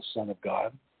Jesus is the Son of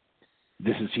God.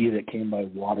 This is he that came by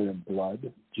water and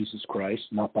blood, Jesus Christ,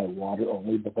 not by water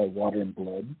only, but by water and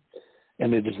blood.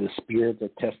 And it is the Spirit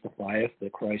that testifieth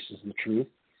that Christ is the truth.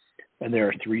 And there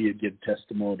are three that give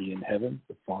testimony in heaven,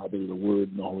 the Father, the Word,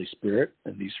 and the Holy Spirit,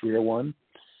 and these three are one.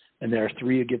 And there are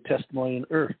three that give testimony in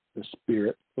earth, the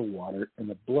Spirit, the water, and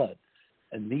the blood.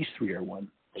 And these three are one.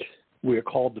 We are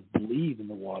called to believe in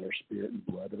the water, Spirit, and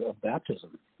blood of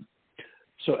baptism.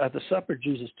 So at the supper,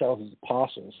 Jesus tells his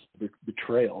apostles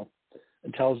betrayal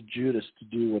and tells Judas to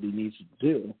do what he needs to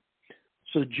do.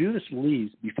 So Judas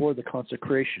leaves before the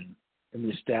consecration and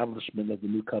the establishment of the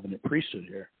new covenant priesthood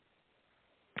here.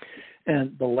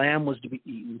 And the lamb was to be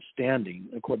eaten standing,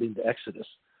 according to Exodus.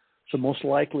 So most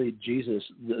likely Jesus,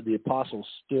 the apostles,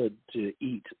 stood to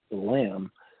eat the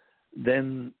lamb,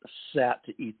 then sat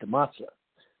to eat the matzah.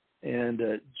 And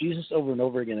Jesus over and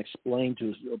over again explained to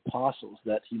his apostles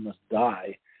that he must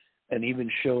die, and even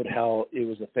showed how it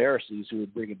was the Pharisees who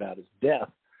would bring about his death.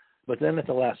 But then at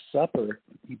the Last Supper,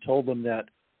 he told them that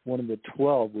one of the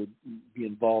 12 would be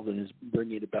involved in his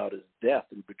bringing about his death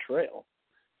and betrayal.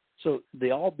 So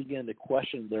they all began to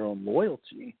question their own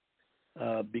loyalty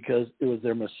because it was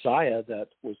their Messiah that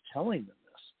was telling them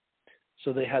this.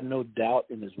 So they had no doubt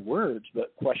in his words,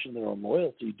 but questioned their own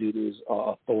loyalty due to his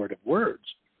authoritative words.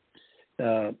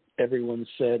 Everyone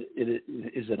said,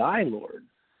 Is it I, Lord?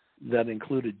 That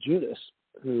included Judas,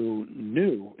 who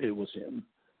knew it was him,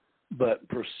 but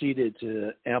proceeded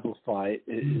to amplify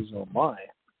his own lie.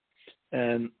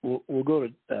 And we'll go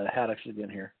to Haddocks again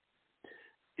here.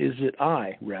 Is it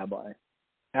I, Rabbi?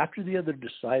 After the other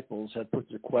disciples had put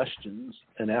their questions,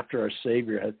 and after our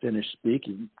Savior had finished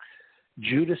speaking,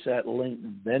 Judas at length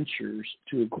ventures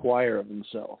to inquire of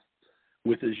himself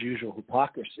with his usual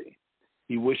hypocrisy.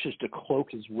 He wishes to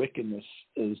cloak his wickedness,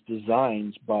 his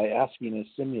designs, by asking a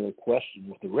similar question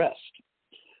with the rest.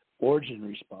 Origen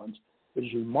responds, It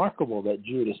is remarkable that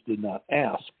Judas did not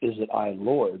ask, Is it I,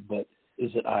 Lord? But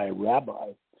Is it I,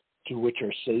 Rabbi? To which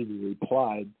our Savior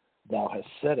replied, Thou hast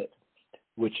said it,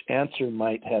 which answer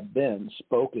might have been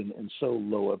spoken in so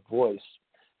low a voice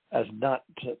as not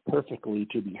perfectly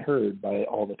to be heard by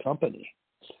all the company.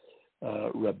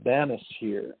 Rabanus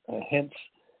here, hence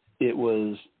it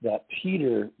was that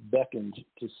Peter beckoned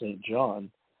to St.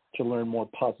 John to learn more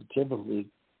positively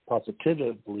the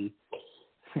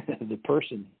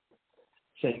person.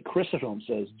 St. Chrysostom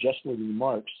says, justly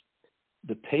remarks,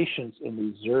 the patience and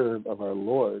reserve of our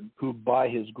Lord, who by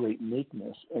his great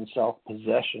meekness and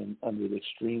self-possession under the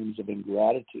extremes of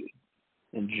ingratitude,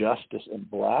 injustice, and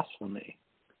blasphemy,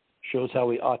 shows how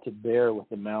we ought to bear with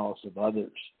the malice of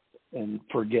others and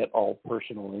forget all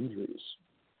personal injuries.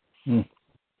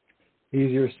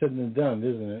 Easier said than done,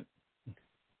 isn't it?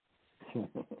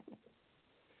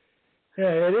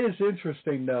 Yeah, it is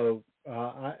interesting, though,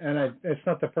 it's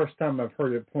not the first time I've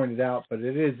heard it pointed out, but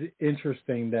it is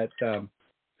interesting that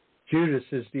Judas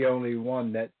is the only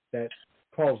one that that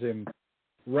calls him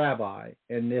Rabbi.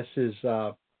 And this is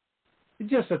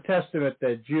just a testament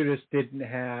that Judas didn't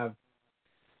have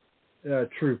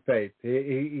true faith.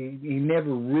 He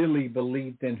never really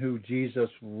believed in who Jesus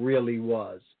really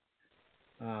was.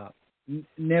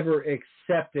 Never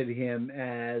accepted him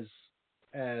as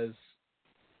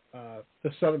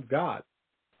the Son of God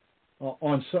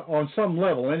on some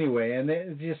level, anyway. And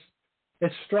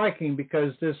it's striking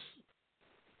because this,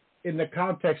 in the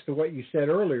context of what you said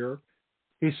earlier,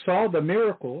 he saw the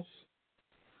miracles,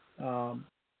 and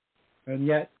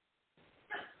yet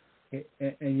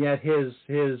his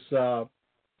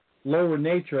lower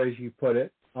nature, as you put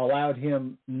it, allowed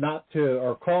him not to,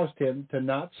 or caused him to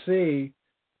not see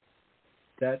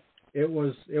that it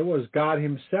was God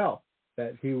himself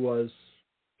that he was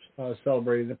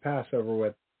celebrating the Passover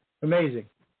with. Amazing.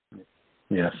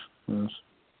 Yes.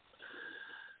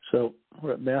 So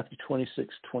we're at Matthew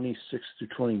 26 through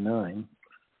 29.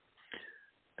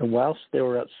 And whilst they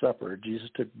were at supper, Jesus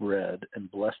took bread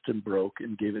and blessed and broke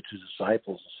and gave it to his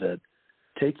disciples and said,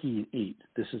 "Take ye and eat,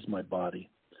 this is my body."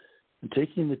 And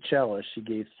taking the chalice, he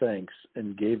gave thanks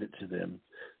and gave it to them,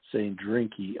 saying,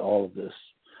 "Drink ye all of this.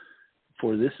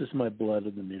 For this is my blood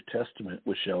of the New Testament,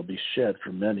 which shall be shed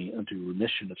for many unto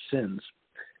remission of sins.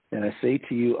 And I say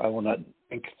to you, I will not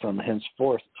drink from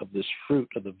henceforth of this fruit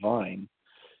of the vine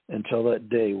until that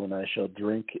day when I shall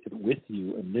drink it with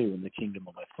you anew in the kingdom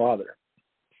of my Father."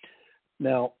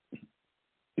 Now,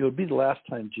 it would be the last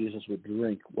time Jesus would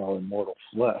drink while in mortal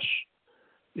flesh,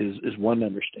 is one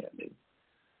understanding.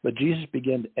 But Jesus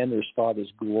began to enter his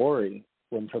Father's glory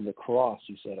when from the cross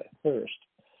he said, "I thirst."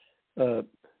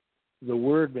 The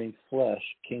Word made flesh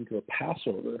came to a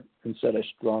Passover and said, "I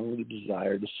strongly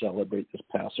desire to celebrate this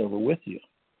Passover with you."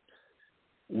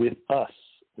 With us,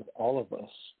 with all of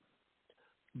us.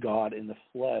 God in the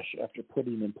flesh, after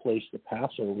putting in place the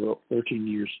Passover 13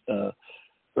 years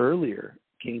earlier,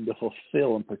 came to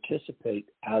fulfill and participate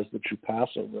as the true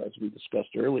Passover, as we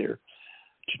discussed earlier.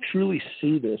 To truly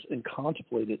see this and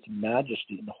contemplate its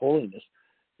majesty and holiness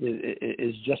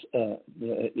is just,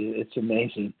 it's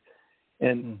amazing.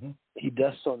 And he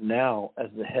does so now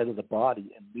as the head of the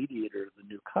body and mediator of the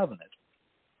new covenant.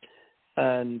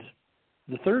 And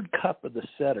the third cup of the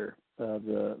Seder,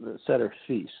 the Seder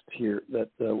feast here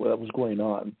that was going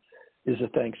on, is a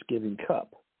Thanksgiving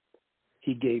cup.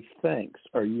 He gave thanks,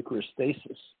 our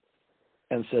Eucharistasis,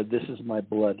 and said, "This is my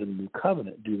blood in the new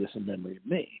covenant. Do this in memory of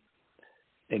me."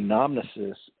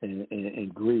 Anamnesis in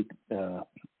Greek,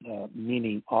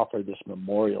 meaning offer this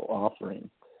memorial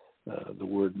offering, the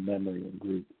word memory in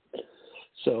Greek.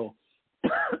 So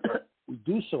we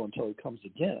do so until he comes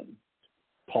again.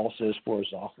 Paul says, "For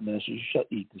as often as you shall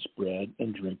eat this bread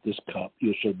and drink this cup,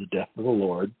 you shall show the death of the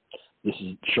Lord." This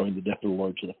is showing the death of the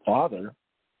Lord to the Father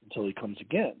until he comes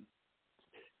again.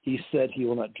 He said he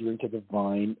will not drink of the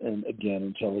vine and again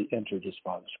until he entered his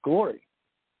Father's glory.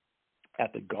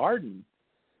 At the garden,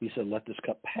 he said, "Let this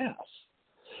cup pass."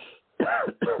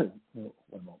 One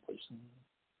moment, please.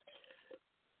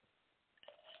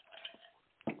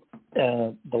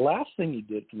 The last thing he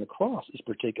did from the cross is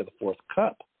partake of the fourth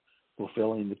cup,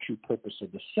 fulfilling the true purpose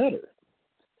of the Seder.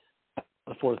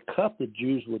 The fourth cup, the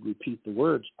Jews would repeat the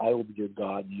words, "I will be your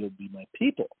God and you'll be my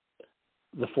people."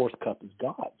 The fourth cup is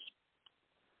God's.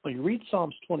 When you read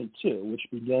Psalms 22, which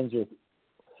begins with,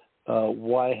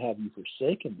 "Why have you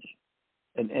forsaken me?"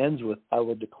 and ends with, "I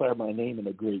will declare my name in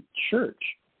a great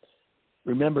church."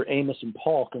 Remember Amos and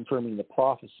Paul confirming the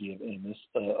prophecy of Amos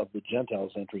of the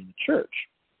Gentiles entering the church.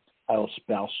 "I will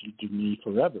espouse you to me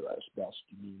forever. I will espouse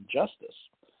you to me in justice.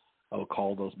 I will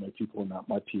call those my people and not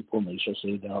my people, and they shall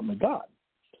say, thou art my God."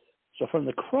 So from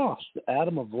the cross, the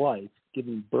Adam of life,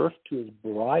 giving birth to his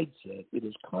bride, said, "It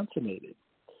is consummated."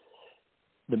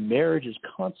 The marriage is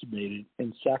consummated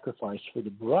and sacrificed for the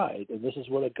bride, and this is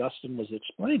what Augustine was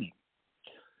explaining.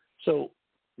 So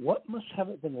what must have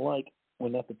it been like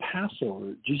when at the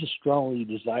Passover, Jesus strongly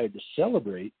desired to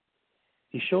celebrate?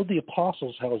 He showed the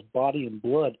apostles how his body and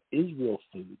blood is real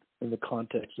food in the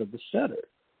context of the Seder.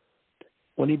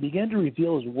 When he began to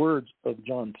reveal his words of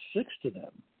John 6 to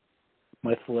them,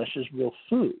 "My flesh is real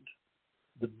food.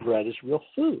 The bread is real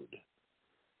food."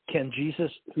 Can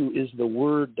Jesus, who is the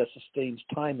Word that sustains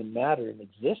time and matter in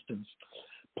existence,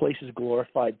 place his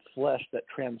glorified flesh that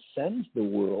transcends the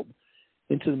world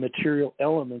into the material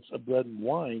elements of bread and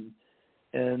wine,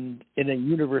 and in a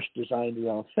universe designed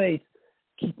around faith,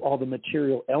 keep all the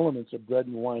material elements of bread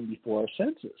and wine before our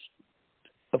senses?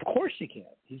 Of course he can.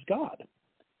 He's God.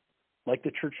 Like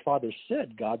the church fathers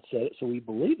said, God said it, so we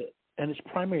believe it. And its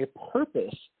primary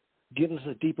purpose gives us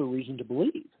a deeper reason to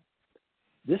believe.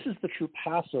 This is the true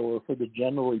Passover for the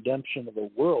general redemption of the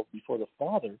world before the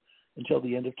Father until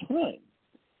the end of time.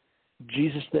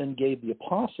 Jesus then gave the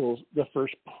apostles, the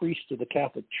first priest of the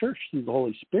Catholic Church through the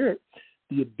Holy Spirit,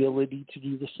 the ability to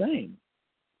do the same.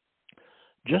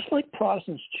 Just like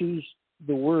Protestants choose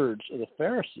the words of the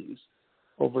Pharisees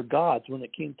over God's when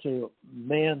it came to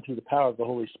man through the power of the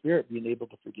Holy Spirit being able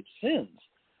to forgive sins,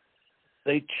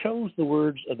 they chose the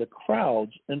words of the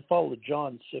crowds and followed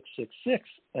John 6:66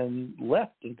 and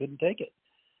left and couldn't take it.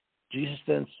 Jesus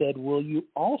then said, "Will you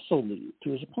also leave?"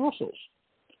 to his apostles.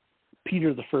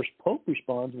 Peter, the first pope,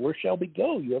 responds, "Where shall we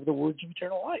go? You have the words of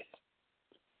eternal life."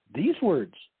 These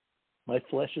words, "My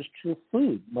flesh is true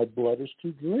food, my blood is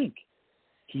true drink.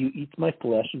 He who eats my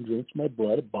flesh and drinks my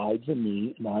blood abides in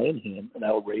me, and I in him, and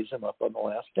I will raise him up on the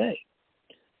last day."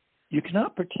 You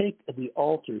cannot partake of the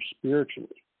altar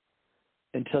spiritually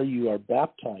until you are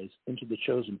baptized into the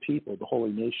chosen people, the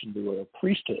holy nation, the royal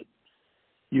priesthood.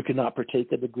 You cannot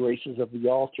partake of the graces of the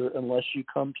altar unless you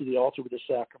come to the altar with a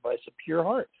sacrifice of pure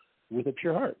heart, with a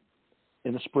pure heart.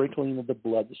 And the sprinkling of the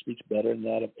blood that speaks better than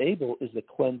that of Abel is the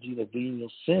cleansing of venial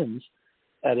sins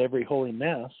at every holy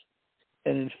mass.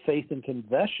 And in faith and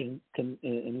confession,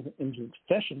 in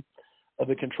confession of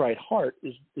a contrite heart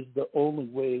is the only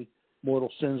way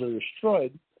mortal sins are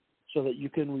destroyed, so that you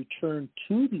can return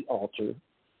to the altar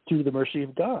through the mercy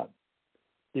of God.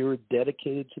 They were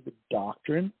dedicated to the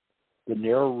doctrine, the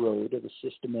narrow road of a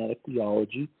systematic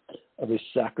theology of a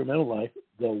sacramental life,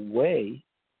 the way.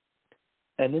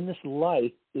 And in this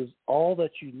life is all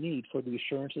that you need for the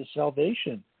assurance of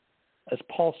salvation. As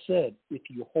Paul said, if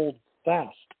you hold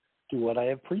fast to what I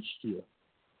have preached to you.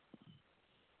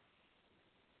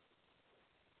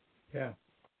 Yeah,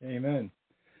 amen.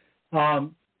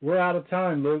 We're out of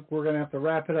time, Luke. We're going to have to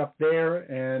wrap it up there,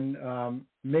 and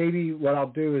maybe what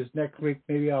I'll do is next week,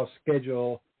 maybe I'll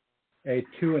schedule a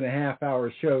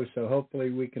 2.5-hour show, so hopefully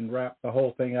we can wrap the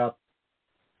whole thing up.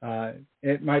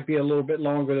 It might be a little bit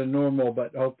longer than normal,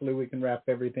 but hopefully we can wrap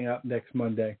everything up next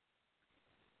Monday.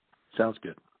 Sounds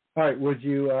good. All right, would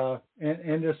you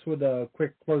end us with a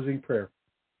quick closing prayer?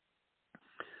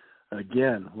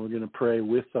 Again, we're going to pray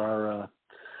with our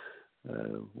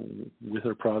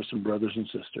Protestant brothers and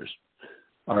sisters.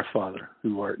 Our Father,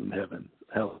 who art in heaven,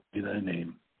 hallowed be thy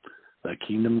name. Thy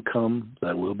kingdom come,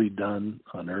 thy will be done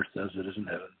on earth as it is in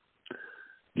heaven.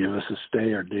 Give us this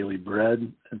day our daily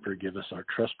bread, and forgive us our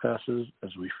trespasses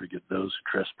as we forgive those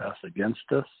who trespass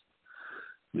against us.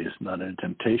 Lead us not into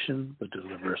temptation, but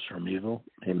deliver us from evil.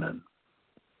 Amen.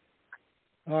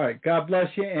 All right. God bless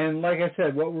you. And like I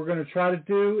said, what we're going to try to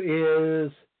do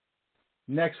is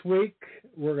next week,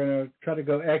 we're going to try to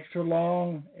go extra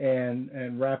long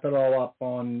and wrap it all up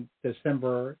on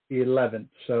December 11th.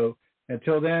 So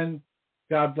until then,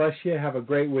 God bless you. Have a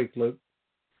great week, Luke.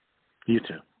 You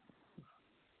too.